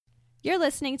You're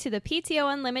listening to the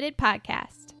PTO Unlimited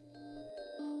podcast.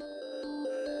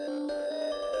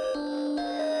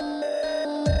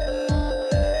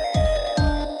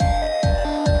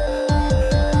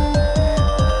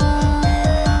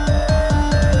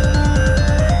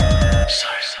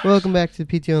 Welcome back to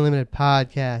the PTO Unlimited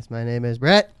podcast. My name is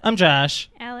Brett. I'm Josh.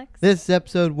 Alex. This is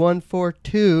episode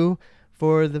 142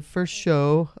 for the first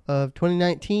show of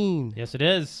 2019. Yes, it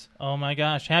is. Oh my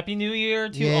gosh. Happy New Year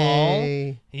to all.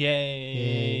 Yay.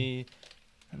 Yay.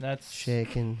 And that's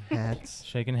Shaking hats.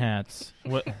 shaking hats.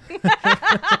 What? Woo!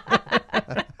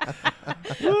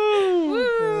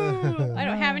 I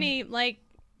don't have any, like...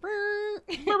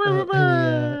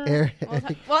 Air,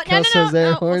 Well, Kelso's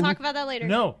air no, horn. we'll talk about that later.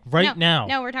 No, right No, now.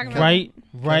 No, we're talking about... Right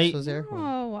Kelso's air horn.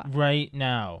 Oh. right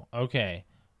now. Okay.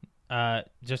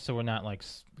 Just so we're not like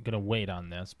gonna wait on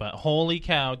this, but holy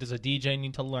cow, does a DJ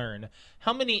need to learn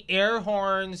how many air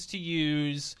horns to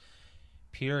use,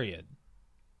 period.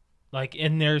 Like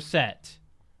in their set.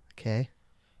 Okay.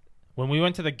 When we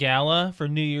went to the gala for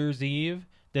New Year's Eve,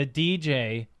 the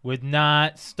DJ would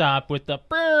not stop with the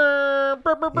brr,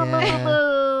 brr, brr, brr, Yeah.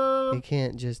 brr. You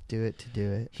can't just do it to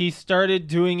do it. He started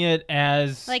doing it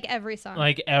as Like every song.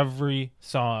 like every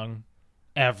song.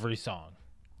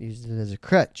 Used it as a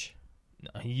crutch.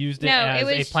 He used it No, as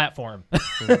it was- a platform.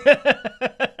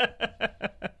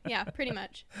 Yeah, pretty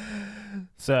much.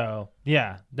 So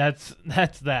yeah, that's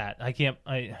that.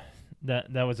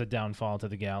 That was a downfall to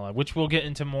the gala, which we'll get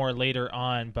into more later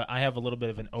on. But I have a little bit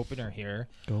of an opener here.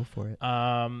 Go for it.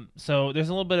 So there's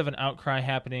a little bit of an outcry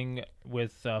happening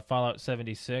with Fallout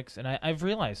 76, and I've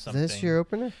realized Is something. this your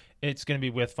opener? It's going to be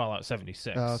with Fallout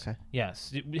 76. Oh, okay.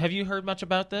 Yes. Have you heard much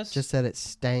about this? Just that it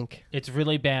stank. It's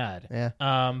really bad. Yeah.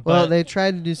 But Well, they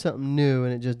tried to do something new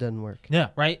and it just doesn't work. yeah,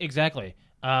 right, exactly.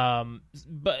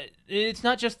 But it's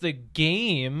not just the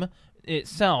game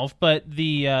itself, but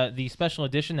the special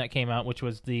edition that came out, which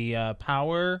was the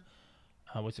Power,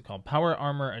 what's it called? Power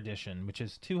Armor Edition, which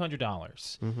is $200.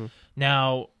 Mm-hmm.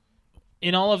 Now,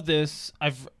 in all of this,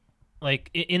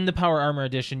 in the Power Armor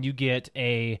Edition, you get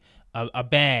a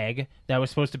bag that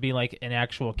was supposed to be like an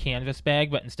actual canvas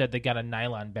bag, but instead they got a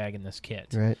nylon bag in this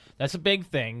kit. Right. That's a big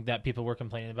thing that people were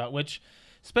complaining about, which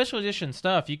special edition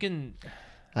stuff, you can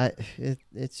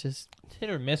It's just... hit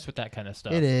or miss with that kind of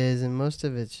stuff. It is, and most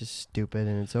of it's just stupid,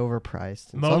 and it's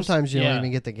overpriced. And Most- sometimes you yeah. don't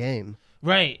even get the game.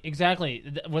 Right, exactly.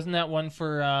 Wasn't that one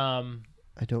for, I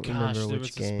don't gosh, remember there which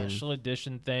was game. a special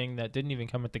edition thing that didn't even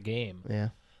come with the game. Yeah.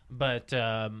 But,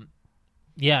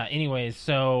 yeah, anyways,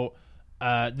 so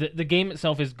the game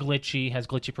itself is glitchy, has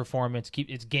glitchy performance,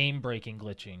 it's game-breaking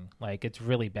glitching. Like, it's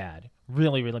really bad.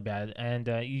 Really, really bad. And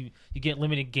you get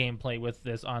limited gameplay with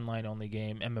this online-only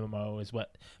game. MMO is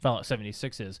what Fallout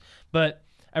 76 is. But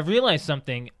I've realized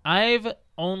something. I've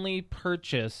only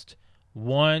purchased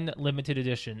one limited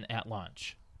edition at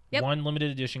launch. Yep. One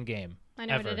limited edition game. I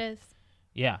know ever. what it is.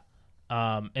 Yeah.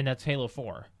 And that's Halo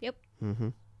 4. Yep. Mm-hmm.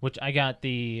 Which I got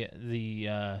the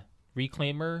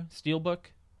Reclaimer Steelbook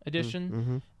edition,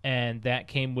 Mm-hmm. and that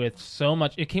came with so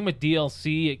much. It came with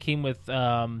DLC. It came with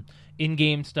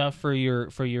in-game stuff for your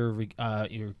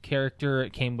character.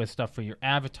 It came with stuff for your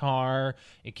avatar.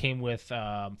 It came with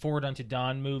Forward Unto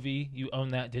Dawn movie. You own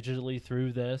that digitally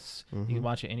through this. You can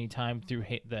watch it anytime through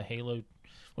the Halo.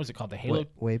 What is it called? The Halo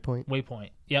Waypoint.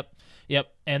 Waypoint. Yep.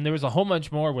 And there was a whole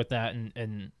bunch more with that,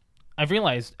 and I've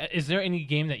realized, is there any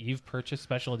game that you've purchased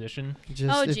special edition?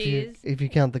 Just Oh, if you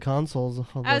count the consoles.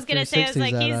 All I was the going to say, I was 360s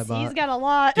like, that I bought. he's got a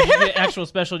lot. Did you get actual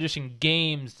special edition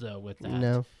games, though, with that?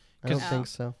 No, I don't 'Cause- think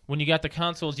so. When you got the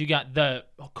consoles, you got the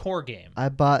core game. I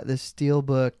bought the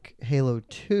Steelbook Halo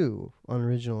 2 on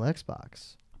original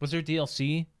Xbox. Was there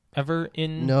DLC ever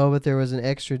in? No, but there was an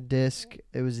extra disc.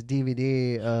 It was a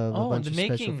DVD of a Oh, bunch the of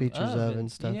making special features of it.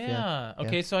 and stuff. Yeah.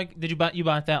 Okay, so you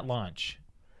bought that launch?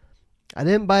 I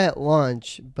didn't buy it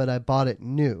launch, but I bought it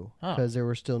new Oh. because there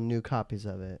were still new copies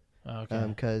of it. Okay.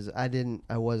 Because I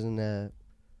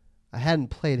hadn't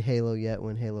played Halo yet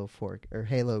when Halo 4 or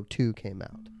Halo 2 came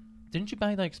out. Didn't you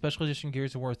buy like special edition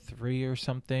Gears of War 3 or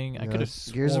something? I No, could have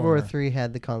Gears of War 3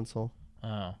 had the console,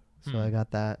 Oh, so I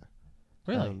got that.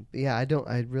 really? Yeah,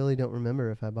 I really don't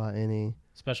remember if I bought any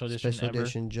Special edition special ever?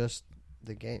 edition, just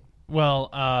the game. Well,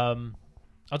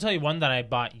 I'll tell you one that I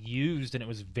bought used, and it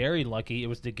was very lucky. It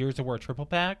was the Gears of War triple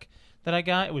pack that I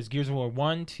got. It was Gears of War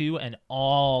 1, 2, and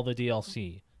all the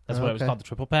DLC. That's what it was Okay. called, the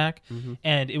triple pack. Mhm.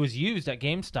 And it was used at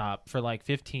GameStop for like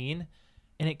 $15,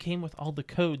 and it came with all the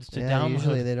codes to Yeah, download.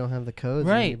 usually they don't have the codes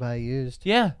when Right. you buy used.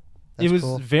 Yeah. That's it was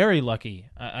cool. very lucky.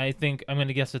 I think I'm going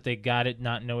to guess that they got it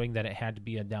not knowing that it had to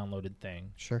be a downloaded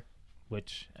thing, Sure.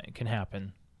 which can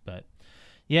happen. But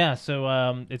Yeah,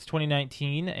 so it's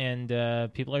 2019,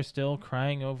 and people are still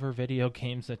crying over video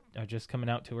games that are just coming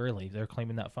out too early. They're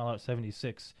claiming that Fallout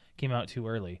 76 came out too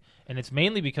early, and it's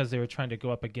mainly because they were trying to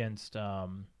go up against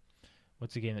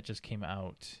what's the game that just came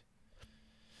out?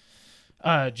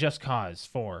 Just Cause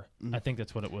 4. I think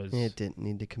that's what it was. It didn't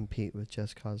need to compete with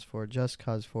Just Cause 4. Just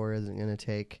Cause 4 isn't going to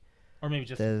take... Or maybe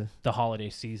just the holiday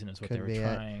season is what they were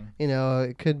trying.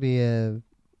 It could be a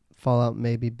Fallout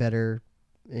maybe better,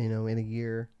 in a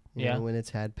year, you know, when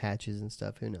it's had patches and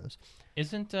stuff. Who knows?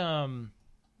 Isn't The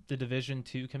Division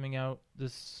 2 coming out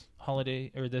this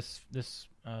holiday or this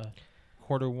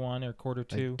quarter one or quarter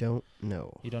two? I don't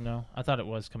know. You don't know? I thought it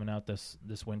was coming out this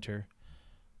winter.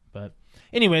 But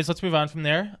anyways, let's move on from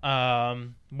there.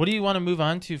 What do you want to move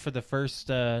on to for the first...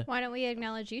 Why don't we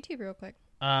acknowledge YouTube real quick?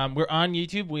 We're on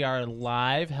YouTube. We are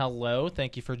live. Hello.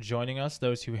 Thank you for joining us,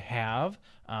 those who have.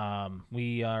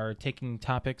 We are taking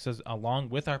topics along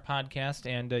with our podcast,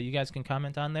 and you guys can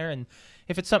comment on there. And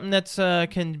if it's something that's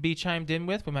can be chimed in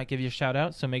with, we might give you a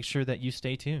shout-out, so make sure that you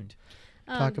stay tuned.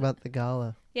 Talk about the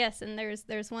gala. Yes, and there's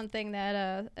one thing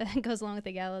that goes along with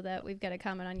the gala that we've got a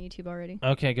comment on YouTube already.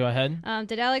 Okay, go ahead.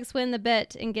 Did Alex win the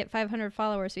bet and get 500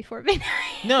 followers before midnight?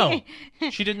 No,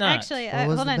 she did not. Actually, What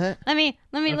was hold the on. bet? Let me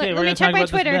Okay, check my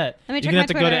Twitter. Let me check You're my gonna have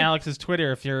to Twitter. go to Alex's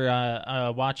Twitter if you're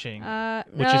watching.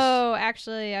 No,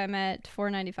 actually, I'm at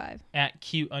 495. At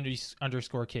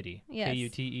 @cute_kitty. Yes.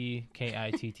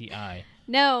 KUTEKITTI.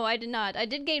 No, I did not. I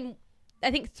did gain, I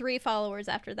think, 3 followers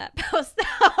after that post.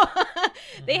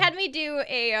 They had me do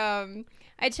a.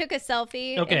 I took a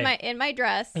selfie in my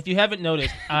dress. If you haven't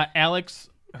noticed, Alex,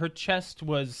 her chest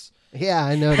was. Yeah,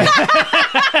 I know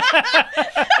that.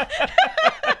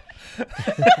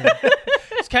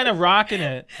 It's kind of rocking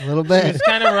it. A little bit. It's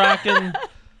kind of rocking.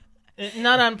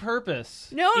 Not on purpose.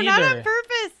 No, either. not on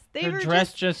purpose. They Her were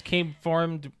dress just came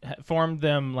formed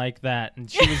them like that, and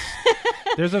she was.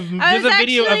 There's a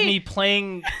video of actually- me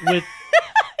playing with.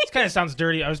 This kind of sounds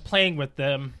dirty. I was playing with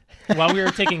them while we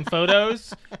were taking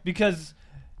photos because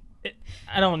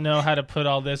I don't know how to put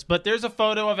all this, but there's a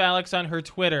photo of Alex on her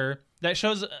Twitter that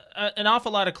shows an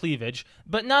awful lot of cleavage,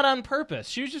 but not on purpose.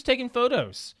 She was just taking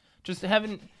photos, just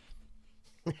having.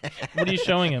 What are you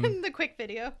showing him? the quick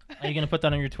video. Are you gonna put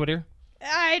that on your Twitter?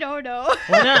 I don't know.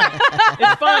 Why not?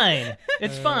 It's fine.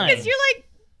 It's fine. Because you're like.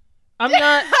 I'm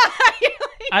not.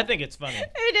 I think it's funny.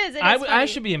 It is. I funny.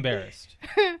 should be embarrassed.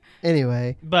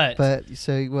 Anyway, But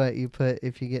so what you put?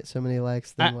 If you get so many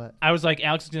likes, then what? I was like,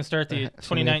 Alex is going to start the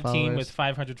So many 2019 followers. with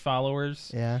 500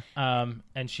 followers. Yeah.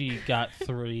 And she got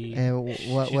 3. And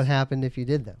what happened if you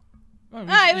did though? Well,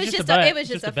 it was just bet.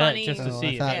 a bet, funny- just to Oh,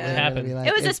 see I thought if they it were gonna happened. be like,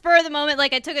 It was a spur of the moment.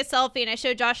 Like, I took a selfie and I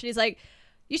showed Josh, and he's like,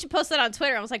 "You should post that on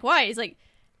Twitter." I was like, "Why?" He's like,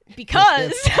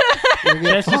 "Because." You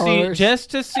get followers. just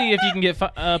to see if you can get.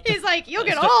 He's like, "You'll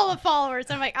get all the followers."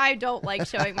 I'm like, "I don't like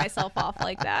showing myself off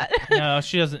like that." No,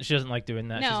 she doesn't. She doesn't like doing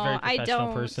that. No, She's a very I professional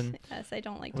don't. person. Yes, I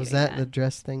don't like Was doing that the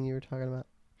dress thing you were talking about?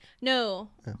 No.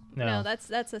 Oh. No, that's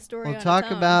a story. We'll on talk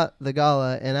its own. about the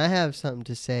gala, and I have something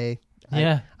to say.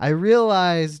 Yeah. I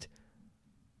realized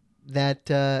that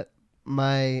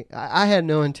I had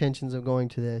no intentions of going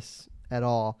to this at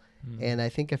all, and I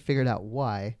think I figured out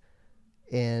why,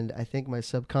 and I think my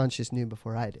subconscious knew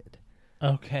before I did.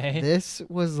 Okay. This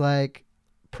was like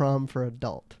prom for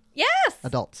adults. Yes.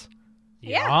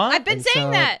 Yeah. I've been And saying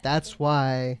so that. That's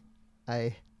why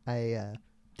I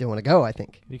didn't want to go, I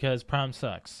think. Because prom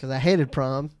sucks. Because I hated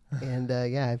prom, and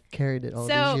I've carried it all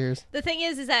So these years. the thing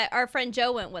is that our friend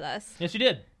Joe went with us. Yes, you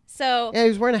did. So Yeah, he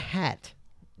was wearing a hat.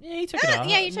 Yeah, he took it off.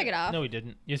 yeah, you took it off. No, he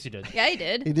didn't. Yes, he did. yeah, he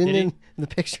did. He didn't Did he? in the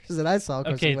pictures that I saw. Of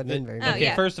course, Okay, he wasn't in very Oh, much. okay.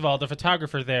 yeah. First of all, the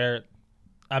photographer there,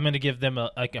 I'm going to give them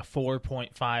a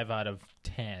 4.5 out of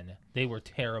 10. They were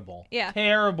terrible. Yeah.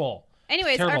 Terrible.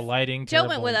 Anyways, Terrible our lighting. Joe went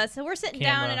terrible with us, so we're sitting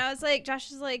down, camera. and I was like,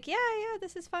 Josh is like, yeah,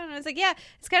 this is fun. And I was like, yeah,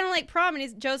 it's kind of like prom.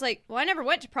 And Joe's like, well, I never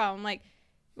went to prom. I'm like,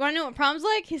 you want to know what prom's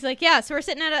like? He's like, yeah. So we're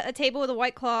sitting at a table with a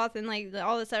white cloth and like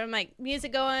all this stuff. I'm like,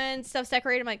 music going, stuff's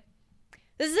decorated. I'm like,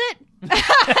 this is it.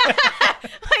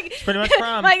 Like, It's pretty much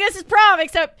prom. like, this is prom,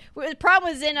 except prom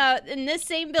was in this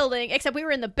same building, except we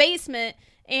were in the basement,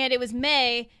 and it was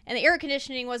May, and the air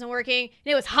conditioning wasn't working,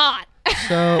 and it was hot.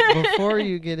 So before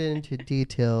you get into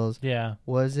details, Yeah,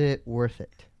 was it worth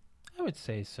it? I would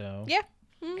say so. Yeah.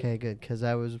 Okay, good. Because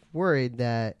I was worried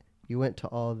that you went to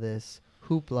all this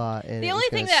hoopla and The it was only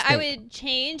gonna thing that I stink. would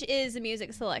change is the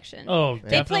music selection. Oh, They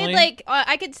definitely. played like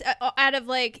I could out of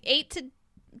like 8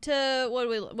 to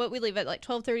what we leave at like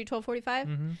 12:30, 12:45.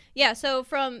 Mhm. Yeah, so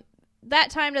from that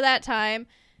time to that time,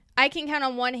 I can count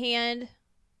on one hand,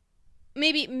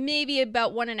 maybe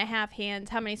about 1.5 hands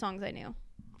how many songs I knew.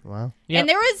 Wow. Yep. And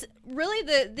there was really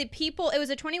the people. It was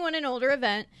a 21 and older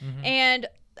event, and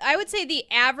I would say the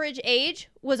average age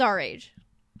was our age.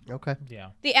 Okay. Yeah.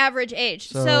 The average age.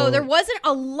 So So- there wasn't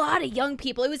a lot of young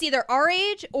people. It was either our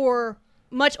age or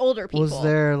much older people. Was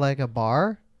there like a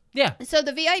bar? Yeah. So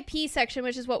the VIP section,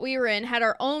 which is what we were in, had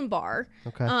our own bar.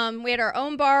 Okay. We had our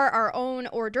own bar, our own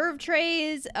hors d'oeuvre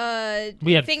trays.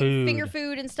 We had food. finger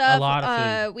food and stuff. A lot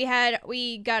of food.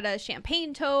 We got a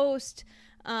champagne toast.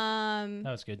 That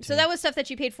was good too. So that was stuff that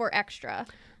you paid for extra.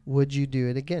 Would you do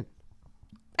it again?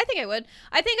 I think I would.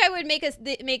 I think I would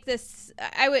make this.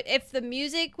 I would if the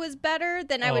music was better,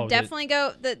 then I would definitely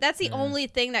go. That's the only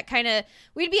thing that kind of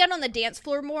we'd be out on the dance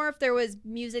floor more if there was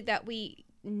music that we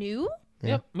knew.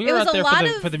 Yep. We It were was out a there lot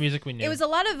for the music we knew. It was a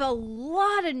lot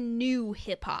of new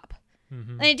hip hop.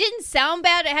 And it didn't sound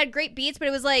bad. It had great beats, but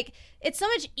it was like it's so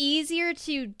much easier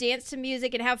to dance to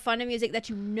music and have fun to music that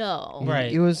you know.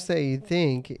 Right. You would say you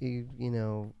think you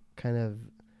kind of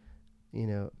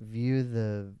view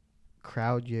the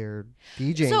crowd you're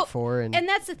DJing So- for and And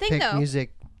that's the thing, pick though.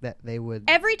 music that they would.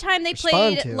 Every time they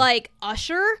respond played to. like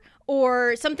Usher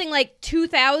or something like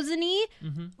 2000-y,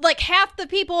 like half the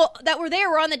people that were there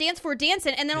were on the dance floor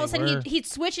dancing, and then all of a They sudden were. he'd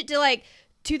switch it to like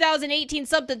 2018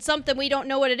 something we don't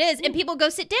know what it is, and people go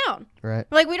sit down. Right.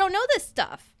 We're like, we don't know this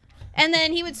stuff. And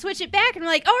then he would switch it back, and we're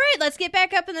like, all right, let's get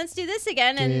back up and let's do this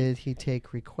again. And Did he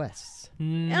take requests? We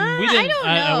didn't. I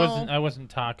don't know. I wasn't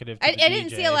talkative. To I the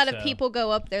didn't DJ, see a lot of so. people go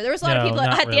up there. There was a lot of No, people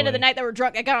not at the end of the really. night that were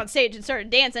drunk. I got on stage and started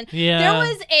dancing. Yeah. There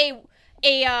was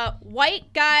a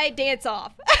white guy dance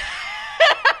off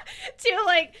to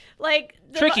like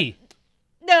the, Tricky.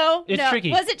 No, It's no.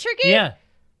 tricky. Was it tricky? Yeah.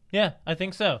 Yeah, I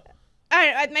think so.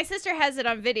 My sister has it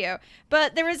on video,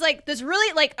 but there was like this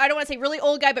really I don't want to say really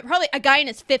old guy, but probably a guy in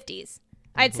his 50s,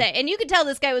 I'd say, and you could tell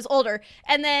this guy was older,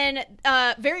 and then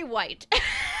very white, and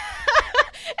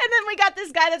then we got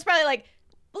this guy that's probably like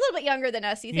a little bit younger than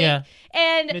us, you think? Yeah.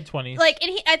 And Mid-20s.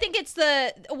 and I think it's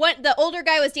the older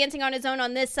guy was dancing on his own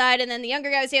on this side, and then the younger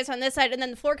guy was dancing on this side, and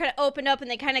then the floor kind of opened up, and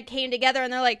they kind of came together,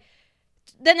 and they're like.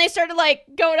 Then they started like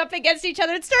going up against each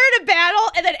other. It started a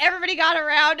battle, and then everybody got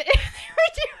around, and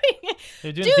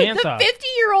They're doing Dude, dance the off.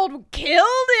 50-year-old killed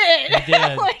it. He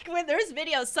did. Like when there's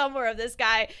videos somewhere of this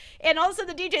guy, and all of a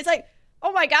sudden the DJ's like,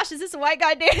 "Oh my gosh, is this a white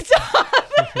guy dance off?"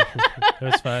 It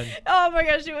was fun. Oh my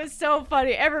gosh, it was so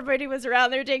funny. Everybody was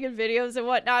around there taking videos and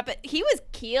whatnot, but he was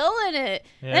killing it.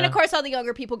 Yeah. Then of course all the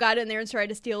younger people got in there and tried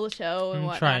to steal the show and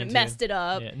whatnot, Trying and to. messed it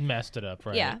up. Yeah, messed it up,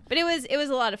 right? Yeah, but it was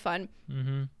a lot of fun.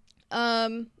 Mm-hmm.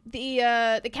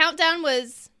 The countdown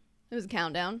was a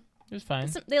countdown. It was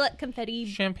fine. They let confetti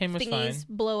Champagne was fine. thingies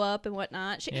blow up and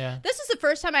whatnot. Yeah. This is the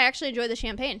first time I actually enjoyed the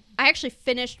champagne. I actually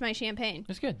finished my champagne. It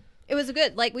was good. It was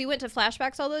good. Like we went to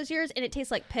Flashbacks all those years, and it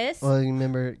tastes like piss. Well, you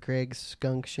remember Greg's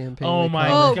skunk champagne? Oh they my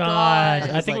call Oh, it? god! God.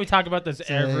 I think we talk about this It's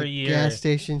every a year. Gas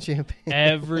station champagne.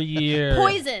 Every year.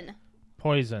 Poison.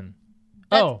 Poison.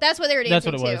 That's what they were That's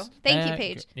dancing what it to. was. Thank you, That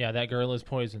Paige. Yeah, that girl is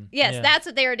poison. Yes, yeah. that's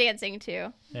what they were dancing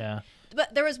to. Yeah.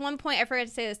 But there was one point, I forgot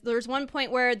to say this. There was one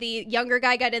point where the younger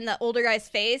guy got in the older guy's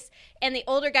face, and the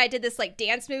older guy did this like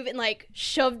dance move and like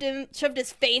shoved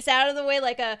his face out of the way,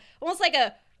 almost like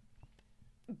a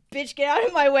bitch get out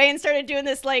of my way, and started doing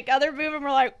this like other move, and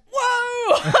we're like,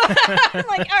 whoa! I'm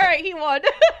like, all right, he won.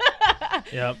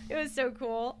 Yep. It was so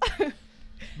cool.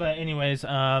 But anyways,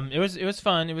 it was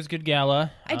fun. It was a good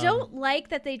gala. I don't like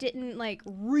that they didn't like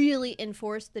really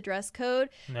enforce the dress code.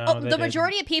 No, they The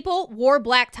majority of people wore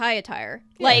black tie attire,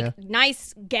 like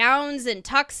nice gowns and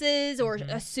tuxes or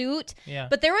a suit. Yeah.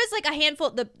 But there was like a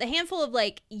handful, the handful of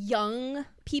like young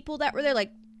people that were there,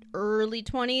 like early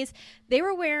 20s. They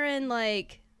were wearing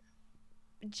like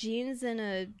jeans and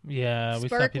a Yeah, we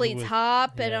saw sparkly people with-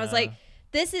 top, and I was yeah. like,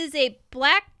 this is a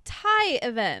black tie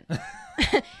event.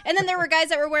 And then there were guys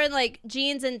that were wearing like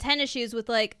jeans and tennis shoes with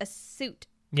like a suit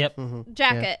Yep.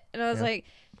 jacket, and I was like,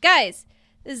 guys,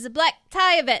 this is a black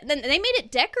tie event. Then they made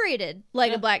it decorated like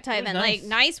Yeah, a black tie it was event, nice. like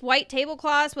nice white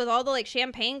tablecloths with all the like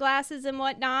champagne glasses and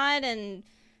whatnot, and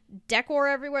decor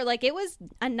everywhere. Like it was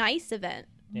a nice event.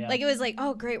 Yeah. Like it was like,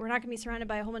 oh great, we're not gonna be surrounded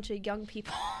by a whole bunch of young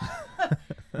people.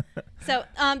 So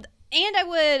and I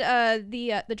would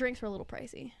the drinks were a little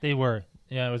pricey. They were.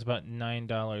 Yeah, it was about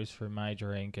 $9 for my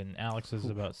drink, and Alex's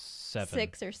was about $7.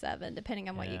 6 or 7 depending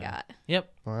on what you Yeah. got.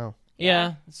 Yep. Wow.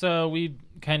 Yeah. So we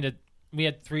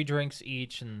had 3 drinks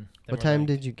each, and they What were time like-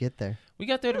 did you get there? we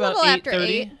got there at A about little after 8:30?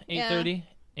 8, yeah. 8:30.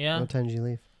 Yeah. What time did you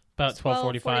leave? About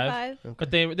 12:45. Okay. But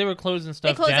they were closing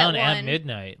stuff closed at down at 1.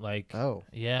 midnight. Like, Oh.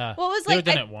 yeah. Well, it was They were like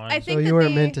done at 1. I So think you that weren't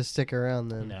they- meant to stick around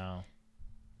then. No.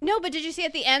 No, but did you see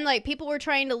at the end, like, people were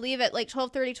trying to leave at, like,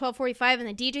 12:30, 12:45, and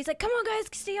the DJ's like, come on, guys,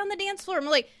 stay on the dance floor. And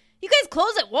we're like, you guys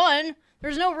close at 1.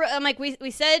 There's no. I'm like we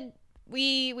said.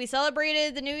 We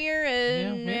celebrated the New Year,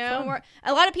 and we had fun.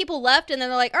 a lot of people left, and then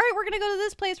they're like, "All right, we're gonna go to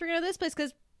this place. We're gonna go to this place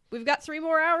because we've got 3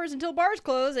 more hours until bars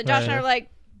close." And Josh and I were like,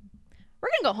 "We're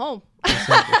gonna go home."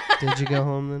 Did you go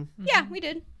home then? Yeah, we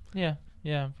did. Yeah.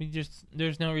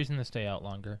 There's no reason to stay out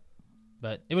longer,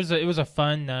 but it was a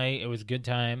fun night. It was a good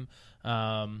time.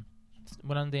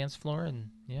 Went on the dance floor, and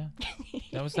yeah,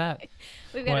 that was that.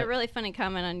 We've got a really funny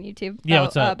comment on YouTube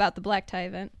what's up? About the black tie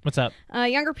event. What's up?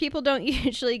 Younger people don't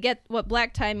usually get what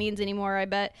black tie means anymore, I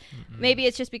bet. Maybe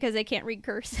it's just because they can't read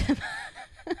cursive.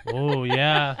 Oh,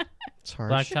 yeah. It's harsh.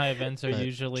 Black tie events are But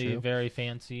usually true. very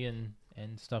fancy and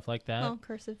stuff like that. Oh,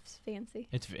 cursive's fancy.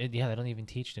 Yeah, they don't even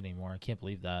teach it anymore. I can't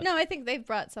believe that. No, I think they've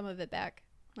brought some of it back,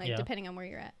 Yeah. depending on where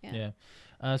you're at. Yeah. Yeah.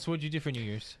 So what'd you do for New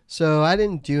Year's? So I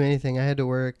didn't do anything. I had to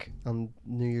work on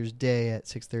New Year's Day at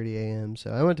 6:30 a.m.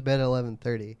 So I went to bed at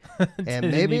 11:30. And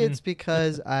Didn't maybe even- it's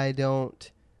because I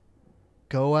don't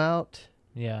go out.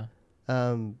 Yeah.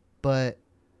 But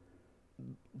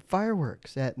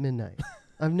fireworks at midnight.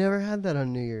 I've never had that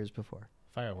on New Year's before.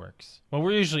 Fireworks. Well,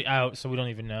 we're usually out, so we don't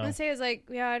even I know. would say it's like,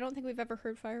 I don't think we've ever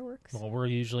heard fireworks. Well, we're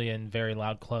usually in very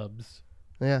loud clubs.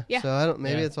 Yeah. Yeah. So I don't.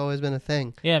 Maybe Yeah. it's always been a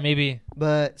thing. Yeah, maybe.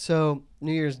 But so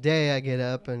New Year's Day, I get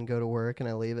up and go to work, and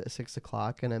I leave at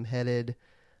 6:00, and I'm headed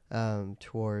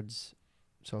towards.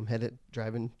 So I'm headed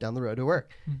driving down the road to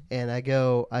work, and I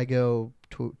go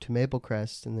to Maple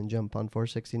Crest, and then jump on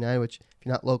 469. Which, if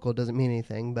you're not local, doesn't mean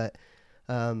anything. But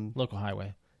Local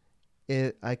highway.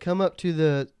 I come up to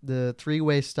the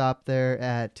 3-way stop there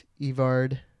at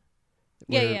Evard.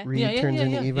 Yeah, where yeah. Reed Yeah, turns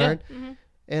into yeah. Evard, Mm-hmm.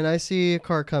 and I see a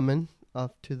car coming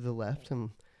off to the left, and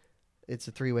it's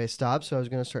a 3-way stop. So I was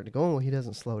going to start to go, well, he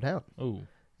doesn't slow down, Oh.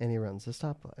 and he runs the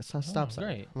stop sign.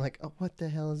 Great. I'm like, oh, what the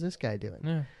hell is this guy doing?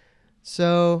 Yeah.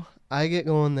 So I get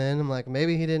going then. I'm like,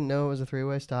 maybe he didn't know it was a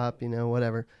 3-way stop,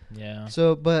 whatever. Yeah.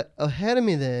 So, but ahead of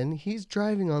me then, he's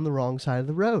driving on the wrong side of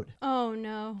the road. Oh,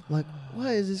 no. I'm like,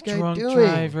 what is this guy Drunk doing?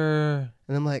 driver.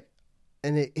 And I'm like,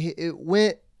 and it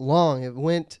went long. It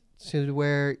went to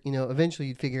where, eventually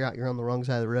you'd figure out you're on the wrong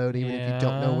side of the road, even if you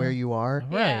don't know Yeah. where you are.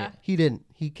 Right. Yeah. He didn't.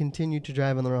 He continued to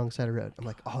drive on the wrong side of the road. I'm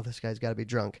like, oh, this guy's got to be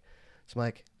drunk. So I'm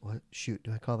like, what? Shoot,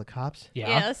 do I call the cops? Yeah.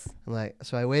 Yes. I'm like,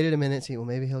 so I waited a minute, see, well,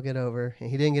 maybe he'll get over. And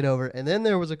he didn't get over. And then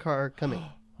there was a car coming.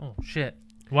 Oh, shit.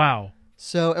 Wow.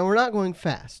 So, and we're not going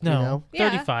fast, No. Yeah.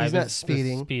 35 He's not is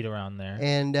speeding. the speed around there.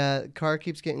 And car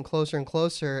keeps getting closer and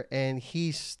closer, and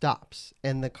he stops.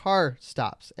 And the car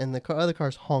stops. And the other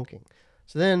car's honking.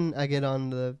 So then I get on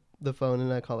the phone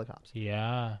and I call the cops.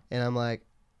 Yeah. And I'm like,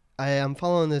 I am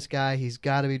following this guy. He's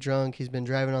got to be drunk. He's been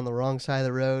driving on the wrong side of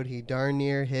the road. He darn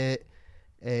near hit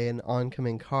an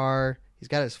oncoming car. He's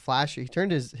got his flasher. He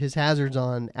turned his hazards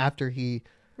on after he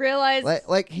Realize.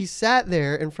 like he sat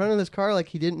there in front of this car like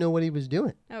he didn't know what he was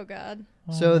doing. Oh, God.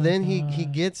 So Oh, then my he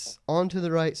God. gets onto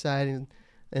the right side,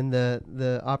 and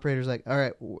the operator's like, all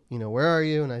right, where are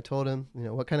you? And I told him,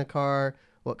 what kind of car,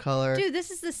 what color. Dude, this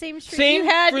is the same street Same you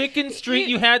had. freaking street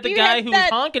you had the you guy had who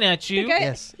that- was honking at you. the guy-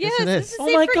 Yes, Yes, yes, it this is. is the Oh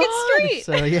same my freaking God. street.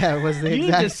 So yeah, it was the You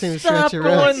exact just same stop stretch of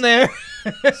going roads. there.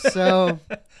 So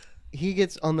he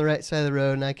gets on the right side of the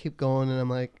road, and I keep going, and I'm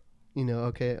like,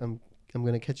 okay, I'm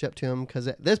gonna catch up to him because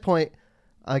at this point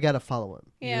I gotta follow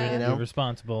him. Yeah. You're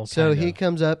responsible. So kind he of.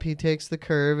 comes up, he takes the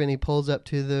curve, and he pulls up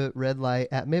to the red light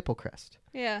at Maple Crest.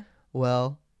 Yeah.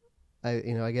 Well, I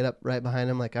get up right behind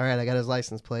him, like, all right, I got his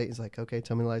license plate. He's like, okay,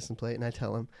 tell me the license plate, and I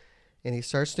tell him, and he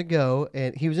starts to go,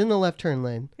 and he was in the left turn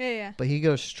lane, Yeah, yeah. but he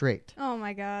goes straight, Oh,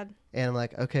 my God. and I'm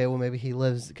like, okay, well maybe he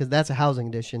lives because that's a housing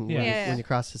addition Yeah. when, Yeah. when you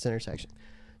cross this intersection.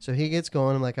 So he gets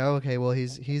going. I'm like, oh, okay, well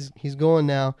he's going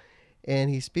now,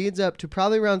 and he speeds up to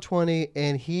probably around 20,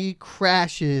 and he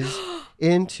crashes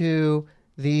into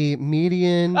the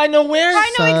median. I know where.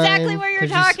 I know exactly sign, where you're 'cause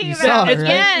talking you about. saw it, It's- right?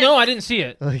 Yes. No, I didn't see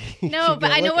it. You No, should but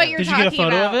go I know look what at you're it. Did you get a talking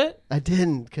photo about. of it? I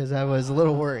didn't because I was a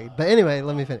little worried. But anyway,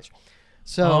 let me finish.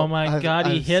 So Oh my God,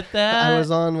 he hit that? I was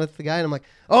on with the guy, and I'm like,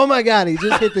 oh my God, he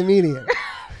just hit the median.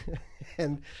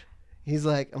 And he's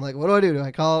like, I'm like, what do I do?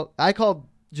 I called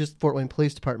just Fort Wayne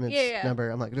Police Department's Yeah. number.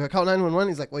 I'm like, do I call 911?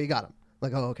 He's like, well, you got him.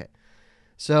 I'm like, oh, okay.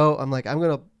 So I'm like, I'm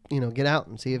going to, get out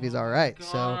and see if he's all right.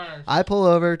 So gosh. I pull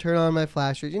over, turn on my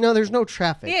flashers. There's no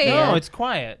traffic. Yeah, there. No, it's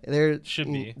quiet. There Should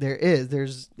be. There is.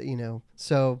 There's,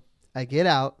 So I get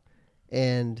out,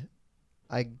 and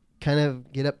I kind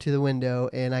of get up to the window,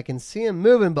 and I can see him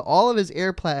moving, but all of his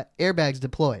airbags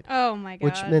deployed, Oh, my God.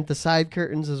 which meant the side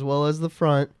curtains as well as the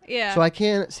front. Yeah. So I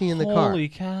can't see in the car. Holy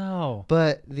cow.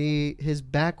 But his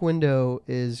back window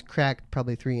is cracked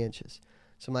probably 3 inches.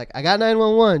 So I'm like, I got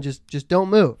 911. Just don't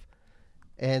move.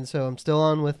 And so I'm still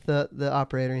on with the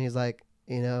operator, and he's like,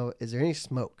 is there any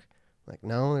smoke? I'm Like,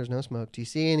 no, there's no smoke. Do you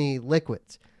see any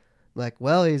liquids? I'm like,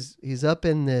 well, he's up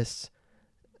in this,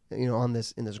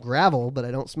 in this gravel, but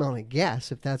I don't smell any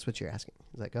gas, if that's what you're asking.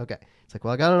 He's like, okay. It's like,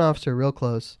 well, I got an officer real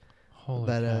close, Holy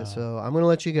but cow. so I'm going to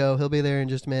let you go. He'll be there in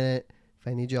just a minute. If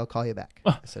I need you, I'll call you back.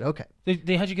 I said, okay.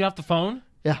 They had you get off the phone?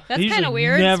 Yeah. That's They kind of usually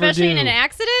weird, never especially in do. an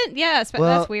accident. Yeah,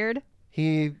 Well, that's weird.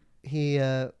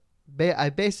 I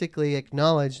basically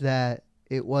acknowledged that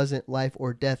it wasn't life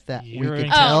or death that You're we in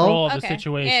could tell. control of the Okay.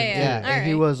 situation. Yeah, Yeah, too. and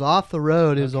he Alright. was off the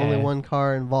road. It was only Okay. one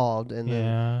car involved, and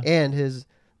Yeah. the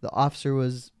officer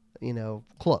was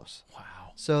close. Wow.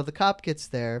 So the cop gets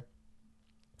there,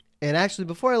 and actually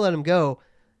before I let him go,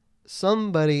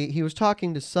 he was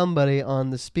talking to somebody on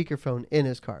the speakerphone in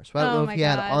his car. So I don't Oh know my if he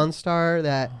had God. OnStar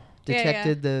that Yeah, yeah.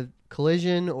 detected the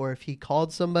collision or if he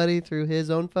called somebody through his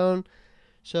own phone.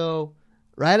 So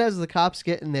right as the cop's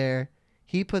getting there,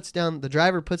 the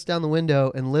driver puts down the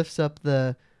window and lifts up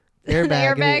the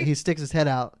airbag, airbag? and he sticks his head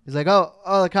out. He's like,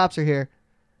 oh, the cops are here.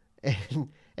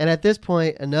 And at this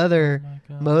point, another Oh my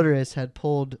God. motorist had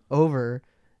pulled over,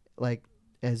 like,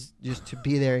 as just to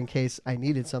be there in case I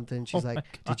needed something. She's Oh my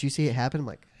like, God. did you see it happen? I'm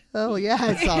like, oh yeah,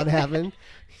 I saw it happen.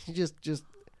 He just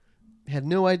had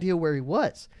no idea where he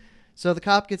was. So the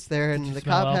cop gets there, Did and you the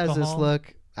smell cop has this alcohol?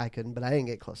 look. I couldn't, but I didn't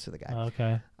get close to the guy.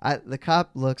 Okay. The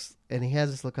cop looks, and he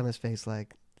has this look on his face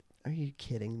like, are you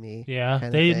kidding me? Yeah,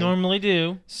 Kinda they thing. normally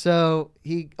do. So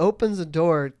he opens the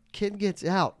door. Kid gets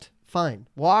out. Fine.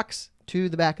 Walks to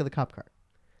the back of the cop car.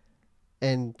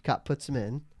 And cop puts him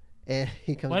in. And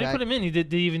he comes Why did you back. put him in? Did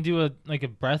they even do a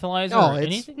breathalyzer Oh, or it's-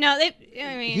 anything? No,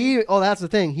 That's the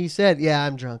thing. He said, yeah,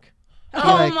 I'm drunk. Oh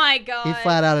like, my God. He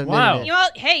flat out admitted Wow.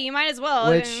 it. You might as well.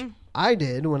 Which I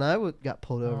did when I got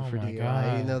pulled over Oh for my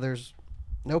DUI. God. There's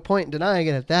no point in denying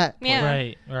it at that point.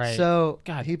 Yeah. Right. So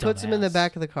God, he puts him in the dumbass.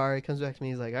 back of the car. He comes back to me.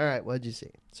 He's like, all right, what'd you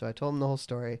see? So I told him the whole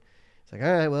story. He's like,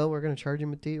 all right, well, we're going to charge him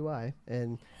with DUI.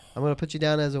 And I'm going to put you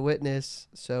down as a witness.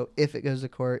 So if it goes to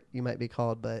court, you might be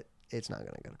called, but it's not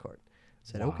going to go to court.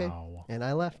 I said, okay. Wow. And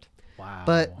I left. Wow.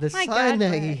 But the My sign God,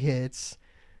 that he Brett. hits,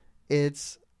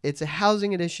 it's a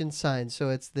housing edition sign. So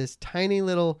it's this tiny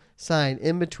little sign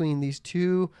in between these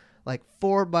two, like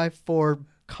 4x4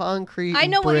 concrete. I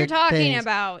know and what you're brick talking things.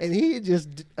 about. And he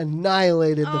just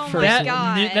annihilated the Oh my first that,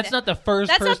 God. that's not the first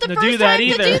That's not person the to first do that time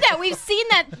either. to do that. We've seen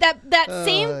that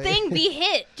same Oh, thing be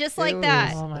hit just like It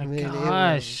that. Oh my I mean,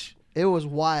 gosh. It was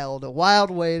wild. A wild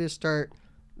way to start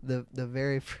the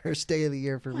very first day of the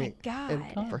year for Oh my me. God.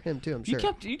 And for him too, I'm You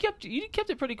sure. kept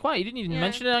it pretty quiet. You didn't even Yeah.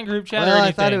 mention it on group chat or Well, anything.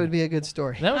 I thought it would be a good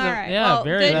story. That was All right. yeah, well,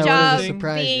 very good That job would've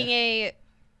surprised being you. a.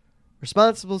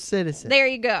 Responsible citizen. There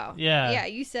you go. Yeah. Yeah,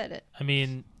 you said it. I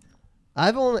mean,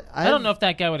 I don't know if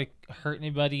that guy would have hurt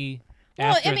anybody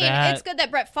Well, after I mean, that. it's good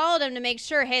that Brett followed him to make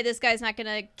sure, hey, this guy's not going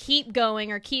to keep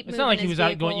going or keep It's moving not like he his was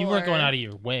out going. You weren't vehicle going or- out of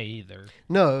your way either.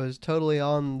 No, it was totally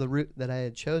on the route that I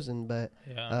had chosen, but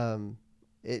Yeah.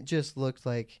 it just looked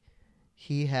like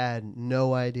he had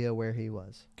no idea where he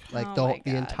was. Like Oh the my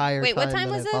the God. entire Wait, what time time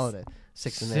that was I this? followed it.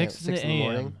 6 in the 6 6 in the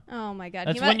morning. Oh my God!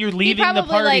 That's He when you're leaving he the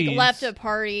probably like parties. left a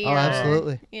party. Oh, or-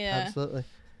 absolutely. Yeah. Absolutely.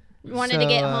 Wanted to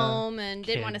get So, home and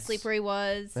didn't want to kids. sleep where he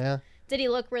was. Yeah. Did he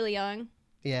look really young?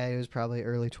 Yeah, he was probably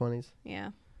early 20s. Yeah.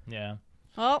 Yeah.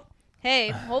 Well, hey,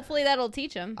 hopefully that'll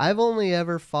teach him. I've only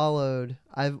ever followed.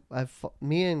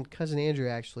 Me and cousin Andrew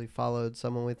actually followed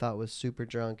someone we thought was super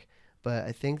drunk, but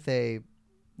I think they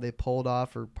pulled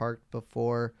off or parked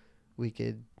before we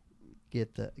could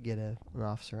get an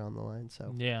officer on the line.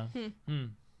 So Yeah.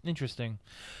 Interesting.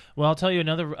 Well, I'll tell you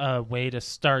another way to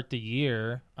start the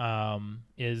year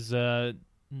is the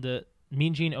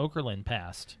Mean Gene Okerlund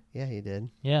passed. yeah, he did.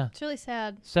 Yeah. It's really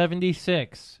sad.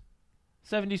 76.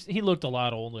 70. He looked a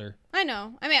lot older. I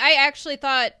know. I mean, I actually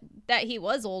thought that he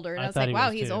was older, and I I was thought like, he wow,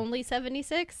 was he's too. only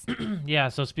 76. Yeah.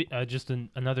 So just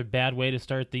another bad way to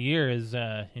start the year is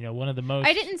one of the most.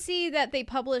 I didn't see that they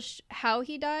published how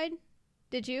he died.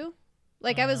 Did you?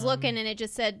 Like, I was looking, and it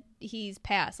just said he's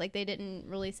passed. Like, they didn't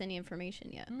release any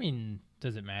information yet. I mean,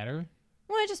 does it matter?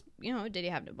 Well, I just, did he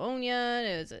have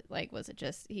pneumonia? Was it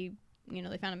just he,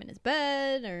 they found him in his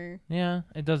bed, or? Yeah,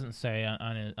 it doesn't say on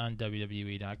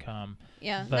WWE.com.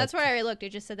 Yeah, But- that's where I looked. It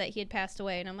just said that he had passed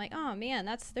away, and I'm like, oh man,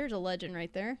 there's a legend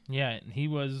right there. Yeah, he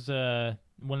was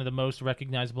one of the most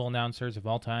recognizable announcers of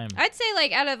all time. I'd say,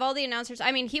 like, out of all the announcers,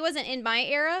 I mean, he wasn't in my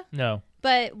era, No.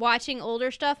 but watching older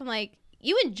stuff, I'm like,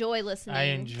 you enjoy listening I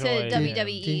to enjoyed WWE. him.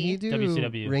 Did he do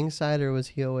WCW. ringside, or was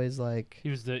he always like? He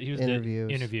was the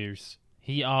Interviews. interviews.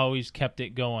 He always kept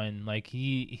it going. Like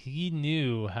he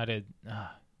knew how to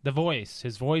the voice.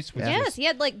 His voice was Yes, just, he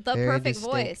had like the Very perfect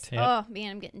distinct. voice. Yep. Oh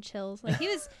man, I'm getting chills. Like he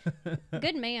was a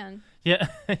good man. yeah.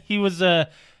 He was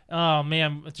Oh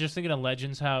man, just thinking of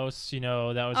Legends House. You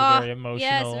know, that was a very emotional.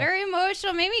 Yes, very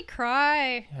emotional. Made me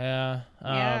cry. Yeah.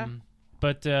 Yeah.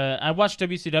 But I watched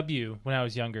WCW when I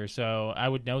was younger, so I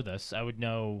would know this. I would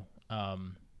know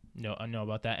know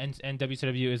about that. And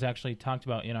WCW is actually talked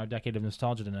about in our Decade of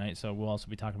Nostalgia tonight, so we'll also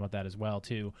be talking about that as well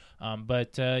too.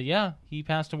 But yeah, he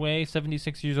passed away,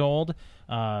 76 years old.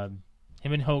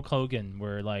 Him and Hulk Hogan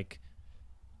were like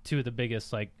two of the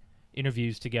biggest like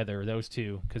interviews together, those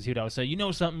two, because he would always say, "You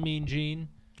know something, Mean Gene?"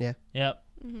 Yeah. Yep.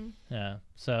 Mm-hmm. Yeah.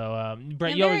 So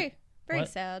Brett, And you very, very what?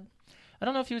 sad. I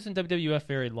don't know if he was in WWF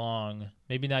very long.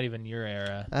 Maybe not even your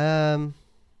era.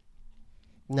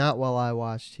 Not while I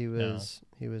watched. He was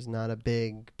not a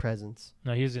big presence.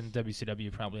 No, he was in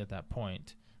WCW probably at that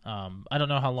point. I don't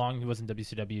know how long he was in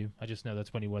WCW. I just know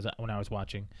that's when he was when I was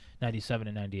watching 97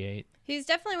 and 98. He's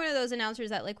definitely one of those announcers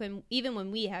that, like, even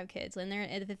when we have kids, and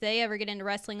if they ever get into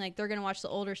wrestling, like, they're gonna watch the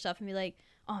older stuff and be like,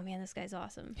 "Oh man, this guy's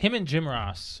awesome." Him and Jim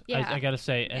Ross. Yeah. I gotta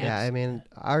say. And Yeah, I mean,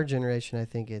 our generation, I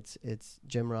think it's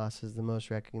Jim Ross is the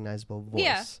most recognizable voice.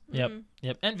 Yeah. Yep. Mhm.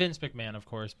 Yep. And Vince McMahon, of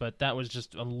course, but that was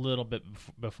just a little bit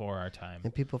before our time.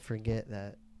 And people forget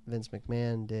that Vince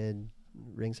McMahon did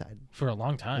ringside, For a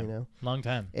long time. you know, Long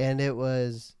time. and it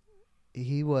was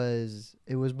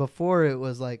before it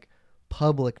was like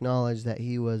public knowledge that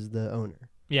he was the owner,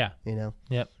 Yeah. you know.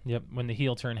 Yep. When the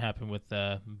heel turn happened with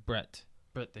Brett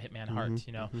the Hitman Hart, Mhm,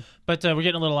 you know. mhm. But we're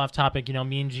getting a little off topic. You know,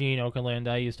 Mean Gene Okerlund,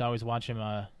 I used to always watch him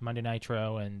Monday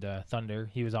Nitro and Thunder.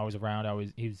 He was always around.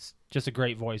 He was just a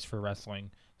great voice for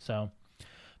wrestling. So,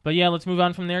 but yeah, let's move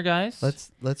on from there, guys.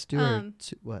 Let's do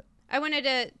what? I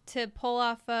wanted to pull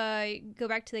off, go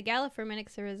back to the gala for a minute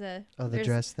because there was a. Oh, the there's-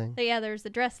 dress thing. Yeah, there's the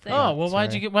dress thing. Oh well, Sorry.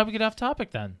 why'd we get off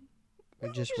topic then?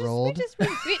 We just We rolled.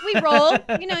 we roll.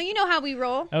 You know how we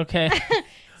roll. Okay.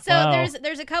 So Wow.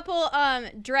 there's a couple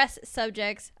dress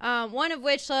subjects. One of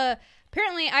which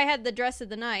apparently I had the dress of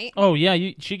the night, Oh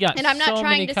yeah, she got and I'm not so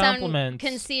trying many to sound compliments.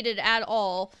 conceited at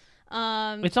all.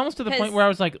 It's almost to the 'cause- point where I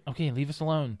was like, okay, leave us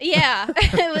alone. Yeah,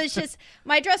 it was just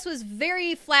my dress was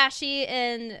very flashy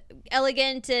and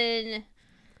elegant and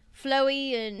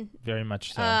flowy and Very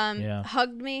much so. Yeah.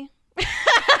 hugged me.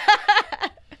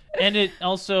 And it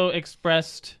also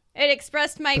expressed. It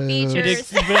expressed my Boo.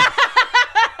 features.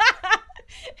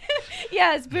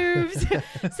 Yes, boobs.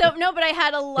 So no, but I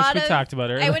had a Which lot we of. talked about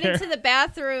earlier. I went into the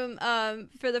bathroom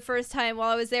for the first time while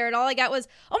I was there, and all I got was,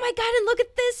 "Oh my god!" And look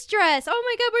at this dress. Oh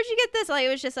my god, where'd you get this? Like, it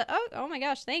was just, oh my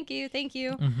gosh, thank you.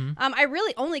 Mhm. I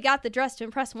really only got the dress to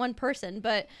impress one person,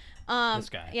 but This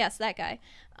guy. Yes, that guy.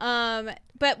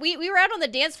 But we were out on the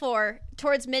dance floor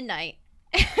towards midnight,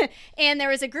 and there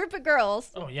was a group of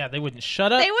girls. Oh yeah, they wouldn't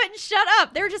shut up. They wouldn't shut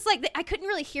up. They were just like, I couldn't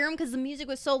really hear them because the music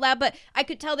was so loud, but I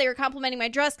could tell they were complimenting my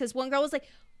dress because one girl was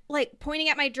like pointing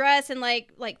at my dress and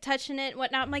like touching it and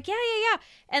whatnot. I'm like, yeah.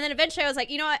 And then eventually I was like,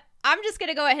 you know what? I'm just going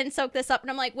to go ahead and soak this up.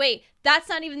 And I'm like, wait, that's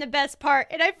not even the best part.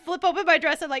 And I flip open my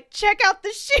dress and like, check out the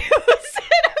shoes.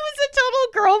 And it was a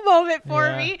total girl moment for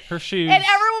Yeah, me. Her shoes. And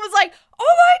everyone was like,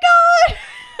 oh my God.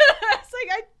 It's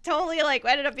like, I totally like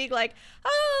ended up being like,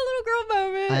 oh, little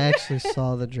girl moment. I actually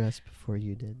saw the dress before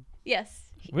you did. Yes.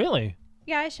 Really?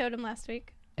 Yeah, I showed him last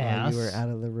week. While you were out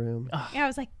of the room. Yeah, I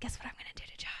was like, guess what I'm going to do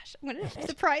to Josh? I'm going to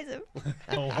surprise him.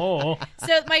 Oh.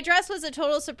 So my dress was a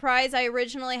total surprise. I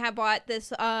originally had bought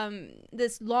this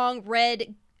this long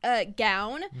red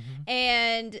gown,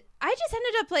 and I just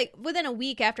ended up like within a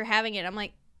week after having it, I'm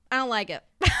like, I don't like it.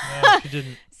 Yeah, she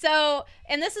didn't. So,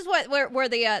 and this is where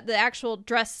the actual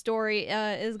dress story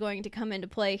is going to come into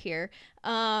play here.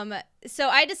 So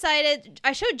I decided,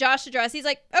 I showed Josh the dress. He's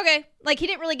like, okay. Like, he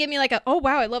didn't really give me like a, oh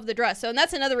wow, I love the dress. So, and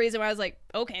that's another reason why I was like,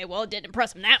 okay, well, it didn't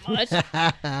impress him that much.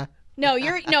 No,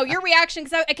 your reaction,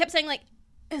 because I kept saying like,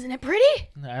 isn't it pretty?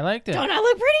 I liked it. Don't I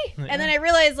look pretty? Yeah. And then I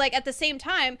realized, like, at the same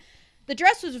time, the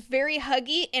dress was very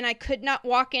huggy, and I could not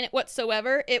walk in it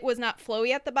whatsoever. It was not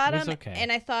flowy at the bottom. It was okay.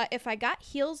 And I thought if I got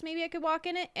heels, maybe I could walk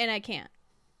in it, and I can't.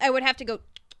 I would have to go,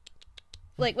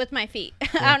 like, with my feet.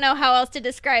 I don't know how else to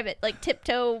describe it. Like,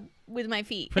 tiptoe with my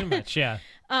feet. Pretty much, yeah.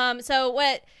 So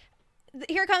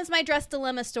here comes my dress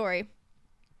dilemma story.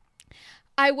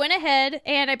 I went ahead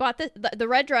and I bought the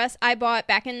red dress I bought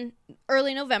back in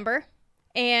early November,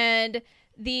 and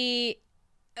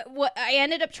what I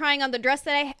ended up trying on, the dress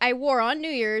that I wore on New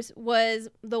Year's, was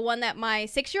the one that my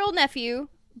 6-year-old nephew,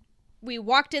 we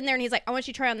walked in there and he's like, I want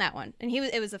you to try on that one. And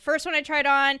it was the first one I tried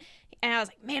on, and I was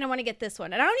like, man, I want to get this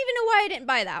one. And I don't even know why I didn't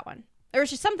buy that one. There was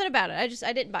just something about it.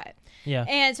 I didn't buy it. Yeah.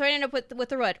 And so I ended up with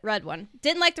the red one.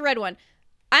 Didn't like the red one.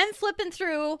 I'm flipping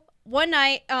through one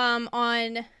night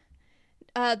on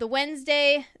the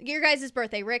Wednesday, your guys'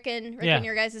 birthday, Rick and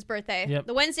your guys' birthday, Yep.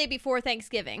 the Wednesday before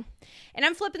Thanksgiving. And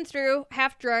I'm flipping through,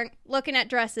 half drunk, looking at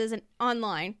dresses and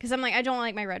online because I'm like, I don't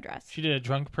like my red dress. She did a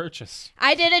drunk purchase.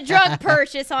 I did a drunk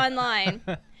purchase online.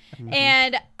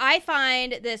 And I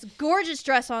find this gorgeous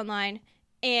dress online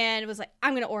and was like,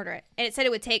 I'm going to order it. And it said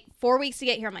it would take 4 weeks to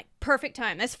get here. I'm like, perfect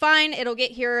time. That's fine. It'll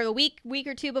get here a week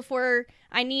or two before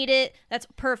I need it. That's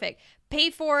perfect. Pay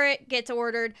for it, gets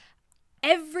ordered.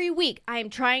 Every week, I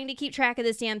am trying to keep track of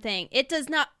this damn thing. It does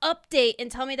not update and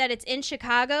tell me that it's in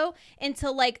Chicago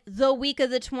until like the week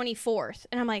of the 24th.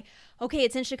 And I'm like, okay,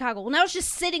 it's in Chicago. Well, now it's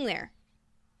just sitting there.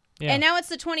 Yeah. And now it's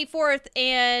the 24th.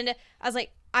 And I was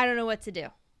like, I don't know what to do.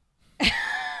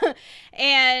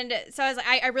 And so I was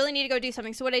like, I really need to go do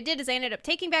something. So what I did is I ended up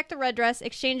taking back the red dress,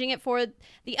 exchanging it for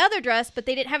the other dress, but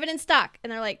they didn't have it in stock.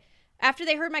 And they're like, after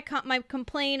they heard my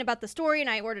complaint about the story and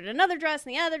I ordered another dress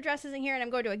and the other dress isn't here and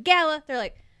I'm going to a gala, they're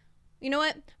like, you know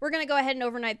what? We're going to go ahead and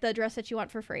overnight the dress that you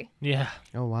want for free. Yeah.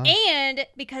 Oh, wow. And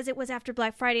because it was after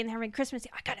Black Friday and they're having Christmas,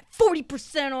 I got it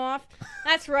 40% off.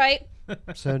 That's right.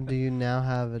 So do you now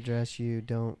have a dress you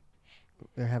don't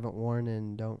or haven't worn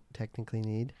and don't technically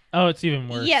need? Oh, it's even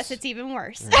worse. Yes, it's even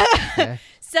worse. Okay.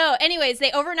 So anyways,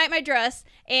 they overnight my dress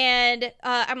and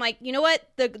I'm like, you know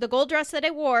what? The gold dress that I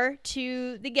wore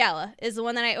to the gala is the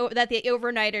one that they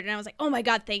overnighted. And I was like, oh my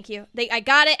God, thank you. I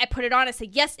got it. I put it on. I said,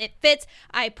 yes, it fits.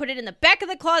 I put it in the back of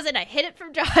the closet. I hid it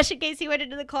from Josh in case he went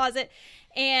into the closet.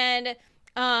 And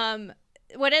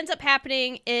what ends up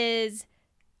happening is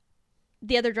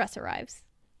the other dress arrives.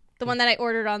 The one that I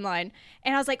ordered online.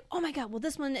 And I was like, oh my God, well,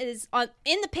 this one is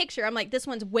in the picture. I'm like, this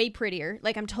one's way prettier.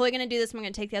 Like, I'm totally going to do this. I'm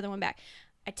going to take the other one back.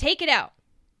 I take it out,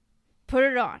 put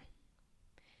it on.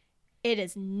 It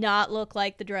does not look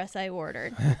like the dress I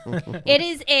ordered. It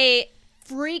is a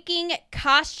freaking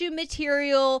costume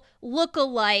material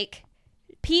look-alike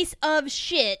piece of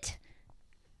shit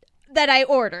that I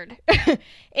ordered.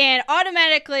 And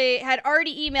automatically had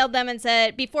already emailed them and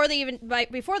said, before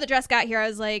the dress got here, I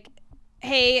was like,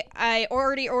 hey, I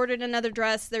already ordered another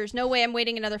dress. There's no way I'm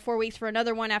waiting another 4 weeks for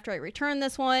another one after I return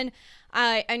this one.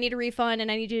 I need a refund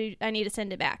and I need to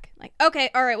send it back. Like,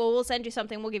 okay, all right, well, we'll send you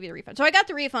something. We'll give you the refund. So I got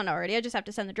the refund already. I just have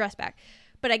to send the dress back.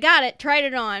 But I got it, tried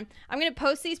it on. I'm going to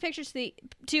post these pictures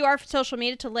to our social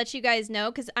media to let you guys know,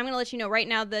 because I'm going to let you know right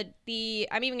now that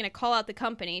I'm even going to call out the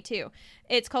company too.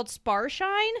 It's called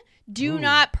Sparshine. Do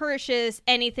not purchase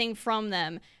anything from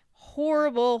them.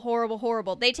 Horrible, horrible,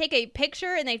 horrible. They take a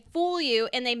picture and they fool you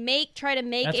and they try to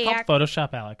make That's called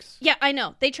Photoshop, Alex. Yeah, I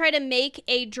know. They try to make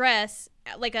a dress,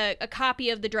 like a copy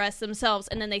of the dress themselves,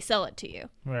 and then they sell it to you.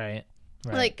 Right.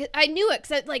 Like, I knew it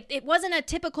because it wasn't a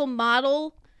typical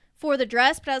model for the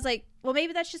dress, but I was like, well,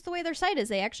 maybe that's just the way their site is.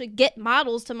 They actually get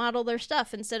models to model their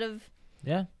stuff instead of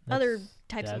other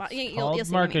types of models. You'll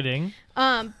see marketing.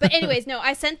 But anyways, no,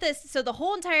 I sent this. So the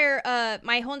whole entire,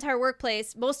 my whole entire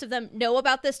workplace, most of them know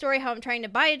about this story, how I'm trying to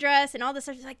buy a dress and all this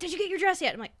stuff. She's like, did you get your dress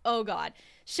yet? I'm like, oh God.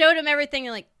 Showed them everything.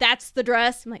 And like, that's the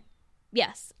dress. I'm like,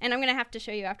 yes. And I'm going to have to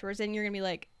show you afterwards. And you're going to be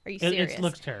like, are you serious? It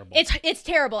looks terrible. It's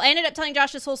terrible. I ended up telling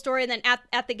Josh this whole story. And then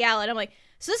at the gala, and I'm like,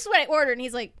 so this is what I ordered. And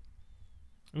he's like,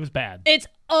 it was bad. It's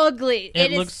ugly.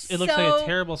 It looks like a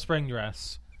terrible spring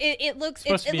dress. It looks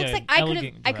like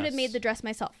I could have made the dress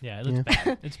myself. Yeah, it looks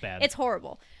bad. It's bad. It's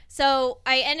horrible. So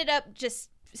I ended up just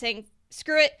saying,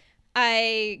 screw it.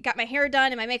 I got my hair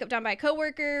done and my makeup done by a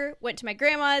coworker, went to my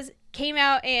grandma's, came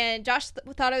out, and Josh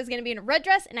thought I was going to be in a red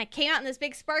dress, and I came out in this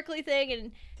big sparkly thing,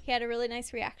 and he had a really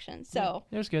nice reaction. So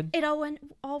it was good. It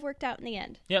all worked out in the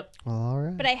end. Yep. All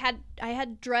right. But I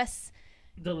had dress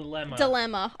dilemma.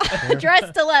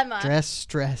 Dress dilemma. Dress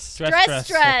stress.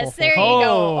 Stress. There you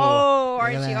go. Oh,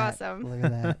 aren't you awesome?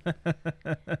 Look at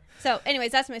that. So,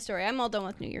 anyways, that's my story. I'm all done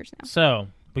with New Year's now. So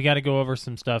we got to go over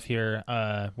some stuff here.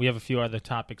 We have a few other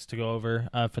topics to go over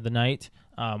for the night.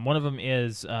 One of them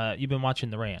is you've been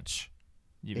watching The Ranch.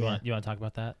 You want to talk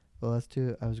about that? Well, let's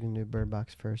do. I was going to do Bird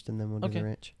Box first, and then we'll do The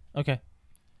Ranch. Okay.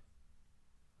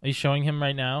 Are you showing him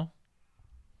right now?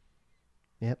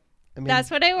 Yep. I mean,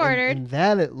 that's what I ordered. And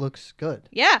that it looks good.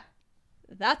 Yeah.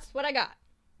 That's what I got.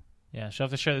 Yeah, she'll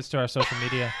have to share this to our social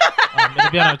media.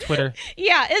 It'll be on our Twitter.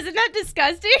 Yeah, isn't that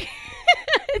disgusting?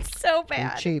 It's so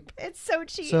bad. And cheap. It's so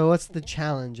cheap. So what's the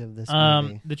challenge of this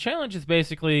movie? The challenge is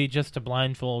basically just to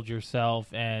blindfold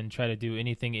yourself and try to do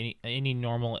any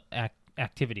normal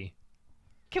activity.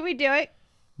 Can we do it?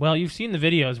 Well, you've seen the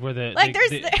videos where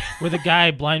where the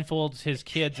guy blindfolds his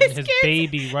kids and his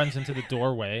baby runs into the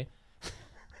doorway.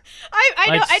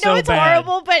 I know it's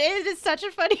horrible, but it is such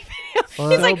a funny video. Well,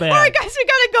 he's like, all right, guys, we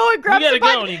gotta go,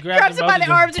 and grabs him by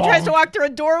the arms and tries to walk through a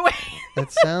doorway.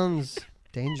 That sounds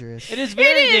dangerous. It is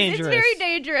very It is. dangerous. It's very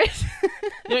dangerous.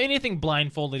 Anything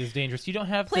blindfolded is dangerous. You don't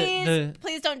have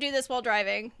Please don't do this while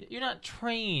driving. You're not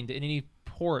trained in any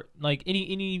like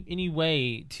any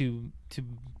way to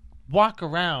walk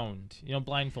around,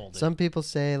 blindfolded. Some people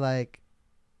say like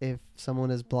if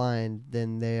someone is blind,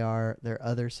 then their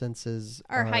other senses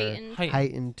Are heightened.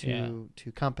 heightened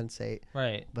to compensate.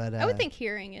 Right. But I would think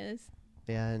hearing is.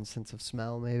 Yeah, and sense of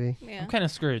smell maybe. Yeah. I'm kind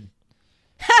of screwed.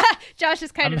 Josh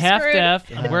is kind I'm of half screwed.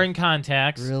 deaf. I'm wearing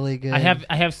contacts. Really good. I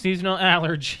have seasonal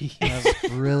allergies. You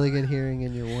have really good hearing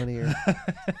in your one ear.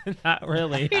 Not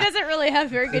really. He doesn't really have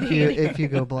very good hearing. If you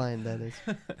go blind, that is.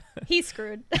 He's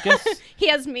screwed. guess- He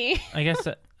has me. I guess.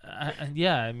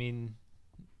 Yeah. I mean,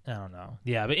 I don't know.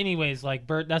 Yeah, but anyways, like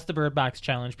that's the Bird Box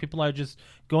challenge. People are just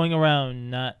going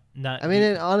around not. I mean,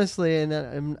 and honestly, and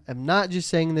I'm not just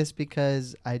saying this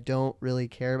because I don't really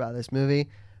care about this movie,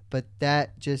 but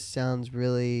that just sounds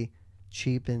really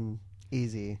cheap and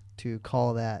easy to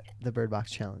call that the Bird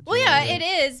Box challenge. Well, You know yeah, what I mean?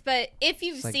 it is. But if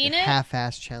you've It's like seen a it,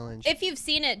 half-ass challenge. if you've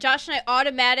seen it, Josh and I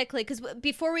automatically, because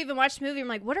before we even watched the movie, I'm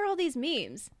like, what are all these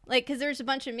memes? Like, because there's a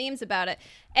bunch of memes about it.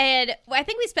 And I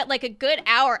think we spent like a good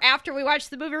hour after we watched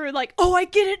the movie. We were like, oh, I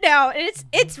get it now. And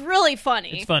it's really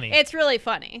funny. It's funny. It's really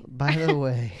funny. By the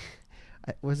way,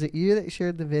 was it you that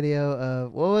shared the video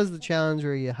of what was the challenge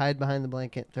where you hide behind the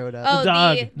blanket, throw it up? Oh, the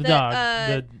dog, the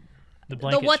the the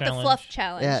blanket what challenge. the fluff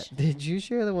challenge. Yeah, did you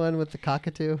share the one with the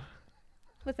cockatoo?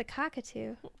 With the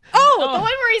cockatoo. Oh, the one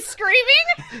where he's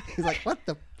screaming? He's like, what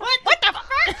the? What the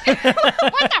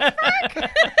fuck? What the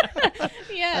fuck?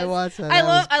 Yes. I watched that. I That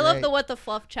was love great. the what the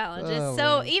fluff challenge. Oh,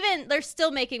 So man. even they're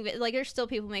still making there's still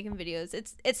people making videos.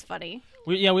 It's funny.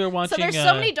 We were watching. So there's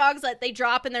so many dogs that they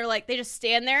drop and they're like they just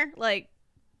stand there like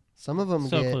Some of them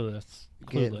So get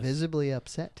clueless. visibly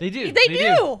upset. They do. they do.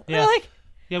 Yeah. They're like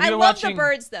Yeah, we I were love watching, the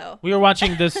birds though. We were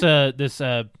watching this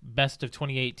best of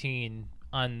 2018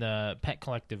 on the Pet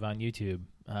Collective on YouTube.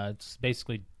 It's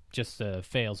basically just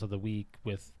fails of the week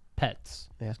with pets.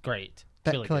 Yeah. It's great. It's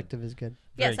Pet really Collective is good.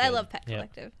 Very Yes, I good. love Pet Yeah.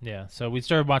 Collective. good. Yeah. So we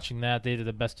started watching that. They did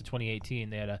the best of 2018.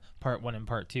 They had a part 1 and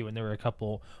part 2, and there were a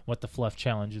couple what the fluff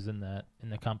challenges in the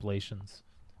compilations.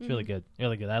 It's really good.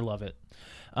 Really good. I love it.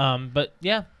 But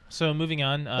yeah. So moving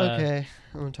on. Okay,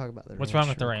 I'm gonna talk about the. What's ranch wrong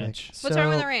with the real quick. ranch? What's wrong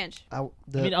with So, the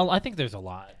ranch? I think there's a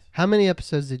lot. How many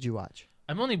episodes did you watch?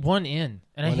 I'm only one in,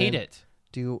 and I One hate in? it.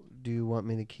 Do you want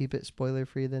me to keep it spoiler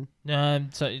free then?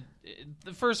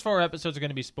 The first 4 episodes are going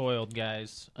to be spoiled,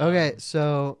 guys. Okay,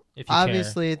 so if you care.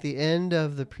 obviously at the end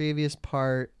of the previous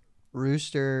part,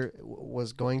 Rooster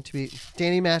was going to be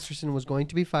Danny Masterson was going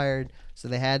to be fired, so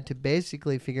they had to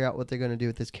basically figure out what they're going to do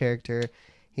with this character.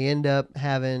 He ended up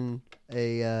having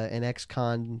an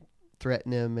ex-con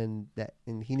threaten him,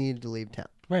 and he needed to leave town.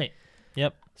 Right.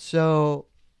 Yep. So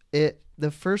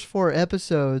the first 4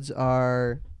 episodes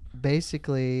are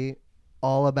basically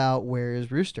all about where is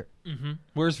Rooster. Mm-hmm.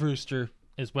 Where's Rooster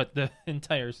is what the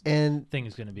entire And thing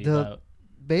is going to be the- about.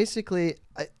 basically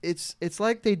it's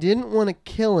like they didn't want to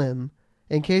kill him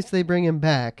in case they bring him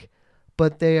back,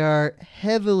 but they are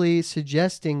heavily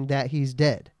suggesting that he's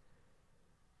dead.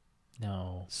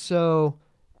 No. So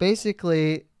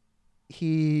basically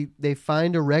they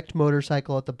find a wrecked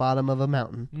motorcycle at the bottom of a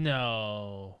mountain,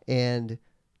 No. and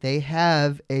they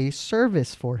have a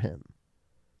service for him,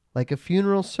 like a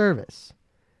funeral service,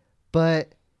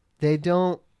 but they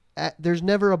don't there's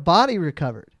never a body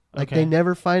recovered. Like Okay. they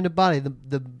never find a body.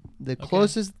 The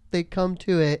closest they come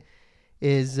to it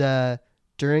is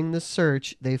during the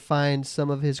search they find some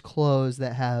of his clothes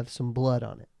that have some blood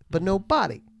on it, but no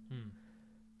body. Hmm.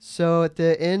 So at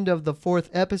the end of the 4th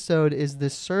episode is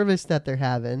this service that they're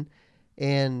having,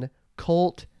 and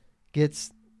Colt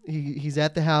gets he's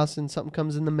at the house and something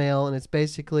comes in the mail, and it's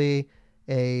basically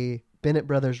a Bennett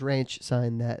Brothers Ranch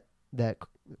sign that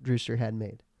Rooster had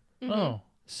made. Mhm. Oh.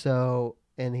 So,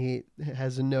 and he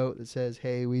has a note that says,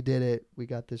 "Hey, we did it. We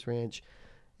got this ranch."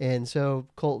 And so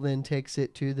Colt then takes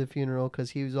it to the funeral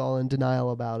because he was all in denial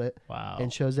about it, Wow.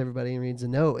 and shows everybody and reads the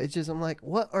note. It's just, I'm like,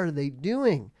 what are they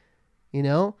doing? You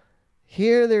know,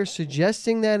 here they're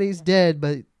suggesting that he's dead,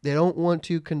 but they don't want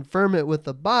to confirm it with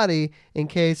the body in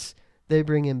case they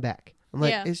bring him back. I'm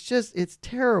like, Yeah. it's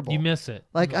terrible. You miss it.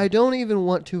 Like, I don't even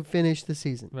want to finish the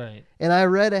season. Right. And I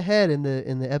read ahead in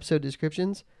the episode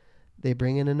descriptions, they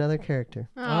bring in another character.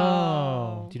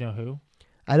 Oh. Do you know who?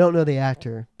 I don't know the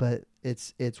actor, but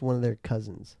it's one of their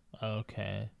cousins.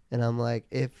 Okay. And I'm like,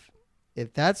 if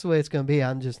that's the way it's going to be,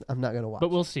 I'm not going to watch. But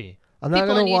we'll see. I'm not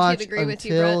People going to on YouTube watch agree with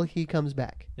you, until Brett. he comes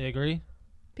back. They agree?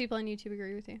 People on YouTube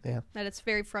agree with you. Yeah. That it's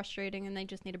very frustrating and they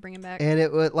just need to bring him back. And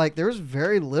it was like there was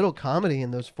very little comedy in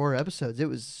those 4 episodes. It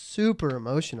was super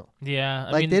emotional. Yeah.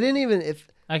 I Like mean, they didn't even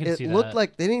I can see It that. looked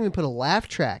like they didn't even put a laugh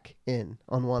track in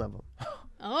on one of them.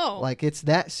 Oh. Like it's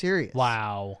that serious.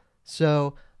 Wow.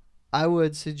 So I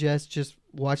would suggest just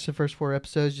watch the first 4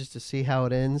 episodes just to see how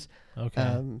it ends.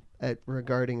 Okay.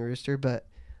 Regarding Rooster, but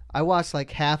I watched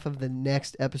like half of the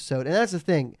next episode, and that's the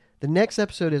thing. The next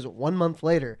episode is 1 month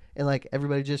later, and like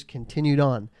everybody just continued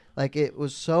on. Like it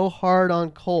was so hard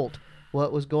on Colt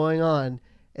what was going on,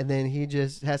 and then he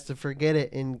just has to forget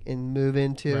it and move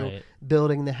into Right.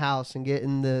 building the house and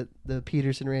getting the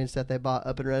Peterson ranch that they bought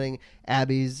up and running.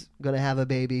 Abby's gonna have a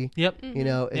baby. Yep. You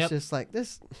know, it's Yep. just like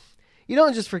this. You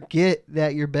don't just forget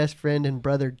that your best friend and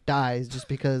brother dies just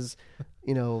because,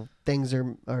 you know, things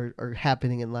are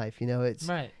happening in life. You know,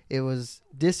 Right. it was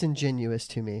disingenuous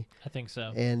to me, I think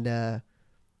so. and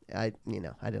I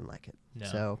didn't like it. No.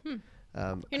 So,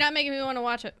 You're not making me want to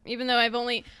watch it, even though I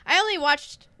only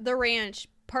watched The Ranch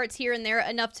parts here and there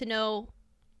enough to know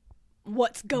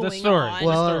what's going story. on.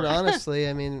 well, story. and honestly,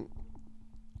 I mean,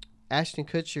 Ashton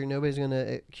Kutcher, nobody's going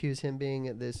to accuse him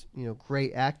being this, you know,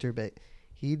 great actor, but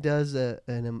he does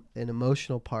an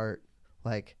emotional part.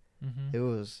 Like Mhm. it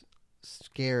was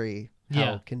scary how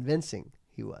Yeah. convincing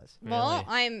he was. Well,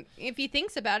 Really? if he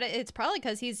thinks about it, it's probably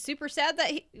because he's super sad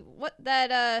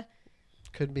that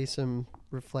Could be some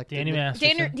reflected. Danny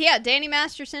Masterson. Danny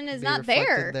Masterson is be not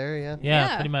reflected there. Yeah. Yeah,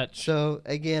 Yeah. pretty much. So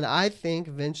again, I think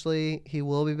eventually he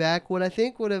will be back. What I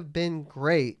think would have been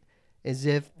great is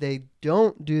if they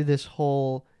don't do this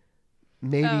whole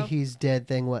maybe Oh. he's dead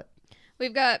thing. What?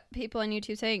 We've got people on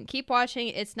YouTube saying, "Keep watching.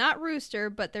 It's not Rooster,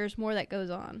 but there's more that goes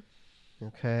on."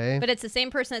 Okay. But it's the same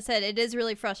person that said it is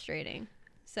really frustrating.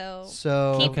 So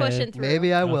So keep Okay. pushing through.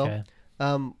 maybe I will. Okay.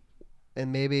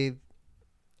 And maybe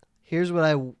here's what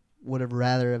I would have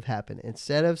rather have happened.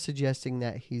 Instead of suggesting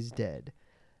that he's dead,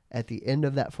 at the end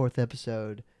of that 4th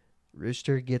episode,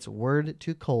 Rooster gets word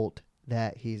to Colt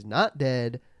that he's not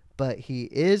dead, but he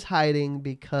is hiding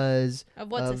because Of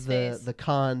what's his of face. the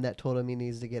con that told him he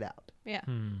needs to get out. Yeah.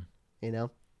 You know,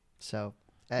 so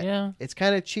Yeah. it's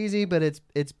kind of cheesy, but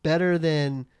it's better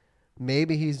than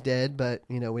maybe he's dead, but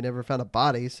you know we never found a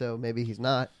body, so maybe he's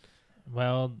not.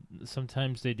 Well,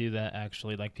 sometimes they do that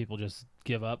actually. Like people just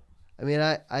give up. I mean,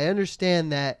 I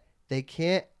understand that they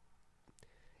can't,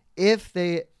 if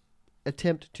they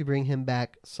attempt to bring him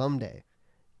back someday,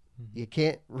 you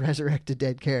can't resurrect a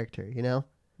dead character, you know,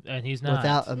 And he's not.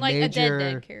 without a Like a major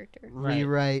dead character.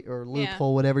 rewrite or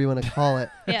loophole, whatever you want to call it.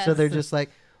 Yes. So they're just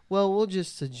like, well, we'll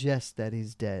just suggest that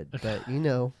he's dead, but you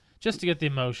know, Just to get the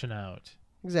emotion out.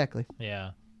 exactly.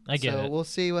 Yeah. I get So it. we'll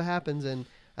see what happens, and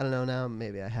I don't know now.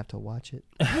 Maybe I have to watch it.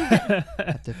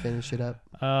 Have to finish it up.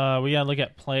 We gotta look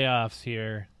at playoffs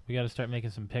here. We gotta start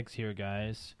making some picks here,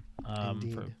 guys. For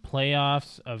Indeed.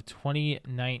 playoffs of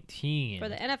 2019. For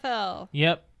the NFL.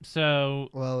 Yep. So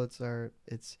Well,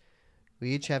 we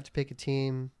each have to pick a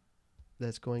team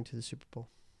that's going to the Super Bowl.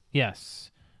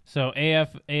 yes. So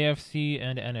AFC,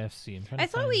 and NFC. I'm trying to I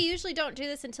thought find- we usually don't do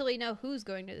this until we know who's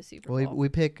going to the Super Well, Bowl. we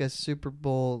pick a Super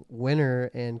Bowl winner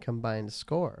and combined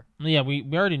score. Yeah, we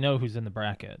already know who's in the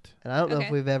bracket. And I don't know if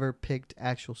Okay. we've ever picked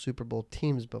actual Super Bowl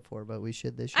teams before, but we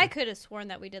should this year. I could have sworn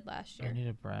that we did last I year. need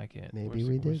a bracket. Maybe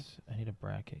we did. I need a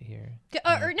bracket here.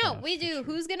 Or no, playoff we do picture.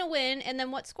 who's going to win and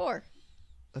then what score.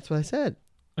 That's what I said.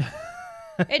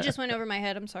 It just went over my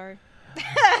head. I'm sorry.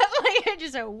 Like, it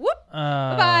just a whoop. Oh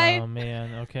Bye-bye.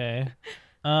 man. Okay.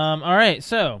 All right.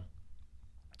 So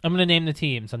I'm gonna name the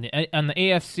teams on the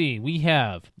AFC. We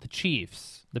have the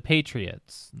Chiefs, the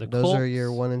Patriots, the Those Colts. are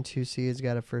your 1 and 2 seeds.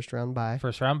 Got a first round bye.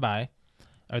 First round bye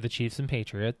are the Chiefs and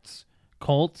Patriots,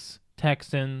 Colts,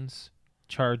 Texans,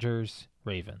 Chargers,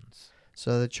 Ravens.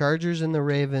 So the Chargers and the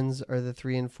Ravens are the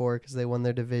 3 and 4 because they won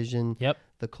their division. Yep.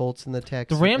 The Colts and the The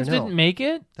Texans. Rams or no, didn't make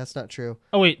it. That's not true.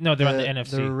 Oh wait, no, they're on the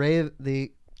NFC.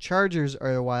 The Chargers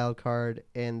are a wild card,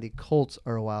 and the Colts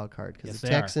are a wild card because Yes, the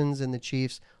they are. Texans and the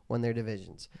Chiefs won their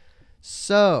divisions.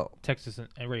 So Texas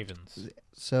and Ravens.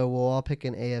 we'll all pick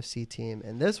an AFC team,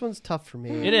 and this one's tough for me.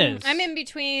 It is. I'm in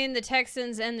between the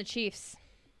Texans and the Chiefs.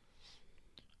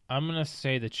 I'm gonna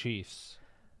say the Chiefs.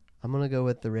 I'm gonna go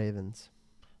with the Ravens.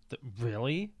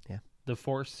 Really? Yeah. The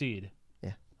 4th seed.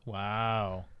 Yeah.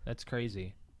 Wow, that's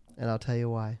crazy. And I'll tell you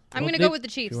why. I'm Well, going to they- go with the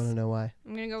If Chiefs. you want to know why.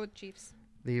 I'm going to go with Chiefs.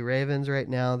 The Ravens right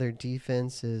now, their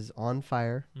defense is on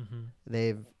fire.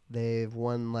 Mm-hmm. They've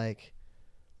won like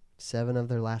 7 of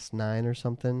their last 9 or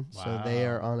something. So they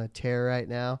Wow. are on a tear right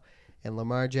now. And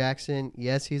Lamar Jackson,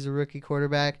 yes, he's a rookie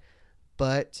quarterback,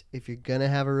 but if you're going to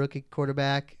have a rookie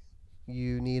quarterback,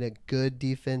 you need a good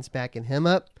defense backing him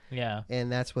up, Yeah.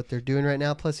 and that's what they're doing right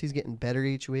now. Plus, he's getting better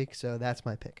each week, so that's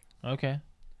my pick. Okay.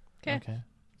 'Kay. Okay.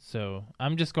 So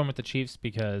I'm just going with the Chiefs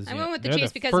because I'm you know, going with the they're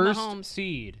Chiefs the because of first Mahomes.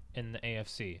 seed in the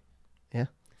AFC. Yeah.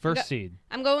 First seed.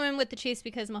 I'm going with the Chiefs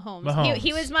because Mahomes. Mahomes.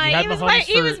 He was You my had Mahomes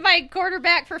he was my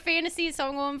quarterback for fantasy, so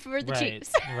I'm going for the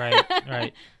Chiefs.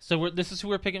 right. So this is who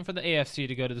we're picking for the AFC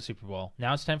to go to the Super Bowl.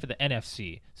 Now it's time for the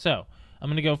NFC. So I'm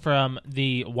going to go from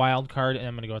the wild card, and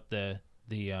I'm going to go with the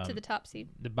to the top seed.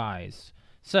 the buys.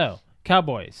 So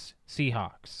Cowboys,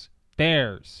 Seahawks,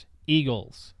 Bears,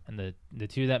 Eagles, and the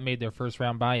two that made their first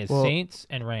round bye is Saints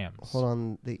and Rams. Hold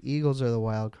on, the Eagles are the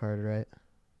wild card, right?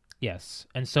 Yes,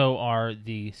 and so are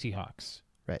the Seahawks.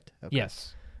 Right. Okay.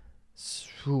 Yes.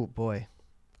 Oh boy.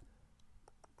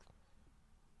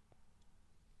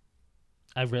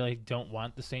 I really don't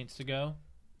want the Saints to go.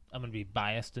 I'm going to be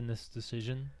biased in this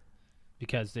decision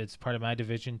because it's part of my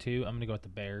division too. I'm going to go with the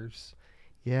Bears.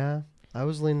 Yeah, I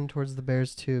was leaning towards the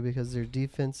Bears too because their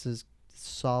defense is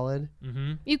solid.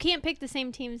 Mm-hmm. You can't pick the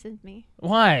same teams as me.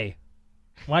 Why?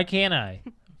 Why can't I?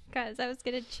 Because I was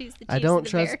going to choose the Chiefs. I don't and the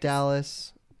trust Bears.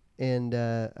 Dallas, and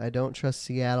I don't trust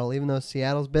Seattle, even though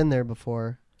Seattle's been there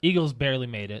before. Eagles barely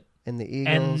made it. And the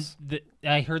Eagles. And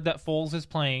I heard that Foles is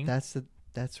playing.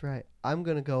 That's right. I'm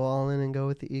gonna go all in and go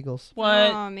with the Eagles.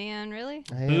 What? Oh man, really?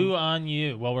 I am. Boo on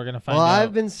you. Well, we're going to find Well, out.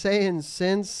 I've been saying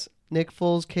since Nick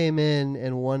Foles came in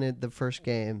and won the first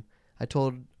game, I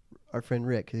told our friend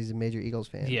Rick, because he's a major Eagles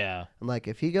fan. Yeah. I'm like,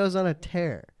 if he goes on a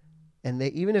tear, and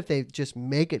even if they just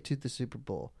make it to the Super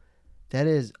Bowl, that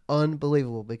is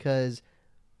unbelievable because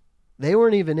they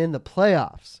weren't even in the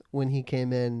playoffs when he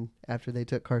came in after they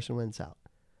took Carson Wentz out.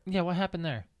 Yeah, what happened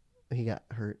there? He got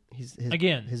hurt.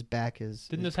 Again. His back is.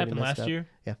 Didn't is this happen pretty messed last up. year?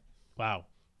 Yeah. Wow.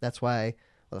 That's why.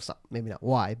 Well, it's not, maybe not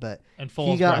why, but And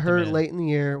Foles he got brought them hurt in. late in the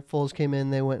year. Foles came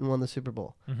in. They went and won the Super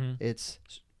Bowl. Mm-hmm. It's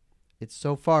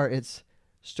so far it's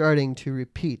starting to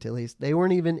repeat. At least they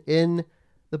weren't even in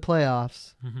the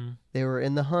playoffs. Mm-hmm. They were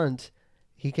in the hunt.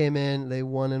 He came in. They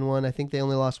won and won. I think they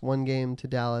only lost one game to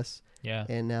Dallas, Yeah.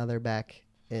 and now they're back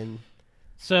in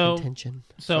So, contention.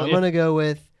 so I'm if- gonna go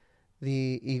with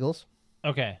the Eagles.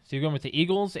 okay. So you're going with the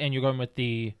Eagles and you're going with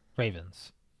the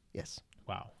Ravens. Yes.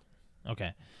 Wow.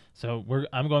 Okay. So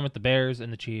I'm going with the Bears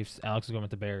and the Chiefs. Alex is going with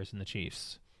the Bears and the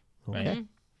Chiefs. Right. Okay. Mhm.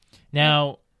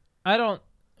 Now,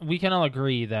 we can all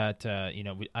agree that,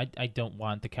 I don't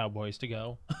want the Cowboys to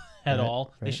go at Right,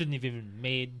 all. They right. shouldn't have even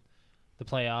made the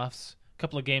playoffs. A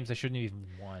couple of games they shouldn't have even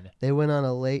won. They went on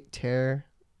a late tear,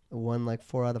 won like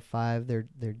 4 out of 5. Their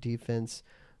defense,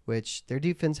 which their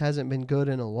defense hasn't been good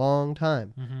in a long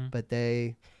time, Mm-hmm. but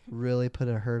they really put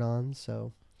a hurt on.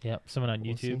 So Yep. Someone on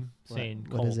We'll YouTube see. saying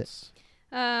What Colts. is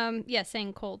it? Yeah,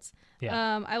 saying Colts.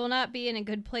 Yeah. I will not be in a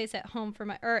good place at home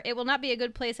it will not be a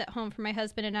good place at home for my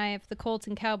husband and I if the Colts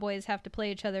and Cowboys have to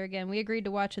play each other again. We agreed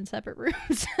to watch in separate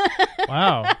rooms.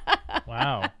 Wow.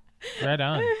 Wow. Right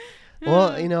on.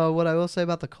 well, what I will say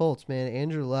about the Colts, man,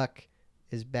 Andrew Luck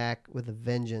is back with a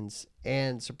vengeance,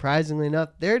 and surprisingly enough,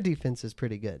 their defense is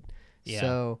pretty good. Yeah.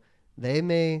 So they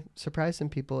may surprise some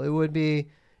people. It would be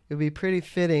pretty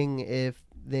fitting if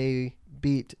they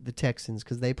beat the Texans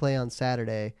because they play on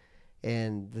Saturday,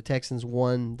 and the Texans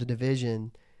won the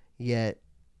division. Yet,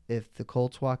 if the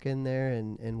Colts walk in there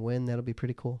and win, that'll be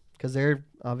pretty cool because they're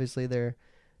obviously their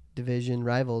division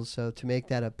rivals. So to make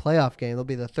that a playoff game, it'll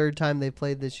be the third time they've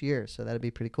played this year. So that'd be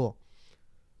pretty cool.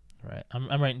 Right. I'm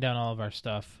writing down all of our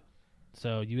stuff.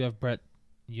 So you have Brett,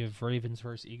 you have Ravens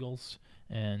versus Eagles,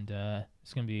 and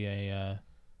it's gonna be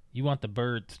you want the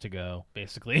Birds to go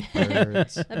basically.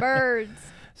 Birds. The Birds.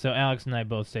 So Alex and I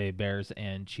both say Bears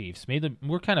and Chiefs.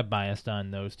 We're kind of biased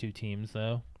on those two teams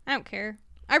though. I don't care.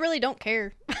 I really don't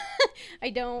care. I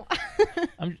don't.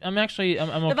 I'm actually I'm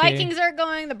okay. The Vikings aren't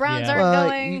going. The Browns Yeah. aren't Well,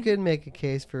 going. you could make a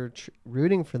case for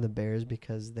rooting for the Bears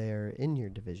because they're in your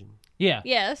division. Yeah.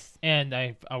 Yes. And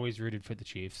I've always rooted for the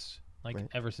Chiefs, Right.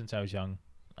 ever since I was young.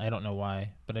 I don't know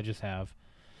why, but I just have.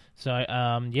 So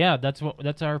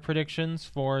that's our predictions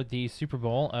for the Super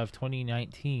Bowl of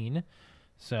 2019.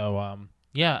 So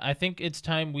I think it's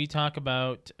time we talk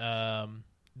about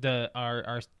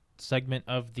our segment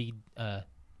of the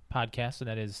podcast, and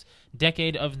that is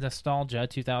Decade of Nostalgia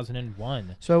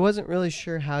 2001. So I wasn't really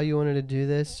sure how you wanted to do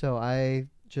this, so I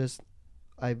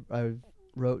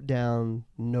wrote down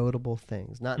notable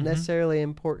things, not Mhm. necessarily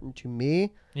important to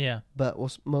me, Yeah. but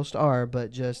most are,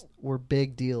 but just were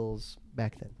big deals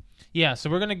back then. Yeah, so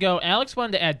we're going to go. Alex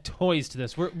wanted to add toys to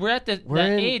this. We're at that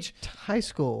We're in age. high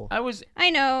school. I was I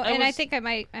know, I and I was think I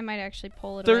might actually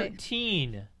pull it away.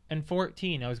 13 and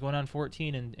 14. I was going on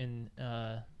 14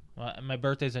 well, my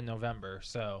birthday's in November,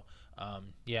 so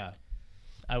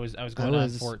I was going on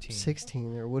 14.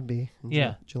 16 or would be in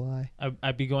Yeah. July.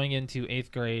 I'd be going into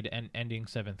 8th grade and ending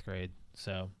 7th grade.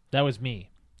 So that was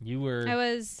me. You were I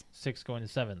was 6th going to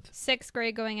 7th. 6th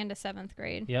grade going into 7th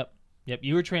grade. Yep.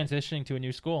 You were transitioning to a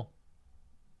new school.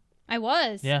 I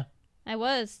was. Yeah. I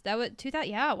was. That was 2000.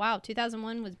 Yeah, wow.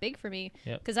 2001 was big for me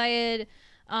Yep. because I had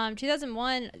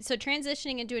 2001. So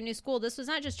transitioning into a new school. This was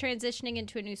not just transitioning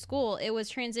into a new school. It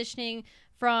was transitioning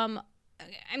from.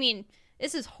 I mean,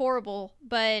 this is horrible,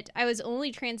 but I was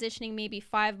only transitioning maybe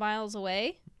 5 miles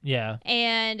away. Yeah.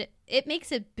 And it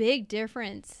makes a big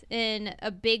difference in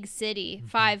a big city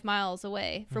 5 miles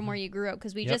away from where you grew up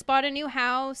because we Yep. just bought a new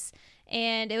house.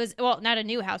 And it was, well, not a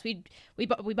new house. We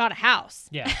bought a house.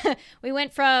 Yeah. We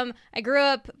went from, I grew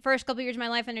up first couple years of my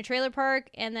life in a trailer park,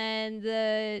 and then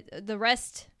the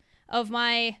rest of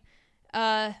my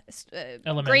grade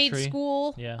Elementary.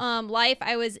 school Yeah. life,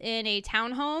 I was in a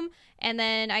townhome, and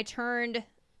then I turned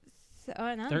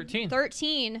 13.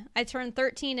 13. I turned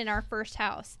 13 in our first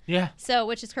house. Yeah. So,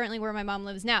 which is currently where my mom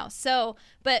lives now. So,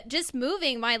 but just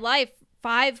moving my life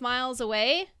 5 miles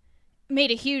away made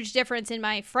a huge difference in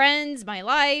my friends, my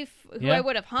life, who Yeah. I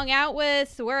would have hung out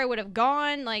with, where I would have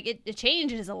gone. Like it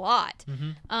changes a lot.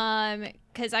 Mm-hmm.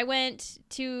 Because I went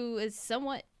to a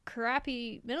somewhat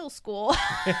crappy middle school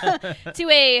to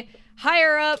a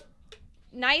higher up,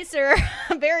 nicer,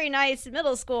 very nice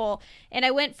middle school. And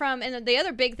I went from, and the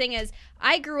other big thing is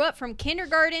I grew up from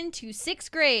kindergarten to 6th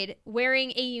grade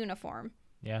wearing a uniform.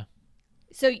 Yeah.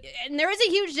 So, and there is a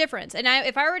huge difference. And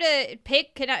if I were to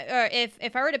pick,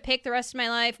 if I were to pick the rest of my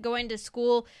life going to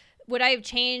school, would I have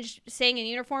changed staying in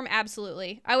uniform?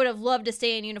 Absolutely. I would have loved to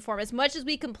stay in uniform. As much as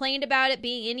we complained about it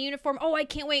being in uniform, oh, I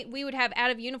can't wait. We would have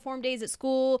out of uniform days at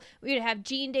school. We would have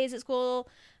jean days at school.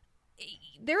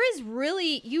 There is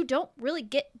really, you don't really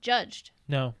get judged.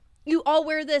 No. You all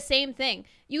wear the same thing.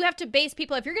 You have to base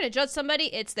people, if you're going to judge somebody,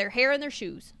 it's their hair and their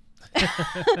shoes.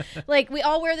 Like we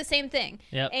all wear the same thing.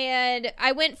 Yep. And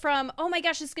I went from, oh my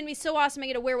gosh, this is gonna be so awesome, I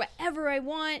get to wear whatever I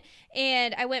want.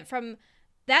 And I went from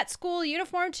that school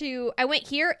uniform to I went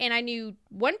here and I knew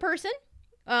one person,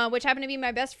 which happened to be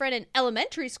my best friend in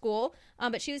elementary school,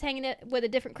 but she was hanging with a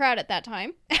different crowd at that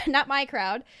time, not my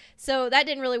crowd, so that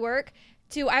didn't really work.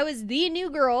 To I was the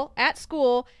new girl at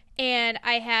school, and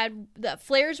I had the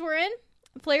flares were in.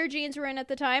 Flare jeans were in at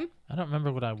the time, I don't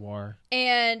remember what I wore.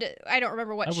 and I don't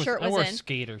remember what shirt I was wore in.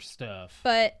 skater stuff.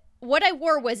 But what I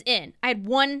wore was in. I had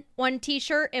one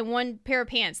t-shirt and one pair of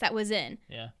pants that was in.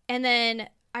 Yeah. And then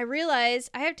I realized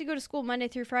I have to go to school Monday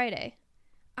through Friday.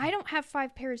 I don't have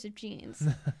 5 pairs of jeans.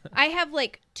 I have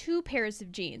like 2 pairs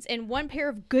of jeans and 1 pair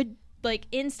of good like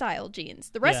in-style jeans.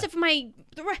 The rest of my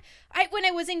when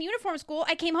I was in uniform school,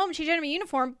 I came home, changed out of my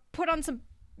uniform, put on some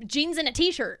jeans and a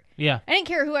t-shirt. Yeah. I didn't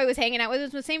care who I was hanging out with. It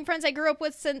was the same friends I grew up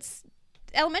with since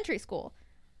elementary school.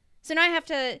 So now I have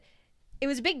to. It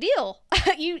was a big deal.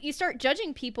 you start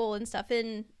judging people and stuff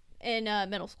in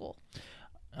middle school.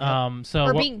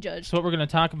 So Being judged. So what we're gonna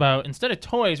talk about instead of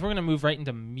toys, we're gonna move right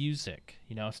into music.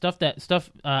 You know, stuff.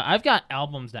 I've got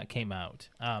albums that came out.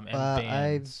 And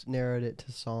bands, I've narrowed it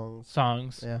to songs.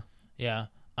 songs. Yeah.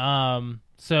 Yeah.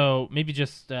 So maybe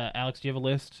just Alex, do you have a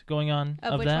list going on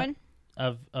Of which that? one?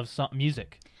 Of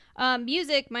music.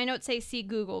 Music, my notes say see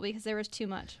Google because there was too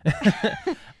much.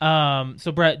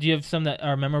 So Brett, do you have some that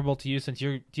are memorable to you since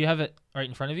do you have it right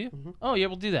in front of you? Mm-hmm. Oh yeah,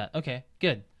 we'll do that. Okay,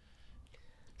 good.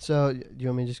 So, do you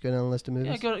want me to just go down the list of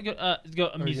movies? Yeah, go Or are you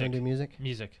gonna music. do music?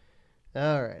 Music.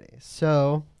 Alrighty.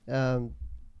 So,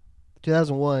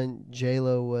 2001,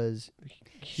 J-Lo was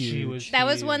huge. She was That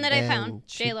was huge. one that I And found.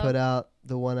 She J-Lo. put out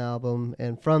the one album,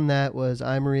 and from that was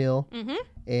I'm Real Mm-hmm.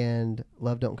 and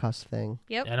Love Don't Cost a Thing.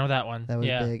 Yep. I know that one. That was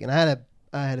yeah. big, and I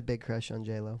had a big crush on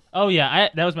J-Lo. Oh yeah,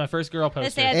 that was my first girl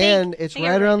Let's poster. say I And think it's I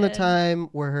right around the did. time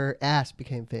where her ass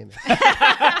became famous.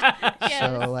 Yes.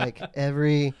 So like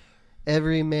every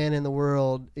man in the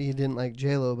world, you didn't like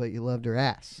J-Lo, but you loved her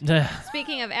ass.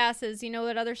 Speaking of asses, you know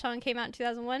what other song came out in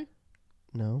 2001?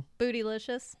 No?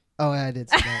 Bootylicious. Oh, I did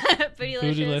see that.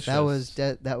 Bootylicious.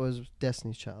 Bootylicious. that was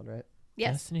Destiny's Child, right?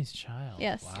 Yes. Destiny's Child.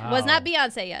 Yes. Wow. It was not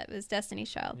Beyonce yet. It was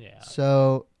Destiny's Child. Yeah.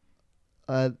 So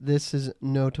this is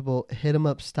notable. Hit 'Em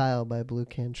Up Style by Blue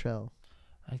Cantrell.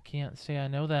 I can't say I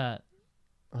know that.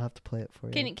 I'll have to play it for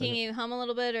you. Can you hum a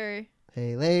little bit or?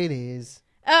 Hey, ladies.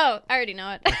 Oh, I already know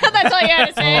it. That's all you had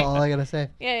to say. All I gotta say.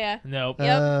 Yeah. Nope.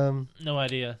 Yep. No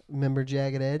idea. Remember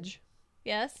Jagged Edge?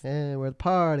 Yes. And where the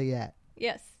party at?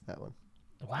 Yes. That one.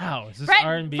 Wow. Is this Brett,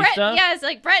 R&B Brett, stuff? yeah, it's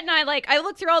like Brett and I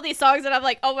look through all these songs and I'm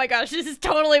like, oh my gosh, this is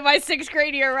totally my 6th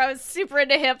grade year where I was super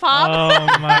into hip hop.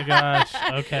 Oh my gosh.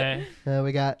 Okay.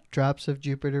 We got Drops of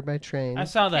Jupiter by Train. I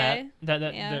saw that. Okay.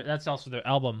 That that's also their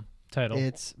album title.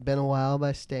 It's Been a While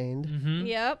by Stained. Mm-hmm.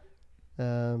 Yep.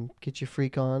 Get Your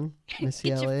Freak On, Missy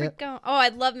Get your Elliott. freak on. Oh, I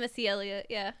love Missy Elliott.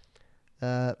 Yeah.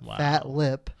 Wow. Fat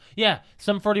Lip. Yeah.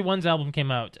 Sum 41's album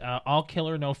came out. All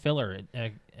Killer No Filler.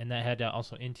 and that had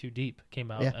also Into Deep came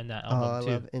out Yeah. in that Oh, album I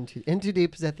too. love Into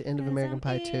Deep is at the end of 'Cause American I'm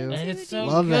Pie 2. into And it's so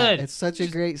Love good. that. It's such a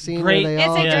great scene great. where they It's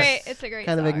all a Yes. great. It's a great.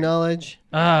 kind of song. acknowledge.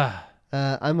 Ah,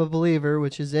 I'm a Believer,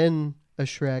 which is in a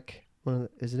Shrek.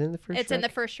 Is it in the first? It's Shrek? in the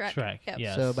first Shrek. Shrek. Yep.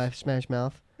 Yes. So by Smash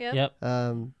Mouth. Yep.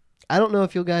 I don't know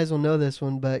if you guys will know this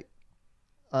one, but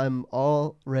I'm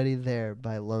Already There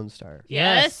by Lone Star.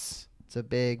 Yes. It's a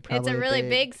big, It's probably a really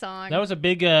big song. That was a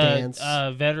big Dance.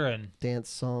 veteran. dance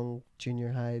song,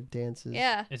 junior high dances.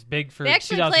 Yeah. It's big for They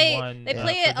actually play. 2001. They yeah,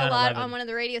 play it for a lot 9/11. on one of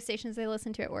the radio stations they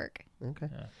listen to at work. Okay.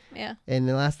 Yeah. And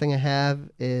the last thing I have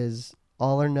is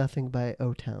All or Nothing by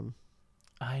O-Town.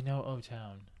 I know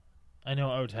O-Town. I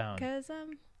know O-Town. Cause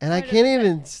And I What is can't that?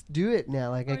 even do it now.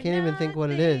 Like, I can't even think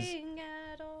what it is. nothing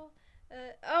at all.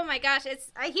 Oh my gosh!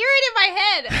 I hear it in my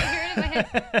head. I hear it in my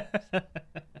head.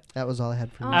 That was all I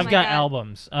had for Oh music. I've my got God.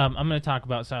 albums. I'm going to talk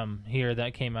about some here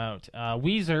that came out.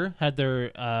 Weezer had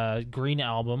their Green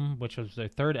album, which was their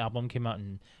third album, came out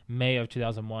in May of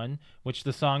 2001, which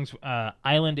the songs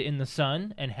Island in the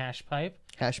Sun and Hash Pipe,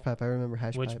 Hash Pipe. I remember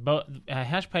Hash which Pipe. both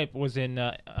Hash Pipe was in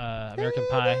American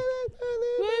Pie.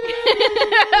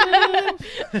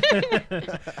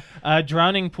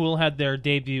 Drowning Pool had their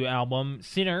debut album,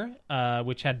 Sinner,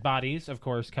 which had Bodies, of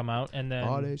course, come out. And then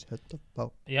Bodies hit the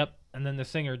boat. Yep, and then the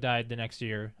singer died the next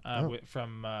year Oh.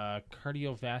 from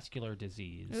cardiovascular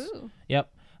disease. Ooh.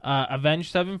 Yep.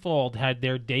 Avenged Sevenfold had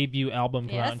their debut album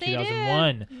come out in Yes, they did.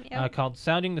 2001 Yep. called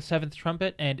Sounding the Seventh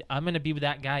Trumpet, and I'm going to be with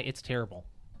that guy. It's terrible.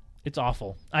 It's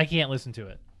awful. I can't listen to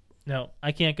it. No,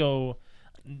 I can't go.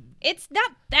 It's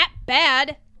not that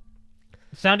bad.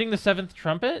 Sounding the Seventh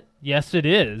Trumpet? Yes, it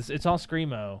is. It's all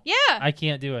screamo. Yeah. I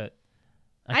can't do it.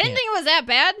 I didn't think it was that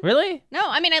bad. Really? No,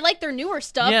 I mean I like their newer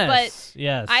stuff, Yes. but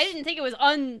Yes. I didn't think it was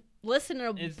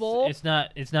unlistenable.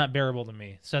 It's not bearable to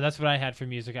me. So that's what I had for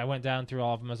music. I went down through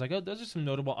all of them. I was like, oh, those are some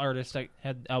notable artists that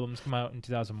had albums come out in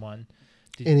 2001.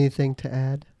 Anything to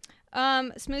add?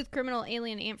 Smooth Criminal,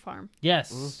 Alien Ant Farm.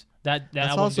 Yes, that That's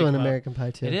album also did an come out. American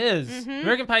Pie too. It is. Mhm.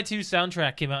 American Pie 2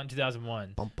 soundtrack came out in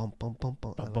 2001. Bum, bum, bum, bum,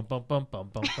 bum. I Bum, love- bum, bum, bum,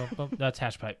 bum, bum, bum. That's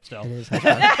Hash Pipe still. It is Hash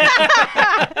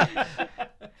Pipe.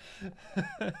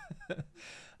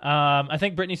 I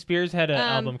think Britney Spears had an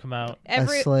album come out. A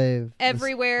slave.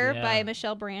 Everywhere Yeah. by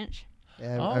Michelle Branch.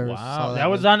 Yeah, Oh I wow, saw that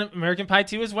was one. on American Pie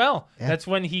 2 as well. Yeah. That's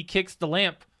when he kicks the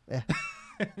lamp. Yeah.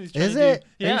 He's trying Is to do- it?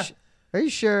 Yeah, Are you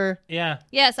sure? yeah,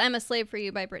 Yes, I'm a Slave for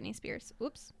You by Britney Spears.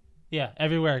 Oops. yeah.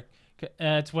 Everywhere.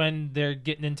 It's when they're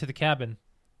getting into the cabin.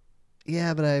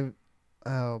 Yeah, but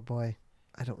oh boy,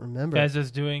 I don't remember. Fez is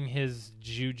doing his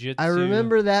jujitsu. I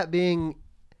remember that being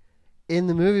in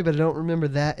the movie, but I don't remember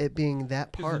it being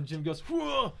that 'Cause part. then Jim goes,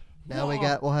 "Whoa, Now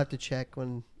whoa." we'll have to check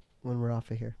when we're off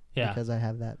of here. Yeah. Because I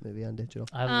have that movie on digital.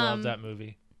 I love Um, that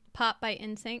movie. Pop by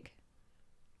NSYNC.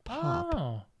 Pop.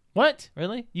 Oh, what?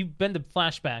 Really? You've been to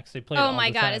flashbacks? They play. it Oh all my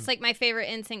the god, time. it's like my favorite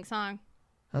NSYNC song.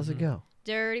 How's it go?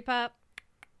 Dirty Pop.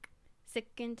 Sick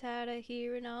and tired of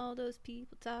hearing all those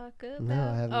people talk about.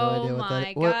 No, I have no oh idea what that my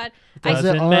is. What- god. It Was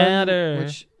doesn't it on, matter.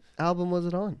 Which album was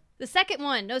it on? The second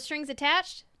one, No Strings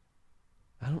Attached.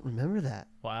 I don't remember that.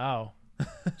 Wow.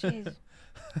 Jeez.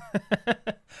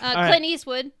 right. Clint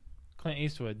Eastwood. Clint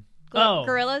Eastwood. Oh.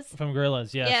 Gorillas. From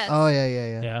Gorillaz. Yes. Yes. Oh yeah.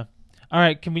 Yeah. All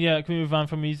right. Can we move on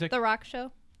from music? The Rock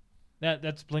Show.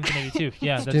 That's Blink-182.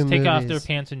 Yeah. Let's That's do Take Off Their movies.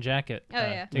 Pants and Jacket. Oh,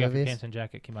 yeah. Take Off Your Movies. Pants and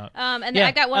Jacket came out. And then Yeah.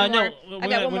 I got one more. No, I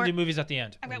got one we'll more. do movies at the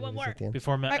end. I got one Movies more. at the end.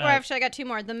 Before Actually, I got two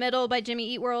more. The Middle by Jimmy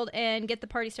Eat World and Get the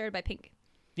Party Started by Pink.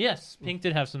 yes, Pink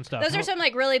did have some stuff. Those are some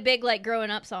like really big like growing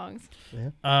up songs.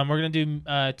 We're gonna do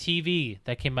TV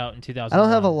that came out in 2000. I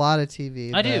don't have a lot of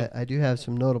TV. I do. but I do have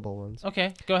some notable ones.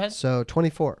 Okay, go ahead. So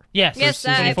 24. Yes. Yes,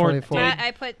 season I, 24. I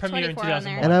put Premiere in 24 on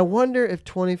there. 2001. And I wonder if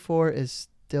 24 is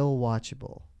still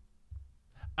watchable.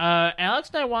 Alex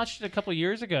and I watched it a couple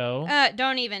years ago.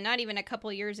 Not even a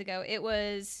couple years ago. It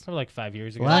was Probably like 5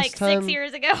 years ago. Last like time- 6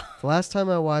 years ago. The last time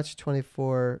I watched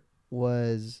 24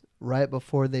 was right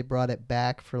before they brought it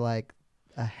back for like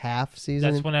a half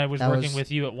season. That's when I was That working was-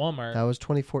 with you at Walmart. That was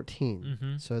 2014.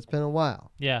 hmm So it's been a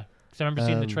while. Yeah, because I remember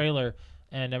seeing the Um, trailer,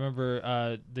 and I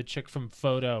remember the chick from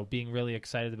Photo being really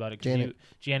excited about it. 'Cause Janet.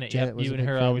 Janet, Janet yep, was you a and big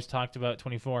her fan. always talked about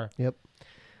 24.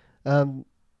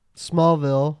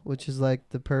 Smallville, which is like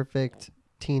the perfect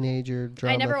teenager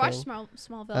drama. I never watched thing.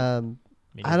 Smallville.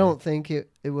 Me I neither. don't think it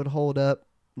would hold up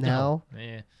now, No.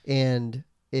 Yeah. and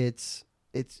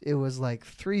it was like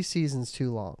 3 seasons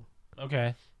too long.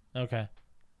 Okay.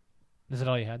 Is that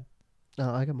all you had?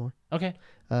 No, I got more. Okay.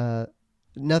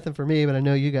 Nothing for me, but I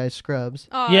know you guys Scrubs.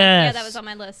 Oh, yeah, Yes. that was on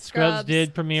my list. Scrubs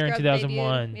did premiere in Scrubs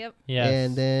 2001. debuted. Yep. Yes.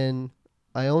 And then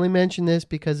I only mention this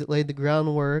because it laid the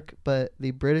groundwork, but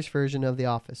the British version of The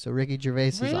Office, so Ricky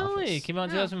Gervais's Really? Office. Came out in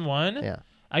Oh. 2001? Yeah.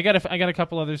 I got a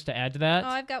couple others to add to that. Oh,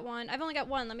 I've got one. I've only got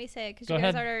one. Let me say it because Go you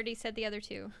guys ahead. already said the other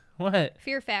two. What?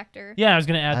 Fear Factor. Yeah, I was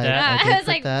going to add I- that. I did I was put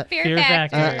like, that. Fear, Fear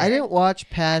Factor. Factor. I didn't watch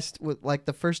past with like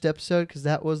the first episode because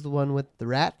that was the one with the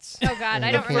rats. Oh God, I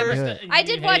I don't can't remember. do it. I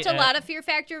did watch a lot of Fear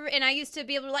Factor, and I used to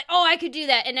be able to like, oh, I could do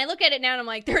that. And I look at it now, and I'm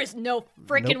like, there is no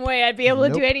freaking Nope. way I'd be able to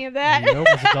do Nope. any of that. Nope,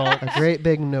 as adult. A great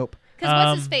big nope. Because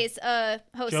what's his face?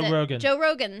 Host Joe it. Rogan. Joe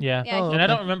Rogan. Yeah. Oh, And I okay.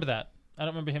 don't remember that. I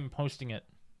don't remember him posting it.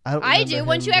 I don't I remember do. him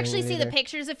Once you doing actually it see the either.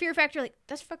 pictures of Fear Factor, like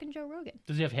that's fucking Joe Rogan.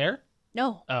 Does he have hair?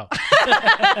 No. Oh.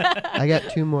 I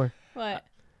got two more. What?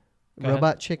 Go ahead.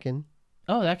 Robot Chicken,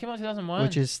 Oh, that came out in 2001.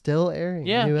 which is still airing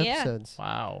Yeah. new Yeah. episodes.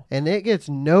 Wow. And it gets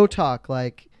no talk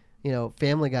like,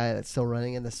 Family Guy that's still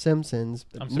running and The Simpsons.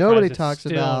 But I'm surprised nobody it's talks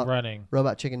still about running.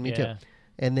 Robot Chicken, me Yeah. too.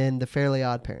 And then The Fairly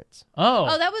Odd Parents. Oh.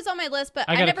 Oh, that was on my list, but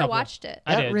I I got a never couple. watched it.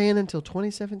 I That did. ran until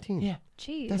 2017. Yeah.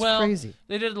 Jeez. That's Well, crazy.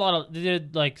 They did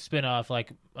like spin-off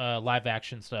like live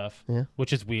action stuff, Yeah.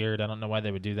 which is weird. I don't know why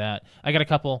they would do that. I got a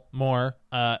couple more.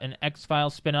 An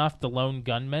X-Files spin-off, The Lone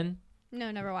Gunman. No,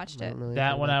 never watched I it. don't know That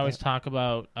anything one about I always that. talk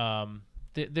about.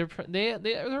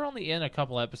 They're only in a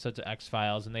couple episodes of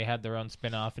X-Files, and they had their own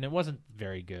spin-off, and it wasn't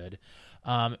very good.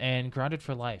 And Grounded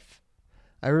for Life.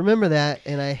 I remember that,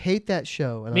 and I hate that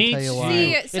show, and Me I'll tell you too. why.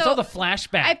 See, It's so all the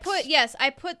flashbacks. I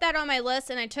put that on my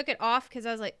list, and I took it off because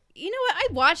I was like, you know what?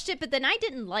 I watched it, but then I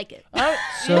didn't like it.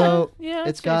 So yeah,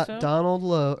 it's I'd say got so. Donald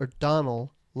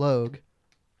Logue,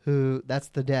 who that's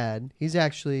the dad. He's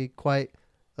actually quite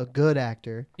a good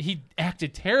actor. He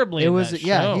acted terribly. It in was that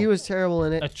yeah, show. he was terrible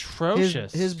in it.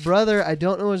 atrocious. His brother, I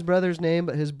don't know his brother's name,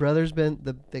 but his brother's been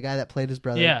the guy that played his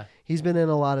brother. Yeah. He's been in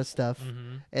a lot of stuff.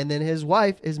 Mm-hmm. And then his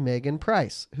wife is Megan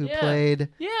Price, who Yeah. played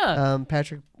Yeah,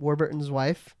 Patrick Warburton's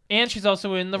wife. and she's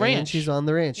also in The Ranch. And she's on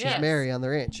the ranch. Yes. She's Mary on the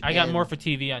ranch. I got And- more for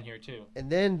TV on here too. And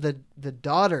then the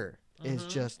daughter is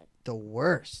just the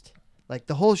worst. Like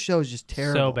the whole show is just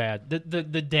terrible. So bad.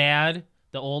 The dad,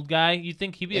 the old guy. You'd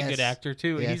think he'd be a good Yes. actor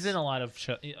too. Yes. He's in a lot of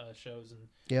shows and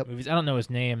Yep. movies. I don't know his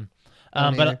name, I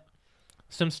don't but either.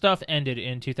 some stuff ended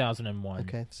in 2001.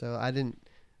 Okay, so I didn't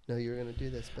know you were going to do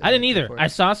this. But I didn't yeah, either. go for I it.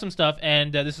 saw some stuff,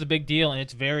 and this is a big deal, and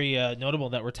it's very notable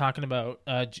that we're talking about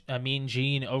Mean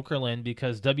Gene Okerlund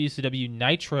because WCW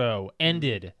Nitro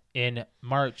ended in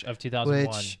March of 2001.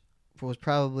 Which was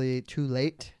probably too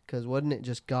late because wasn't it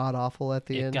just god awful at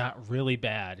the It end? got really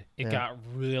bad. It Yeah. got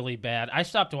really bad. I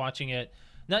stopped watching it,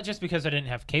 not just because I didn't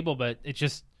have cable, but I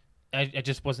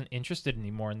just wasn't interested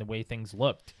anymore in the way things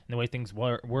looked and the way things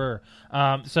were.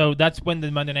 So that's when the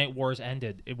Monday Night Wars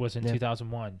ended. It was in Yeah.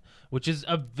 2001, which is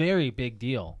a very big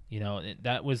deal.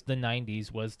 That was the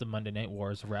 90s, was the Monday Night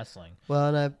Wars of wrestling.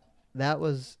 Well, and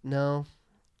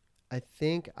I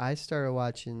think I started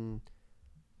watching.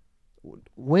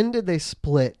 When did they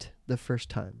split the first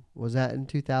time? Was that in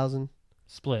 2000?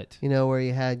 Split. Where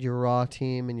you had your Raw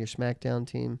team and your SmackDown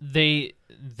team. They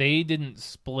didn't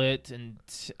split, and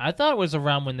I thought it was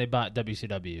around when they bought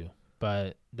WCW,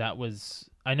 but that was,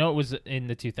 I know it was in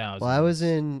the 2000s. Well, I was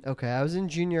in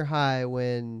junior high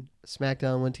when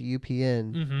SmackDown went to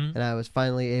UPN, Mm-hmm. and I was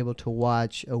finally able to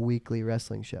watch a weekly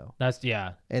wrestling show, That's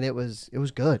yeah. and it was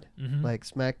good. Mm-hmm. Like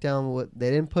SmackDown, they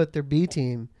didn't put their B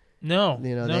team. No,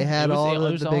 No, no, they had it was all it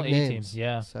of was the all big A names. teams.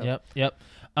 Yeah. So- Yep.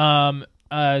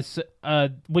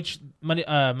 Which Monday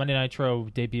Nitro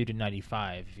debuted in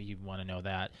 '95? If you want to know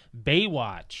that,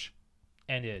 Baywatch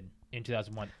ended in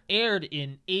 2001. Aired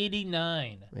in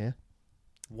 '89. Yeah.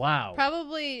 Wow.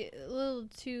 Probably a little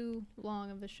too long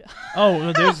of a show. Oh,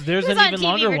 no, there's It was an on even TV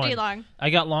longer for one. too long. I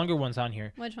got longer ones on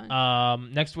here. Which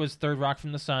one? Next was Third Rock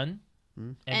from the Sun.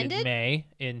 Ended Ended? May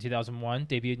in 2001.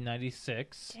 Debuted in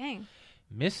 '96. Dang.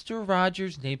 Mr.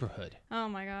 Rogers' Neighborhood Oh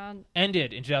my god.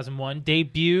 ended in 2001.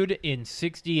 Debuted in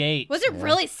 '68. Was it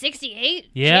really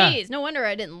 68? Yeah. Jeez, no wonder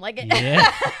I didn't like it. Yeah.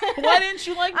 Why didn't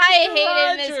you like Mr.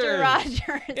 I hated Mr. Rogers?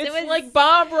 Rogers. It's it was like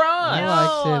Bob I Ross. No.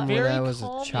 liked him when Very I was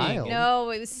calming. a child. No,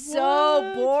 it was so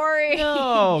What? boring.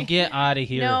 No, get out of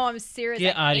here. No, I'm serious.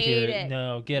 Get I out of hate here. it.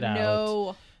 No, get out.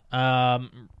 No.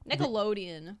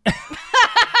 Nickelodeon.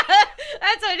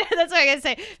 That's what I gotta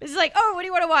say. It's like, oh, what do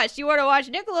you want to watch? Do you want to watch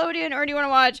Nickelodeon or do you want to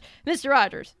watch Mr.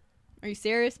 Rogers? Are you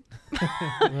serious?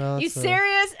 Well, You that's,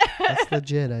 serious? that's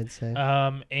legit, I'd say.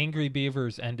 Angry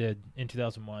Beavers ended in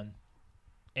 2001.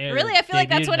 Really, I feel like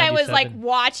that's Debuted when in I was like 97.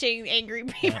 watching Angry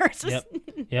Beavers.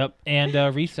 Yep.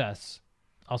 And Recess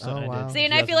also Oh, ended. wow. in See,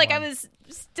 and I feel like I 2001.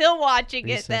 was still watching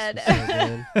Recess it was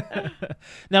then. so good.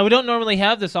 Now, we don't normally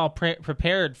have this all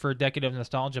prepared for Decade of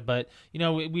Nostalgia, but,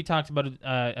 we talked about it,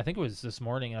 I think it was this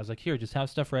morning. I was like, here, just have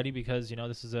stuff ready because,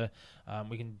 this is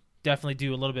we can definitely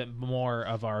do a little bit more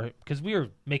of our, because we were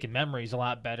making memories a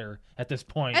lot better at this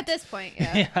point. At this point,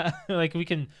 yeah. Yeah, like we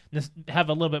can have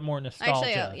a little bit more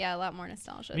nostalgia. Actually, a lot more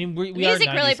nostalgia. I mean, we music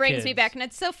are really 90s brings me kids. back, and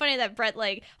it's so funny that Brett,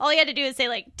 like, all he had to do is say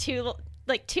like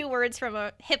two words from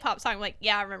a hip hop song. I'm like,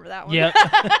 yeah, I remember that one. Yep.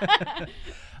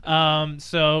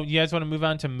 So you guys want to move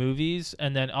on to movies,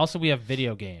 and then also we have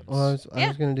video games. Well, I was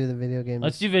Yeah. going to do the video games.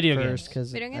 Let's do video first games.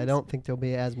 because Video I games? don't think there'll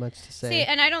be as much to say. See,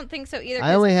 and I don't think so either. I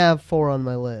 'cause only have 4 on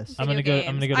my list. I'm gonna video go.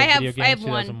 I'm gonna games. go to I have- video I games have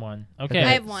one. 2001. Okay. I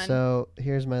have one. So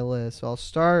here's my list. So I'll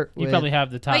start You with. probably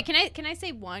have the top. Wait, can I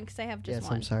say one? Because I have just Yes,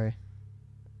 one. I'm sorry.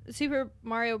 Super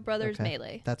Mario Brothers Okay.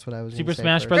 Melee. That's what I was. Super gonna say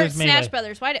Smash first. Brothers Or Melee. Smash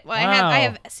Brothers. Why? I Wow.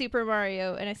 have Super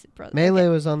Mario and I said Brothers. Melee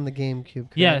was on the GameCube.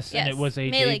 Correct? Yes, and Yes. it was a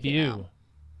Melee came debut out.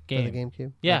 For game. the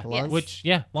GameCube. Yeah, Like launch? which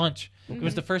launch. It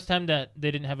was the first time that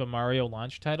they didn't have a Mario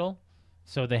launch title,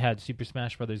 so they had Super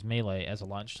Smash Brothers Melee as a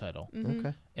launch title.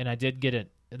 Okay. And I did get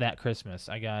it that Christmas.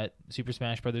 I got Super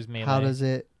Smash Brothers Melee. How does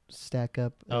it stack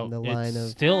up Oh, in the it's line of?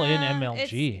 still in It's-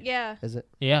 MLG. Yeah. Is it?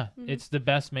 Yeah, it's the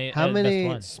best How best many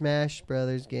one. Smash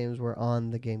Brothers games were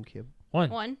on the GameCube?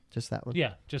 One. Just that one.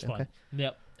 Yeah, just Okay. one.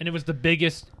 Yep. And it was the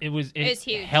biggest. It was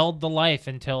huge. held the life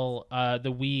until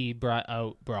the Wii brought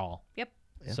out Brawl. Yep.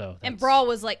 Yeah. So And that's- Brawl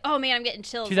was like, oh man, I'm getting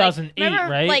chills. 2008, like,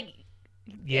 remember, right? Like,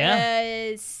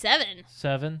 Yeah. 7.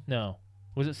 7? No.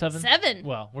 Was it 7? 7.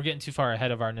 Well, we're getting too far ahead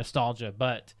of our nostalgia,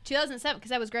 but 2007,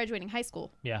 because I was graduating high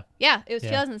school. yeah. Yeah, it was Yeah.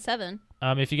 2007.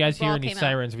 If you guys hear Brawl any came out.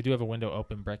 sirens, we do have a window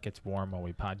open. Brett gets warm while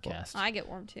we podcast. I get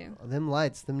warm too. Oh, them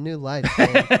lights, them new lights.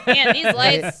 Man. Man, these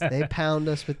lights. they pound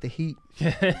us with the heat.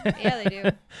 Yeah, they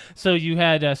do. So you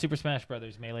had Super Smash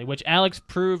Brothers Melee, which Alex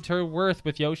proved her worth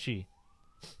with Yoshi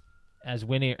as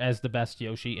the best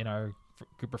Yoshi in our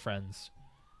group of friends.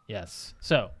 Yes.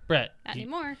 So Brett, Not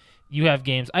anymore. you have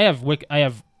games. I have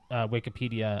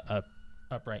Wikipedia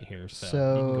up right here, so,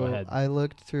 you can go ahead. I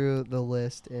looked through the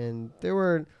list and there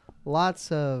were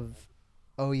lots of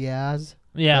oh yeahs.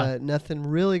 Yeah. Nothing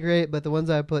really great, but the ones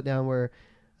I put down were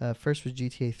first was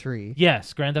GTA 3.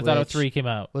 Yes, Grand Theft Auto Which 3 came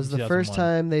out. Was in the first 2001.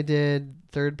 time they did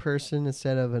third person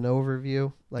instead of an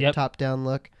overview, like Yep. top down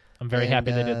look. I'm very and,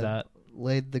 happy they did that.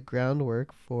 Laid the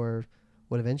groundwork for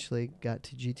what eventually got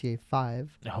to GTA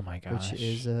 5, Oh my gosh. which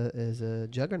is a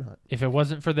juggernaut. If it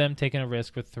wasn't for them taking a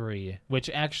risk with 3, which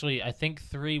actually I think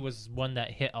 3 was one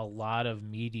that hit a lot of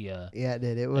media Yeah, it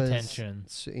did. It was attention.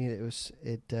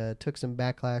 It took some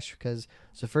backlash because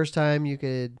it's the first time you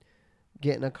could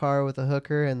get in a car with a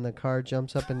hooker and the car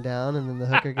jumps up and down and then the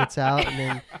hooker gets out and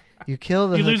then you kill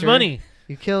the You hooker. lose money.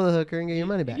 You kill the hooker and get your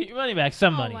money You back. get your money back.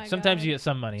 Some Oh money. my Sometimes God. you get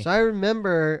some money. So I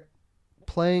remember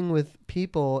playing with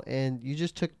people and you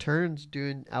just took turns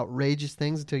doing outrageous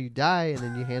things until you die and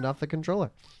then you hand off the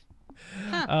controller.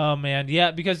 Oh man,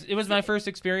 yeah, because it was my first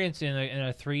experience in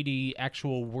a 3D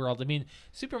actual world. I mean,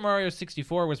 Super Mario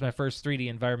 64 was my first 3D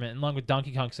environment, along with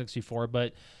Donkey Kong 64.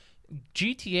 But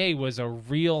GTA was a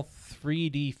real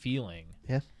 3D feeling.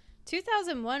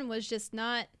 2001 was just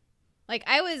not like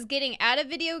I was getting out of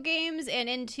video games and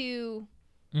into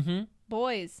Mm-hmm.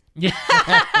 boys. Yeah.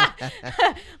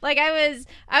 Like I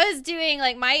was doing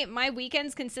like my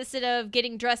weekends consisted of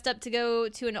getting dressed up to go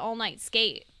to an all night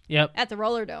skate Yep. at the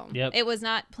Roller Dome. Yep. It was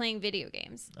not playing video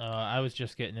games. I was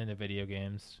just getting into video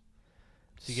games.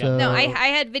 So you So- No, I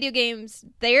had video games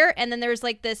there, and then there was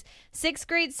like this 6th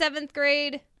grade, 7th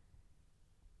grade,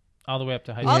 all the way up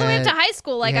to high all school. the way up had- to high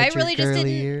school. Like had I your really just girly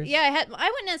didn't. years? Yeah, I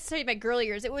wouldn't necessarily by girly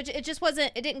years. It just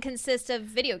wasn't. It didn't consist of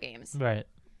video games. Right.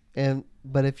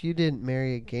 But if you didn't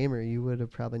marry a gamer, you would have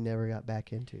probably never got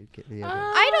back into video games.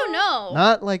 I don't know.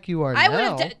 Not like you are I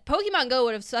now. would have. Pokemon Go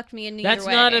would have sucked me in either That's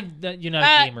way. not you're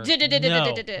not a gamer.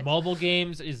 duh. No, mobile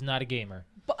games is not a gamer.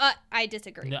 I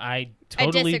disagree. No, I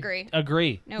totally disagree.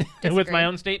 agree No, with disagree. my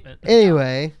own statement.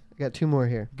 Anyway, I got 2 more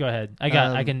here. Go ahead. I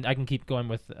Um, can keep going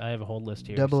with. I have a whole list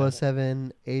here.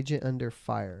 007 Agent Under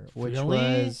Fire, which Really?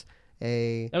 was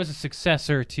a That was a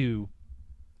successor to.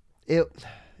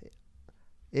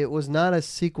 it was not a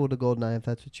sequel to GoldenEye, if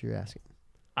that's what you're asking.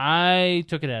 I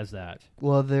took it as that.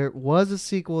 Well, there was a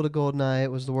sequel to GoldenEye.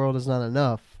 It was The World Is Not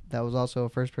Enough. That was also a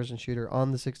first-person shooter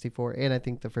on the 64 and I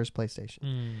think the first PlayStation.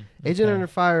 Agent okay. Under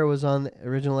Fire was on the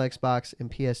original Xbox and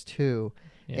PS2,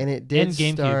 Yeah. and it did And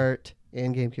GameCube. start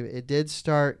and GameCube. It did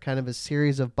start kind of a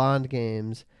series of Bond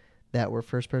games that were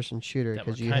first-person shooter That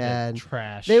were because you kinda had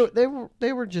trash.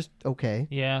 they were just okay,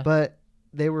 yeah. but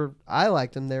I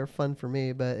liked them. They were fun for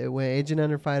me. But it went Agent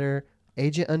Under Fire,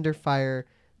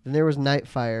 then there was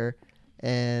Nightfire,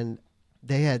 and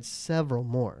they had several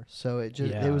more. So it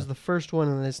Yeah. was the first one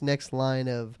in this next line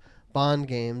of Bond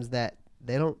games that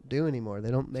they don't do anymore.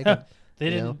 They don't make a They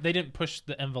you didn't. know? They didn't push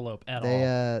the envelope at all.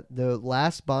 They the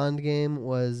last Bond game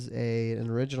was an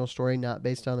original story, not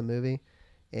based on a movie,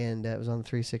 and it was on the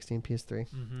 360 and PS3.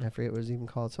 Mhm. I forget what it was even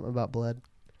called. Something about blood.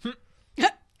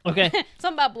 Okay.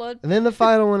 Something about blood. And then the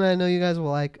final one I know you guys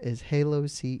will like is Halo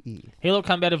CE. Halo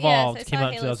Combat Evolved Yes, I came saw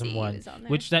out in Halo CE 2001, was on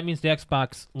there. which that means the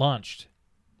Xbox launched,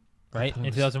 right, thought in it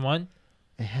was- 2001.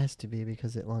 It has to be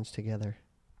because it launched together.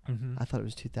 Mm-hmm. I thought it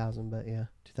was 2000, but yeah,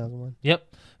 2001.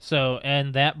 Yep. So,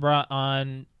 and that brought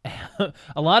on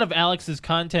a lot of Alex's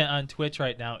content on Twitch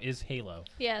right now is Halo.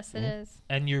 Yes, it is.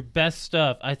 And your best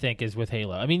stuff, I think, is with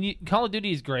Halo. I mean, Call of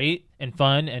Duty is great and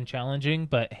fun and challenging,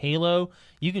 but Halo,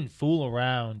 you can fool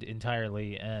around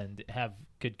entirely and have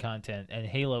good content. And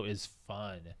Halo is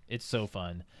fun. It's so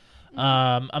fun.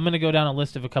 I'm gonna go down a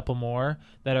list of a couple more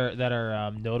that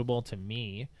are notable to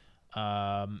me.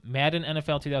 Madden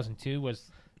NFL 2002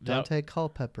 was Dante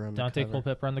Culpepper on the Dante cover.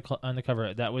 Culpepper on the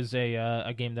cover. That was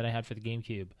a game that I had for the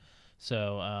GameCube.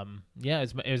 So yeah,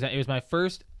 it was my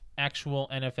first actual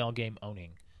NFL game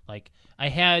owning. Like I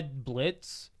had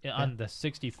Blitz on the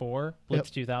 64, Blitz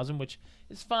 2000, which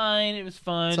is fine. It was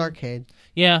fun. It's arcade.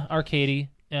 Yeah, arcadey.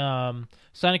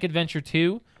 Sonic Adventure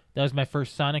 2. That was my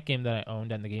first Sonic game that I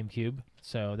owned on the GameCube.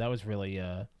 So that was really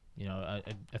a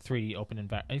 3D open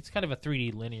environment. It's kind of a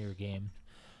 3D linear game.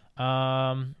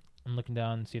 I'm looking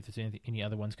down and see if there's any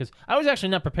other ones because I was actually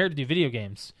not prepared to do video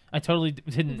games. I totally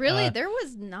didn't. Really, there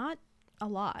was not a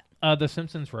lot. The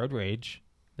Simpsons Road Rage.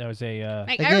 That was a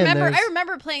Like, Again, I there's-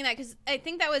 remember playing that because I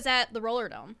think that was at the Roller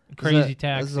Dome. Crazy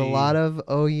Taxi. There's a lot of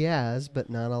oh yeahs, but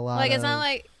not a lot Like of it's not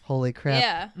like holy crap,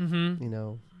 yeah. Mm-hmm. you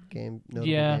know, notable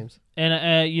Yeah. games.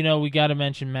 And we got to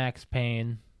mention Max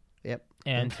Payne. Yep.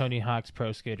 And Tony Hawk's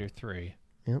Pro Skater 3.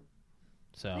 Yep.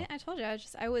 So Yeah, I told you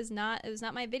it was not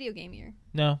my video game year.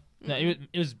 no,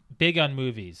 it was big on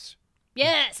movies.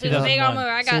 Yes, it was a big 2001. on movie.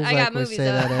 I Seems got like we movies say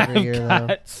though. that every year, though.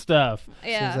 Got stuff.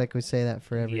 Yeah. Seems like we say that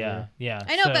for every year. Yeah.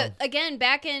 I know, So- but again,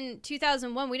 back in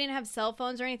 2001, we didn't have cell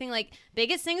phones or anything. Like,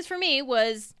 biggest things for me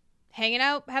was hanging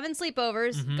out, having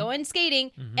sleepovers, Mhm. going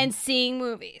skating, Mhm. and seeing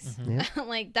movies. Mhm.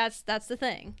 Like, that's the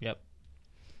thing. Yep.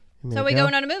 You may So we go.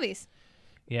 going on to movies.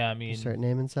 Yeah, I You mean, start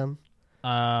naming some.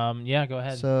 yeah, go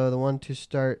ahead. So the one to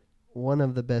start one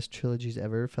of the best trilogies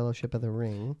ever, Fellowship of the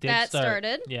Ring. Did That start.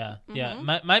 started. Yeah.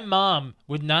 Mhm. My mom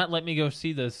would not let me go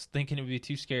see this, thinking it would be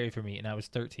too scary for me, and I was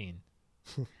 13.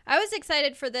 I was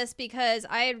excited for this because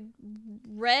I had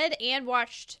read and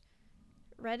watched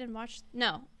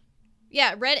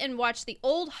The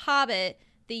Old Hobbit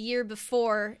the year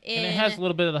before in And it has a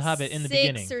little bit of The Hobbit in the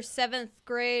beginning. 6th or 7th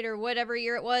grade or whatever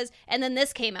year it was, and then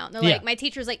this came out. And they're Yeah. like, my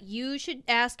teacher was like, you should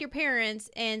ask your parents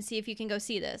and see if you can go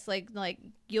see this. Like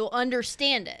you'll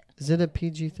understand it. Is it a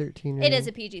PG-13 It is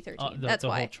a PG-13. That's the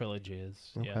why. whole trilogy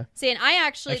is. Yeah. Okay. See, and I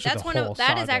actually Actually, that's the one of whole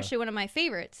that is saga. actually one of my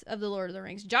favorites of the Lord of the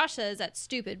Rings. Josh says that's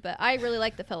stupid, but I really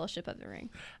like the Fellowship of the Ring.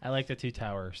 I like the Two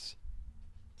Towers.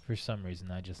 For some reason,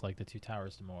 I just like the Two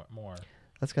Towers more.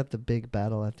 That's got the big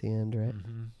battle at the end, right?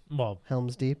 Mm-hmm. Well,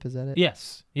 Helm's Deep, is that it?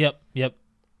 yes. Yep.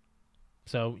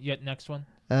 So, next one?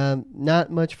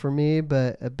 Not much for me,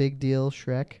 but a big deal,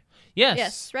 Shrek. Yes.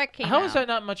 Yes, Shrek came How out. is that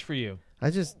not much for you? They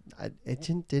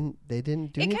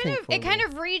didn't do anything for me. It kind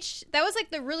of reached. That was like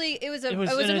it was a It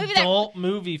was a an movie that. adult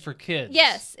movie for kids.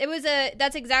 Yes, it was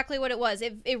that's exactly what it was.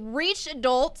 It reached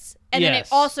adults and then it Yes.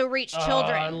 also reached Oh,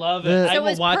 children. I love it. The- I So it will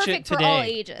was watch perfect it for today. all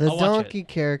ages. The I'll watch it. donkey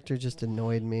character just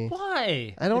annoyed me.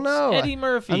 Why? I don't It's know. Eddie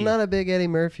Murphy. I'm not a big Eddie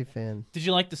Murphy fan. Did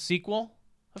you like the sequel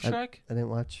of Shrek? I didn't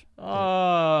watch.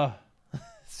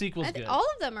 Sequel's good. All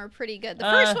of them are pretty good. The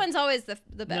first one's always the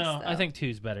best. No, though. I think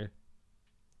 2's better.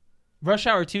 Rush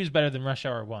Hour 2 is better than Rush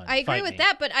Hour 1. I agree Fight with me.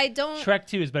 that, but I don't. Shrek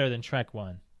 2 is better than Shrek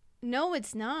 1. No,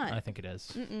 it's not. I think it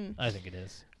is. Mm-mm. I think it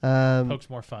is. Um, Poke's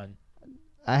more fun.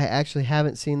 I actually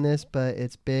haven't seen this, but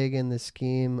it's big in the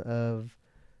scheme of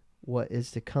what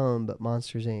is to come. But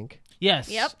Monsters Inc. Yes.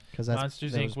 Yep. Because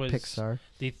Monsters, that Inc. was Pixar.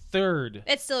 the third.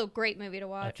 It's still a great movie to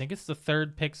watch. I think it's the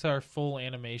third Pixar full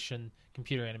animation,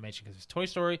 computer animation, because it's Toy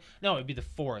Story. No, it'd be the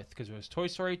fourth, because it was Toy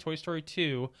Story, Toy Story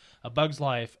 2, A Bug's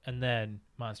Life, and then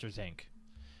Monsters, Inc.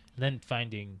 And then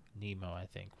Finding Nemo, I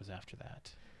think, was after that.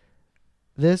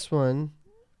 This one,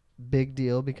 big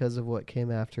deal because of what came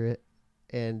after it,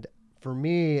 and for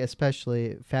me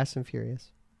especially, Fast and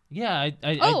Furious. Yeah, I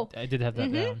did have that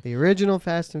Mhm. down. The original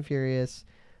Fast and Furious,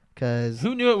 because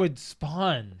Who knew it would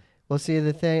spawn well, see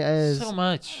the thing is so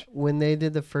much? when they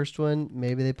did the first one,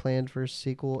 maybe they planned for a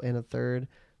sequel and a third,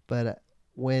 but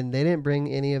when they didn't bring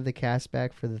any of the cast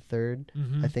back for the third,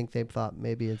 Mm-hmm. I think they thought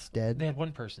maybe it's dead. They had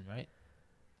one person, right?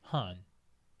 Han.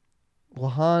 Well,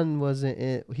 Han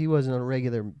wasn't. He wasn't a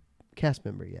regular cast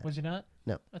member yet. Was he not?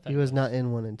 No, I thought he was not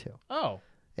in 1 and 2. Oh.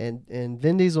 And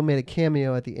Vin Diesel made a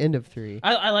cameo at the end of 3.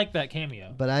 I like that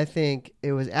cameo. But I think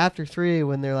it was after 3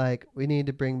 when they're like, we need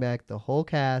to bring back the whole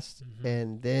cast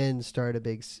and then start a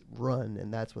big run,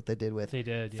 and that's what they did with They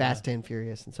did. Fast and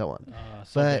Furious and so on.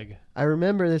 So But big. I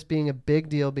remember this being a big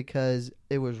deal because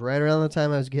it was right around the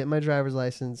time I was getting my driver's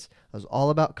license. I was all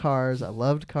about cars. I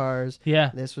loved cars. Yeah.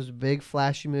 This was a big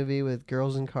flashy movie with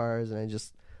girls and cars, and I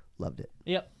just loved it.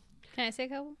 Yep. Can I say a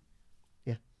couple?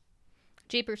 Yeah.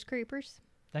 Jeepers Creepers.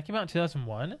 That came out in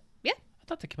 2001? Yeah. I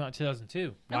thought that came out in 2002.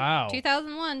 Nope, Wow.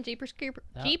 2001. Jeepers Creepers.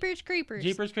 That- Jeepers Creepers.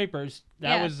 Jeepers Creepers.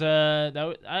 Yeah.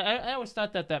 I always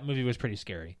thought that movie was pretty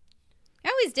scary. I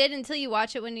always did until you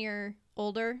watch it when you're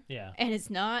older, Yeah. and it's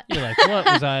not. You're like, what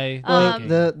was I thinking?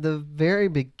 The very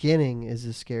beginning is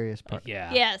the scariest part.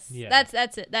 Yeah. Yes. Yeah.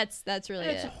 That's it. That's really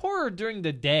It's it. horror during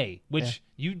the day, which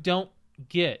you don't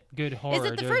get good horror. Is it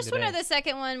the during first one day. or the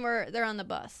second one where they're on the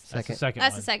bus? That's the Second. second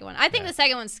That's one. the second one. I think Yeah. the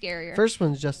second one's scarier. First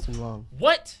one's Justin Long.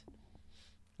 What?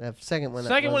 The second one.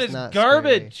 Second was one is not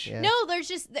garbage. scary. Yeah.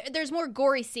 No, there's more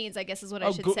gory scenes, I guess is what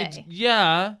I should say.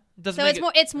 Yeah. Doesn't So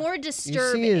make it's more You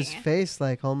disturbing. see his face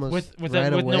like almost with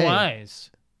right with away no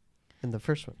eyes. in the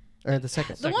first one or the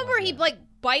second. The Second one where one, he yeah. like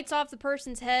bites off the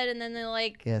person's head and then they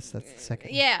like Yes, that's the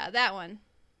second. yeah, that one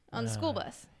on the school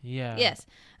bus. Yeah. Yes.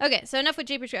 Okay, so enough with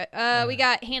Jeepers. We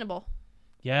got Hannibal.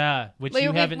 Yeah, which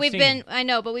you haven't we've seen. been I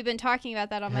know, but we've been talking about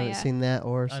that I on haven't my seen that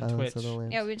or Silence Twitch. of the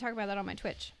Lambs. yeah, we've been talking about that on my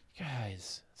Twitch.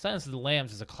 Guys, Silence of the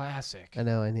Lambs is a classic. I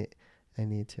know. I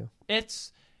need to.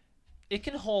 It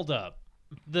can hold up.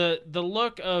 The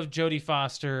look of Jodie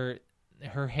Foster,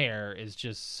 her hair is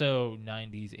just so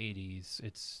 90s, 80s.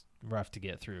 It's rough to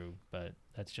get through, but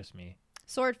that's just me.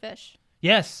 Swordfish.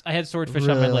 Yes, I had Swordfish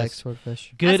really on my like list.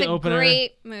 Swordfish. Good That's a opener.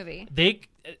 great movie.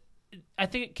 I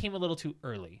think it came a little too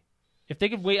early. If they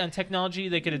could wait on technology,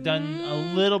 they could have done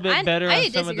a little bit better I on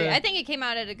disagree. some of the. I think it came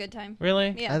out at a good time.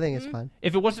 Really? Yeah. I think it's Mhm. fine.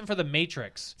 If it wasn't for the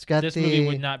Matrix, It's got this movie the-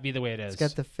 would not be the way it is. It's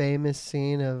got the famous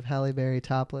scene of Halle Berry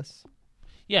topless.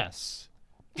 Yes.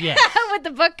 Yes. With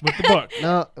the book. With the book.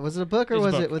 No, was it a book or It was a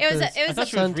was book. it with It was the a- it was I thought a-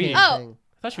 she was suntan reading. Oh. thing?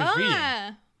 I thought she was reading. I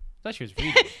Ah, thought she was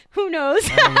reading. who knows?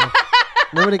 I don't know.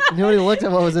 Nobody looked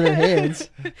at what was in her hands.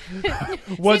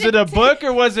 Was it a book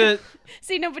or was it?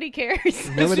 See, nobody cares.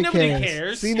 Nobody nobody cares.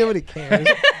 cares. See, nobody cares.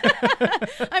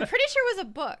 I'm pretty sure it was a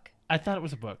book. I thought it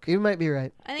was a book. You might be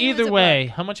right. I think it was Either a way,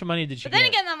 book. how much money did she But then get?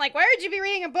 again, I'm like, why would you be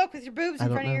reading a book with your boobs I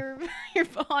in don't front of your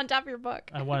on top of your book?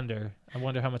 I wonder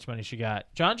how much money she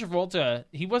got. John Travolta,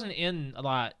 he wasn't in a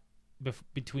lot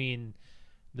between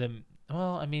them.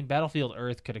 Well, I mean, Battlefield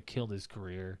Earth could have killed his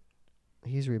career.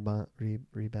 He's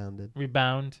rebounded.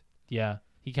 Rebound, yeah,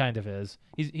 he kind of is.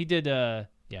 He did.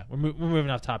 Yeah, we're moving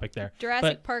off topic there.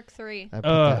 Jurassic But- Park 3. I put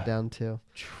Ugh. that down too.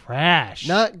 Trash.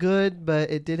 Not good, but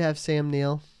it did have Sam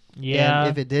Neill. yeah.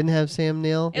 And if it didn't have Sam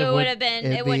Neill, It would have been.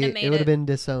 It wouldn't have made it would have been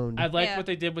disowned. I liked Yeah. what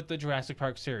they did with the Jurassic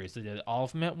Park series. They did all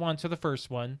of them at once for the first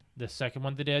one. The second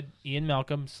one they did Ian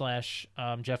Malcolm /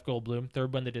 Jeff Goldblum.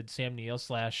 Third one they did Sam Neill /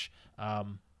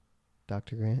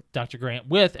 Dr. Grant. Dr. Grant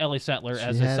with Ellie Sattler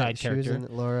as a side She was character.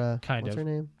 in Laura. Kind what's of. her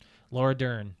name? Laura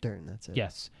Dern. Dern. That's it.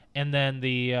 Yes. And then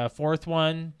the fourth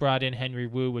one brought in Henry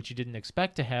Wu, which you didn't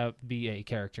expect to have be a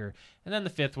character. And then the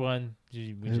fifth one,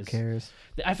 Who cares?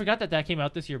 I forgot that came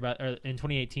out this year, in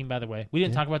 2018. By the way, we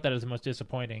didn't Yeah. talk about that as the most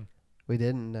disappointing. We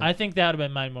didn't. I think that would have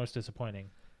been my most disappointing.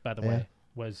 By the Yeah. way,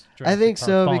 was I Jurassic think Park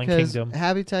so Fallen because Kingdom.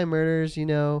 Happy Time Murders.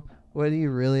 What do you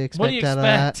really expect What do you out of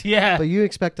that? expect? Yeah, But you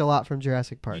expect a lot from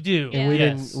Jurassic Park. you do. Yeah. And we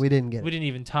Yes. didn't. We didn't get We it. didn't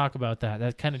even talk about that.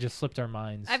 That kind of just slipped our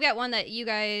minds. I've got one that you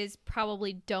guys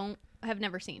probably have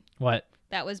never seen. What?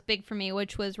 That was big for me,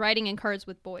 which was Riding in Cars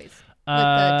with Boys. Drew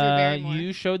Barrymore.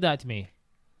 You showed that to me.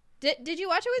 Did you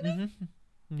watch it with me?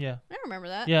 hmm Yeah, I don't remember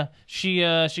that. yeah. She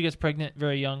gets pregnant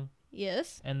very young,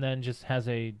 Yes. and then just has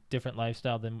a different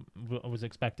lifestyle than was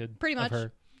expected. Pretty of much.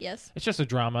 her. Yes. It's just a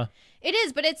drama. It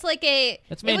is, but it's like a.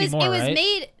 That's Mandy it Moore, was right?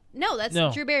 made. No, that's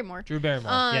No. Drew Barrymore. Drew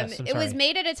Barrymore. Yes, I'm it was sorry.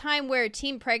 made at a time where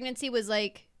teen pregnancy was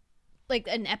like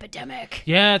an epidemic.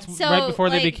 Yeah, it's So, right before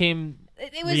they like, became.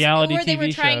 It was Reality where they were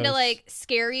TV trying to shows. like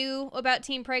scare you about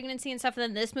teen pregnancy and stuff. And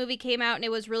then this movie came out, and it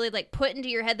was really like put into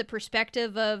your head the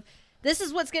perspective of this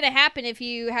is what's going to happen if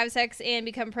you have sex and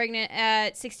become pregnant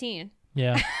at 16.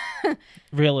 Yeah,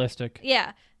 realistic.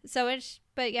 Yeah. So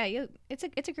but yeah, it's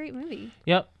a great movie.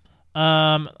 Yep.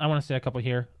 I want to say a couple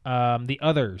here. The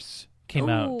Others came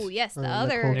out. Oh yes, the Nicole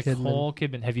other. Kidman. Nicole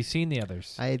Kidman. Have you seen The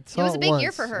Others? I saw was a big once.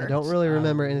 year for her. I don't really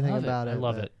remember I anything love about it. I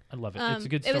love but it. I love it. It's a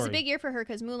good It story. was a big year for her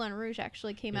because Moulin Rouge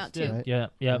actually came out too. Right. Yeah,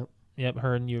 yep.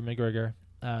 Her and Ewan McGregor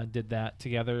did that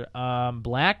together.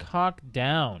 Black Hawk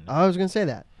Down. I was gonna say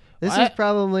that. This I- is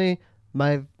probably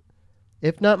my,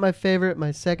 if not my favorite,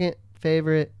 my second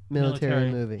favorite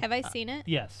military movie. Have I seen it?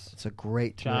 Yes. It's a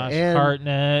great Josh movie. And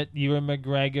Hartnett, Ewan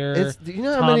McGregor. do you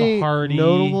know how Tom many Hardy.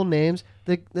 notable names?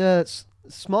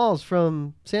 Smalls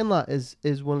from Sandlot is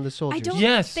one of the soldiers. I don't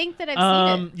Yes. think that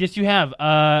I've seen it. Yes, you have.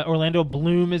 Orlando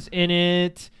Bloom is in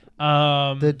it.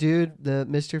 The dude, the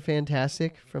Mr.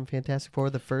 Fantastic from Fantastic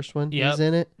Four, the first one, Yep. he's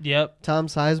in it. Yep. Tom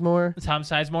Sizemore. Tom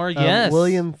Sizemore. Yes.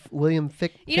 William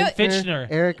You know- Fichtner.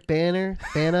 Eric Bana.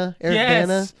 Eric Yes.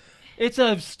 Bana. It's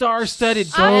a star-studded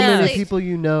So cast. many Honestly. people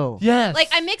you know. Yes. Like,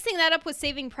 I'm mixing that up with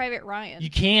Saving Private Ryan. You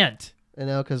can't. I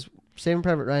know, because Saving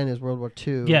Private Ryan is World War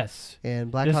II. Yes. And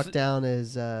Black This- Hawk Down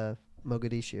is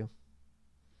Mogadishu.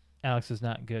 Alex is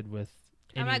not good with.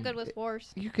 I'm any- not good with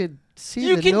wars. You could see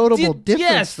You the can- notable difference,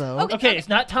 yes. though. Okay, it's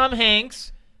not Tom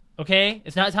Hanks. Okay,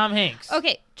 it's not Tom Hanks.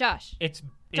 Okay, Josh. It's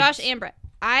Josh and Brett.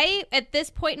 At this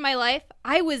point in my life,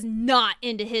 I was not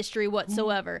into history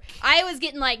whatsoever. I was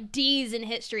getting like D's in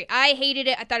history. I hated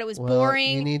it. I thought it was Well,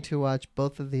 boring. you need to watch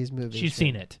both of these movies. She's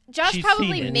seen it. Josh She's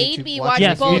probably seen it. made You me need to watch watch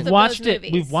Yes, both we've of watched those it.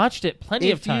 movies. We've watched it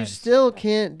plenty of If you times. still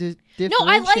can't differentiate. No,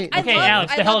 I like- I Okay, love-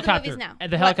 Alex, I the love the helicopter. movies now.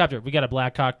 And the What? helicopter. We got a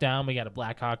Black Hawk Down. We got a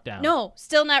Black Hawk Down. No,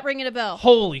 still not ringing a bell.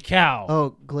 Holy cow!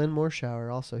 Oh, Glenn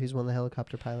Morshower also. He's one of the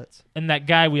helicopter pilots. And that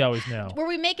guy we always know. Were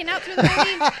we making out through the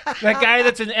movie? That guy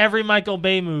that's in every Michael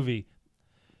Bay movie.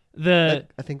 The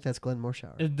I think that's Glenn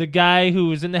Morshower. the guy who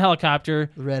was in the helicopter.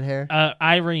 The red hair.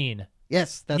 Irene.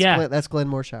 Yes, that's yeah. that's Glenn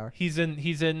Morshower. He's in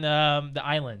the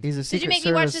island. He's a Did Secret you make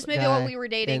me watch Service this movie guy while we were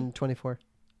dating? in 24.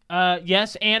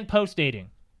 Yes, and post dating.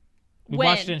 We When?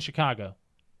 watched it in Chicago.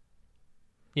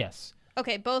 Yes.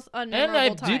 Okay, both And unmemorable I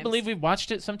times. do believe we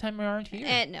watched it sometime around here.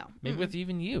 And no. Maybe Mm-mm. with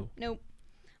even you. Nope.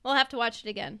 We'll have to watch it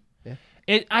again.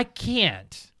 I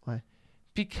can't. Why?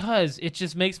 Because it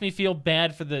just makes me feel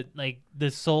bad for the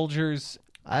soldiers,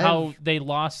 how they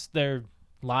lost their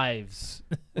lives.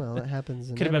 Well, it happens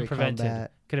in Could have been every prevented.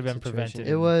 combat Could have been situation.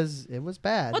 prevented. It was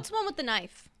bad. What's the one with the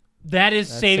knife? That is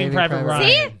That's Saving Private Ryan.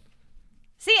 Ryan.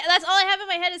 See, that's all I have in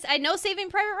my head is I know Saving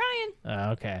Private Ryan.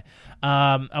 Okay.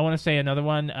 I want to say another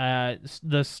one.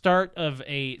 The start of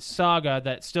a saga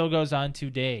that still goes on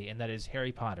today, and that is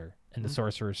Harry Potter and the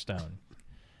Sorcerer's Stone.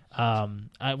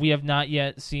 We have not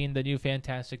yet seen the new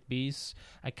Fantastic Beasts.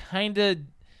 I kind of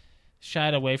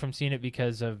shied away from seeing it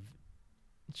because of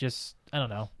just, I don't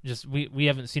know. Just we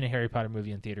haven't seen a Harry Potter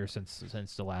movie in theater since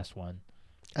the last one.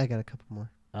 I got a couple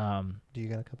more. Um, Do you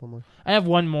got a couple more? I have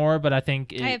one more, but I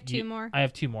think I have two more. I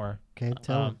have two more. Okay,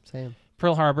 tell Um, him. Say 'em.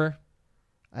 Pearl Harbor.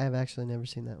 I have actually never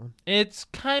seen that one. It's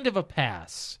kind of a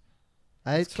pass.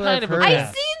 That's what kind I've of a heard. pass.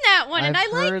 I've seen that one and I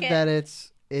I've like heard it. that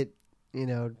it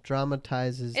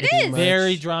dramatizes. It too is. much.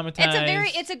 Very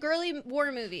dramatized. It's a girly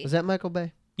war movie. Was that Michael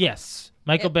Bay? Yes.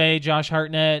 Michael Yep. Bay, Josh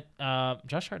Hartnett.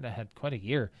 Josh Hartnett had quite a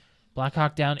year. Black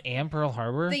Hawk Down and Pearl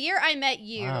Harbor. The year I met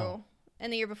you Wow.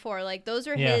 and the year before, like those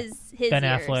are Yeah. his Ben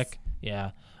years. Affleck.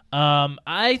 Yeah.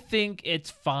 I think it's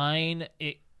fine.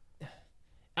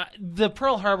 The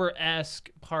Pearl Harbor-esque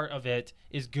part of it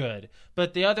is good,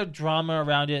 but the other drama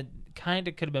around it kind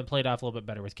of could have been played off a little bit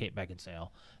better with Kate Beckinsale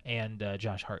and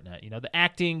Josh Hartnett. You know, the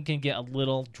acting can get a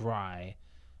little dry.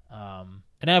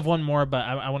 And I have one more, but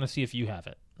I want to see if you have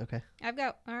it. Okay. All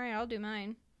right, I'll do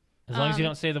mine. As long as you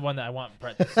don't say the one that I want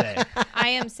Brett to say. I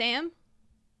Am Sam.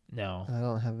 No. I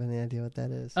don't have any idea what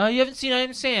that is. You haven't seen I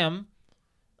Am Sam?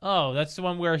 Oh, that's the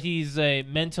one where he's a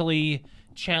mentally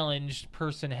challenged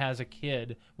person, has a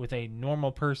kid with a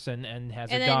normal person and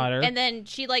has a daughter. And then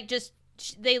she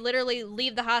they literally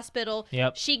leave the hospital.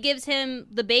 Yep. She gives him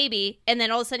the baby, and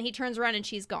then all of a sudden he turns around and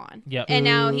she's gone. Yep. And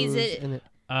now he's Who's in it?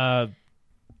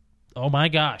 Oh my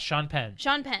gosh, Sean Penn.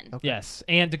 Sean Penn. Okay. Yes,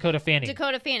 and Dakota Fanning.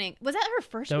 Dakota Fanning. Was that her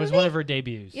first That was movie? one of her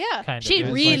debuts. Yeah. kind of. She's It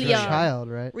was really like young. a child,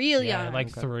 right? Real Yeah, young. like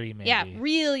Okay. 3 maybe. Yeah,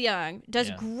 real young. Does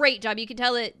Yeah. great job. You can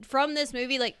tell it from this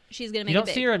movie. Like she's gonna make You don't it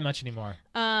big. see her in much anymore.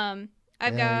 I've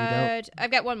Yeah,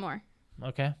 got one more.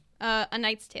 Okay. A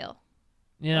Knight's Tale.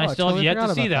 Yeah, Oh, I I still totally have yet to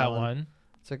forgot see about that that one.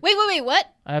 one. Wait.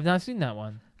 What? I have not seen that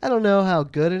one. I don't know how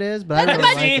good it is, but I That's a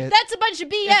really bunch. like it. That's a bunch of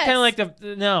BS. It's kind of like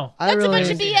the no. I That's really, a bunch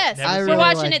of seen it. BS. Never I seen We're really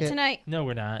watching like it it. tonight. No,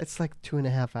 we're not. It's like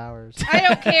 2.5 hours. I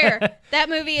don't care. That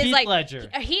movie is Heath like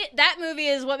Ledger. That movie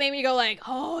is what made me go like,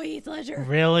 oh, Heath Ledger.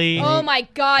 Really? Oh my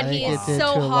God, I he think is it did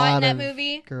so to a hot lot in that of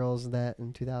movie. Girls that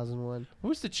in 2001.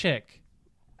 Who's the chick?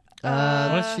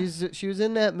 She was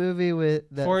in that movie with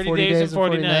that 40 Days and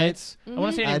 40 Nights. I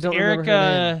want to say I it's don't remember her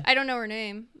Erica. name. I don't know her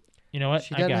name. You know what?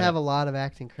 She I doesn't got have it. a lot of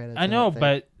acting credits. I don't know,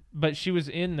 think. but she was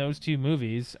in those two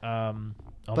movies. Oh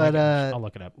my But, gosh, I'll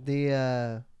look it up.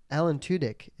 the Alan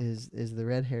Tudyk is the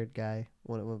red-haired guy,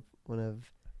 one of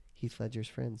Heath Ledger's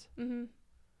friends. Mm-hmm.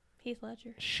 Heath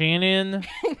Ledger. Shannon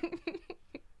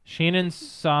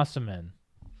Sossaman.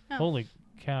 Oh. Holy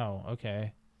cow!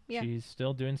 Okay. Yeah. She's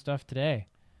still doing stuff today.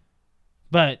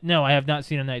 But no, I have not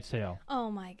seen A Knight's Tale.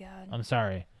 Oh my god. I'm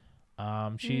sorry.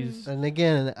 She's And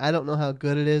again, I don't know how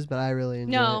good it is, but I really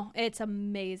enjoy it. No, it's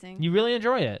amazing. you really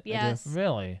enjoy it. Yes.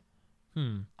 Really?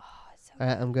 Oh, it's so All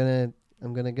right, I'm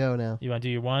gonna go now. You want to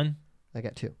do your one? I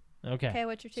got 2. Okay. Okay,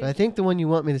 what's your two? So I think the one you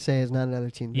want me to say is not another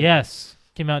teen. Game. Yes.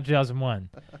 Came out in 2001.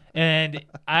 And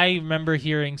I remember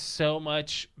hearing so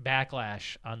much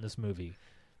backlash on this movie.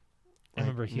 I Like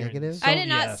remember hearing negative? so- I did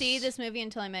not yes. see this movie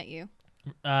until I met you.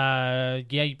 Yeah,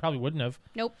 you probably wouldn't have.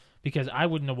 Nope. Because I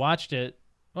wouldn't have watched it.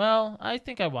 Well, I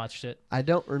think I watched it. I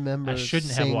don't remember. I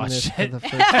shouldn't have seeing watched this it. for the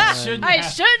first time. Shouldn't I Yeah.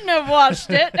 shouldn't have watched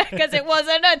it because it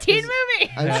wasn't a teen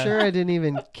movie. I'm Yeah. sure I didn't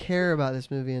even care about this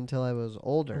movie until I was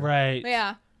older. Right.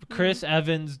 Yeah. Chris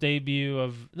Evans' debut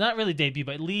of, not really debut,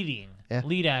 but lead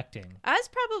acting. I was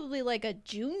probably like a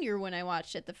junior when I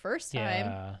watched it the first time.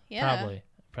 Yeah. Yeah.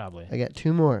 Probably. I got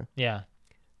 2 more. Yeah.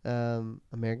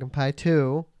 American Pie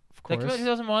 2, of That came out course. in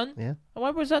 2001? Yeah. Why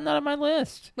was that not on my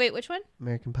list? Wait, which one?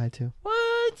 American Pie 2. What?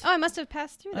 Oh, I must have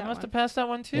passed through I that must one. have passed that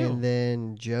one too. And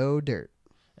then Joe Dirt.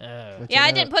 Oh. Which Yeah, I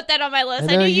know- didn't put that on my list.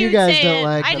 I I know knew you you'd guys say don't it.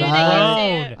 like I it. knew I- that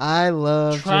you'd say it. I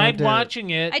love Tried Joe Dirt. watching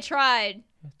it. I tried.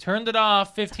 Turned it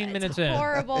off 15 It's minutes in.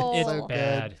 horrible. It's So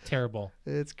bad. Terrible.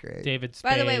 It's great. David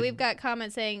Spade. By the way, we've got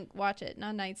comments saying, watch it.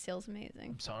 Non Knight's Tale's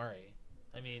amazing. I'm sorry.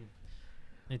 I mean,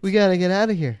 it's, We gotta get out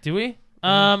of here. do we?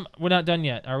 We're not done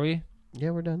yet, are we?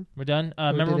 Yeah, we're done. We're done. did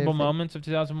Memorable everything. moments of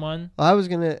 2001. Well, I was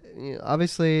gonna,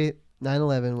 obviously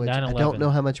 9/11, which I 9/11. don't know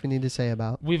how much we need to say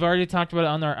about. We've already talked about it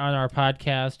on our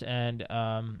podcast, and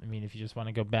I mean, if you just want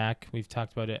to go back, we've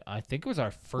talked about it. I think it was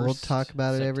our first. We'll talk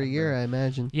about it every year, I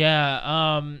imagine.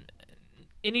 Yeah.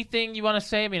 Anything you want to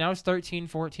say? I mean, I was 13,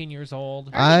 14 years old.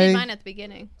 I already did I- mine at the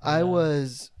beginning. I Yeah.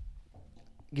 was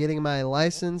getting my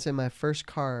license and my first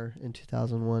car in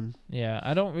 2001. Yeah,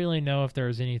 I don't really know if there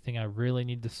was anything I really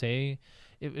need to say.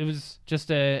 It was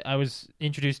just I was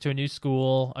introduced to a new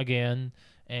school again,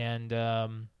 and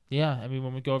yeah, I mean,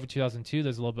 when we go over 2002,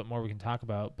 there's a little bit more we can talk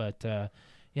about, but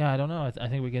yeah, I don't know. I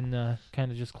think we can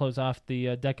kind of just close off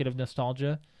the decade of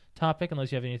nostalgia topic,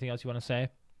 unless you have anything else you want to say.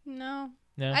 No.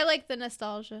 No? I like the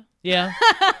nostalgia. Yeah,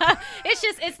 It's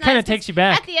nice. kind of 'cause takes you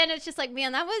back. At the end, it's just like,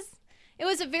 man, it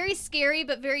was a very scary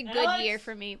but very good Alex? year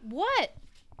for me. What?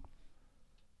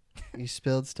 You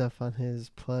spilled stuff on his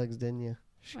plugs, didn't you?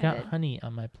 She I got did. honey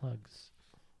on my plugs.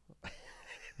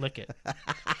 Lick it.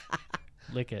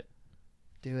 Lick it.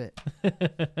 Do it.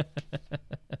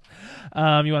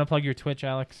 You want to plug your Twitch,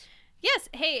 Alex? Yes.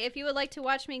 Hey, if you would like to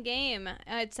watch me game,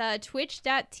 it's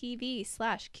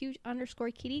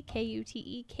twitch.tv/Q_Kitty,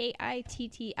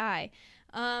 KUTEKITTI.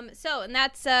 And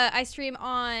that's, I stream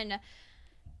on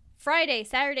Friday,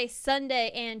 Saturday,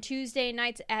 Sunday, and Tuesday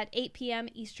nights at 8 p.m.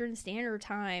 Eastern Standard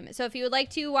Time. So if you would like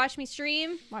to watch me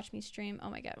stream. Oh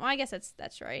my God. Well, I guess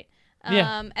that's right.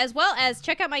 Yeah. As well as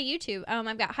check out my YouTube.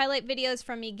 I've got highlight videos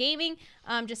from me gaming,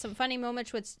 just some funny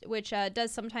moments, which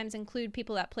does sometimes include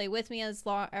people that play with me as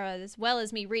well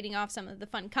as me reading off some of the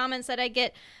fun comments that I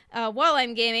get while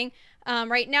I'm gaming.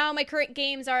 Right now, my current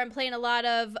games are I'm playing a lot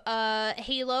of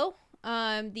Halo,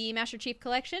 the Master Chief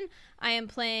Collection. I am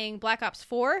playing Black Ops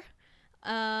 4.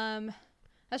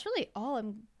 That's really all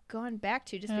I'm going back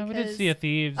to, just Yeah, because. we did Sea of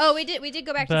Thieves. Oh, we did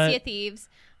go back to But- Sea of Thieves.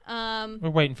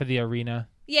 We're waiting for the arena.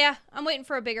 Yeah, I'm waiting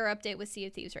for a bigger update with Sea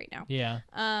of Thieves right now. Yeah.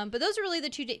 But those are really the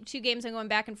two games I'm going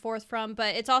back and forth from.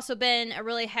 But it's also been a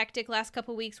really hectic last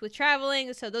couple weeks with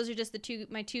traveling, so those are just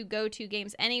my two go-to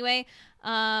games anyway.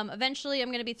 Eventually, I'm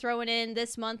going to be throwing in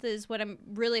this month is what I'm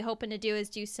really hoping to do is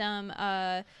do some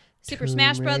Super Tomb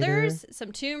Smash Raider. Brothers,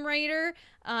 some Tomb Raider,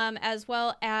 as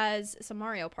well as some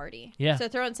Mario Party. Yeah. So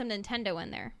throwing some Nintendo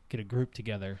in there. Get a group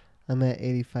together. I'm at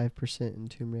 85% in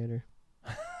Tomb Raider.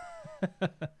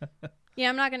 Yeah,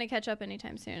 I'm not going to catch up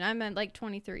anytime soon. I'm at like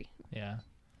 23. Yeah.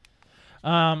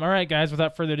 All right, guys,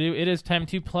 without further ado, it is time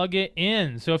to plug it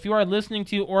in. So if you are listening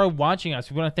to or watching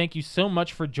us, we want to thank you so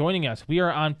much for joining us. We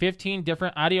are on 15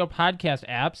 different audio podcast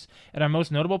apps, and our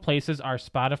most notable places are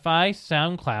Spotify,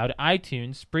 SoundCloud,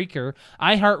 iTunes, Spreaker,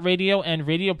 iHeartRadio, and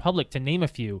Radio Public, to name a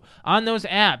few. On those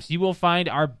apps, you will find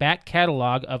our back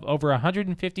catalog of over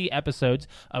 150 episodes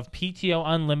of PTO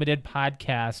Unlimited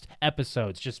podcast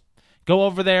episodes. Just go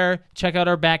over there, check out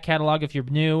our back catalog if you're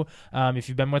new. If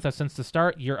you've been with us since the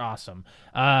start, you're awesome.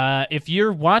 If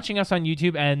you're watching us on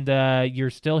YouTube and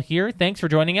you're still here, thanks for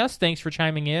joining us. Thanks for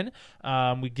chiming in.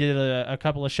 We did a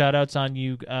couple of shout-outs on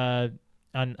you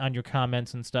on your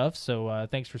comments and stuff. So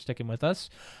thanks for sticking with us.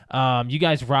 You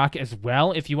guys rock as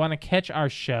well. If you want to catch our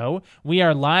show, we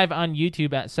are live on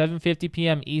YouTube at 7:50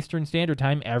 p.m. Eastern Standard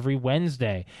Time every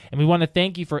Wednesday. And we want to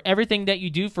thank you for everything that you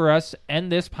do for us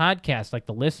and this podcast, like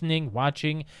the listening,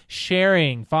 watching,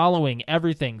 sharing, following,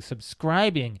 everything,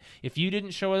 subscribing. If you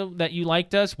didn't show that you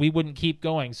liked us, we wouldn't keep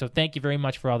going. So thank you very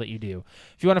much for all that you do.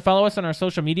 If you want to follow us on our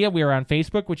social media, we are on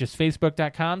Facebook, which is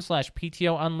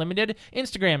facebook.com/PTO Unlimited.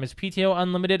 Instagram is PTO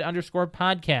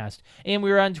Unlimited_podcast. And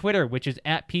we're on Twitter, which is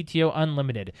at PTO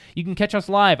Unlimited. You can catch us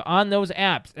live on those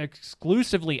apps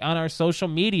exclusively on our social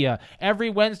media every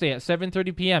Wednesday at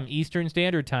 7:30 p.m. Eastern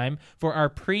Standard Time for our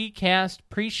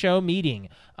pre-show meeting.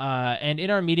 And in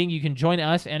our meeting, you can join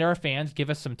us and our fans, give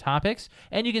us some topics,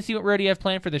 and you can see what we already have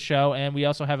planned for the show. And we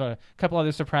also have a couple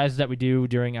other surprises that we do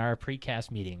during our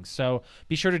precast meetings. So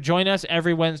be sure to join us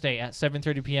every Wednesday at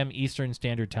 7:30 p.m. Eastern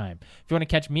Standard Time. If you want to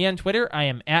catch me on Twitter, I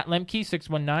am at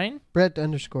Lemke619.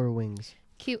 Brett_Wings.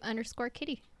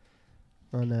 Q_Kitty.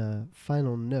 On a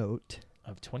final note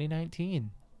Of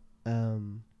 2019.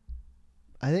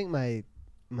 I think my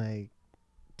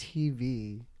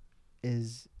TV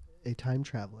is a time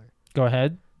traveler. Go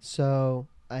ahead. So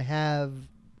I have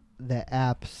the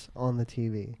apps on the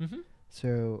TV. Mm-hmm.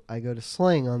 So I go to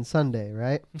Sling on Sunday,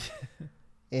 right?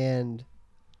 And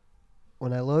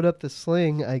when I load up the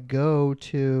Sling, I go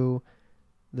to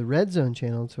the Red Zone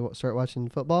channel to start watching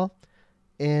football,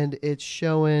 and it's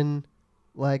showing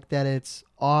like that it's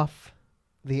off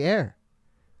the air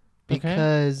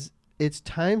because its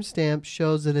timestamp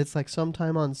shows that it's like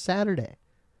sometime on Saturday.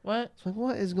 What? It's like,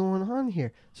 what is going on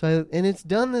here? And it's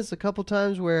done this a couple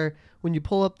times where when you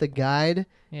pull up the guide,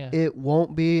 it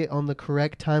won't be on the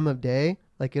correct time of day.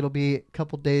 Like it'll be a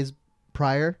couple days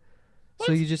prior. What?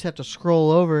 So you just have to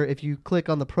scroll over if you click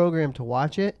on the program to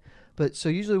watch it. But so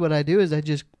usually what I do is I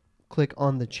just click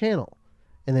on the channel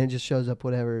and then it just shows up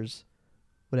whatever's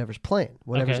playing,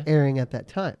 whatever's airing at that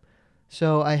time.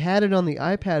 So I had it on the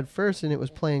iPad first and it was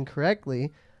playing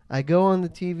correctly. I go on the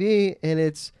TV and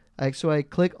it's so I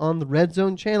click on the Red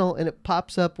Zone channel and it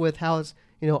pops up with how it's,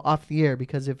 off the air,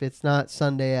 because if it's not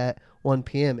Sunday at 1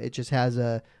 p.m., it just has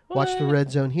a watch the Red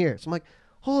Zone here. So I'm like,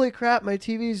 holy crap, my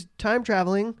TV's time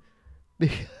traveling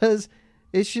because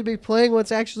it should be playing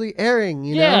what's actually airing,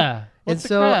 you know? Yeah. And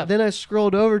so then I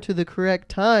scrolled over to the correct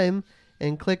time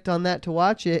and clicked on that to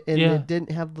watch it, and it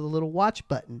didn't have the little watch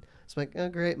button. So I'm like, oh,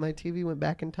 great, my TV went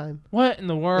back in time. What in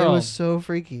the world? It was so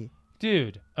freaky.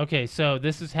 Dude, okay, so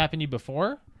this has happened to you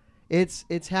before?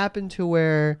 It's happened to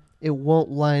where it won't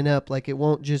line up, like it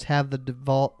won't just have the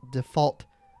default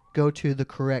go to the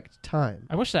correct time.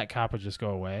 I wish that cop would just go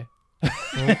away.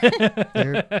 Well,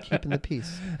 they're keeping the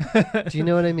peace. Do you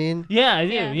know what I mean? Yeah, I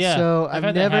do. Yeah. So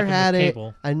I've never had it.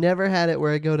 Cable. I never had it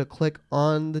where I go to click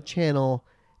on the channel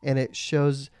and it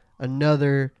shows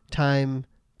another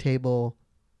timetable,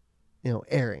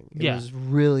 airing. It was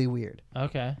really weird.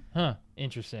 Okay. Huh.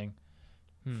 Interesting.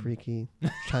 Freaky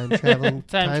time traveling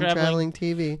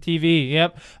TV.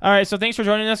 Yep. All right, so thanks for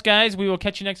joining us, guys. We will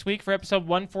catch you next week for episode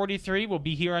 143. We'll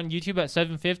be here on YouTube at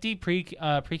 7:50,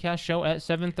 precast show at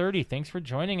 7:30. Thanks for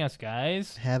joining us,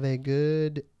 guys. Have a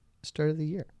good start of the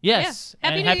year. Yes.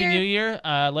 Yeah. Happy New Year.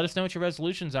 Let us know what your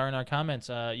resolutions are in our comments.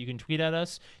 You can tweet at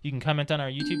us. You can comment on our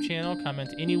YouTube channel.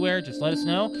 Comment anywhere. Just let us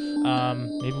know.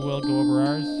 Maybe we'll go over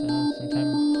ours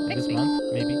sometime this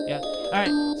month. Maybe. Yeah. All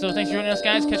right. So thanks for joining us,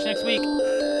 guys. Catch you next week.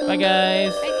 Bye,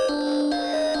 guys. Bye.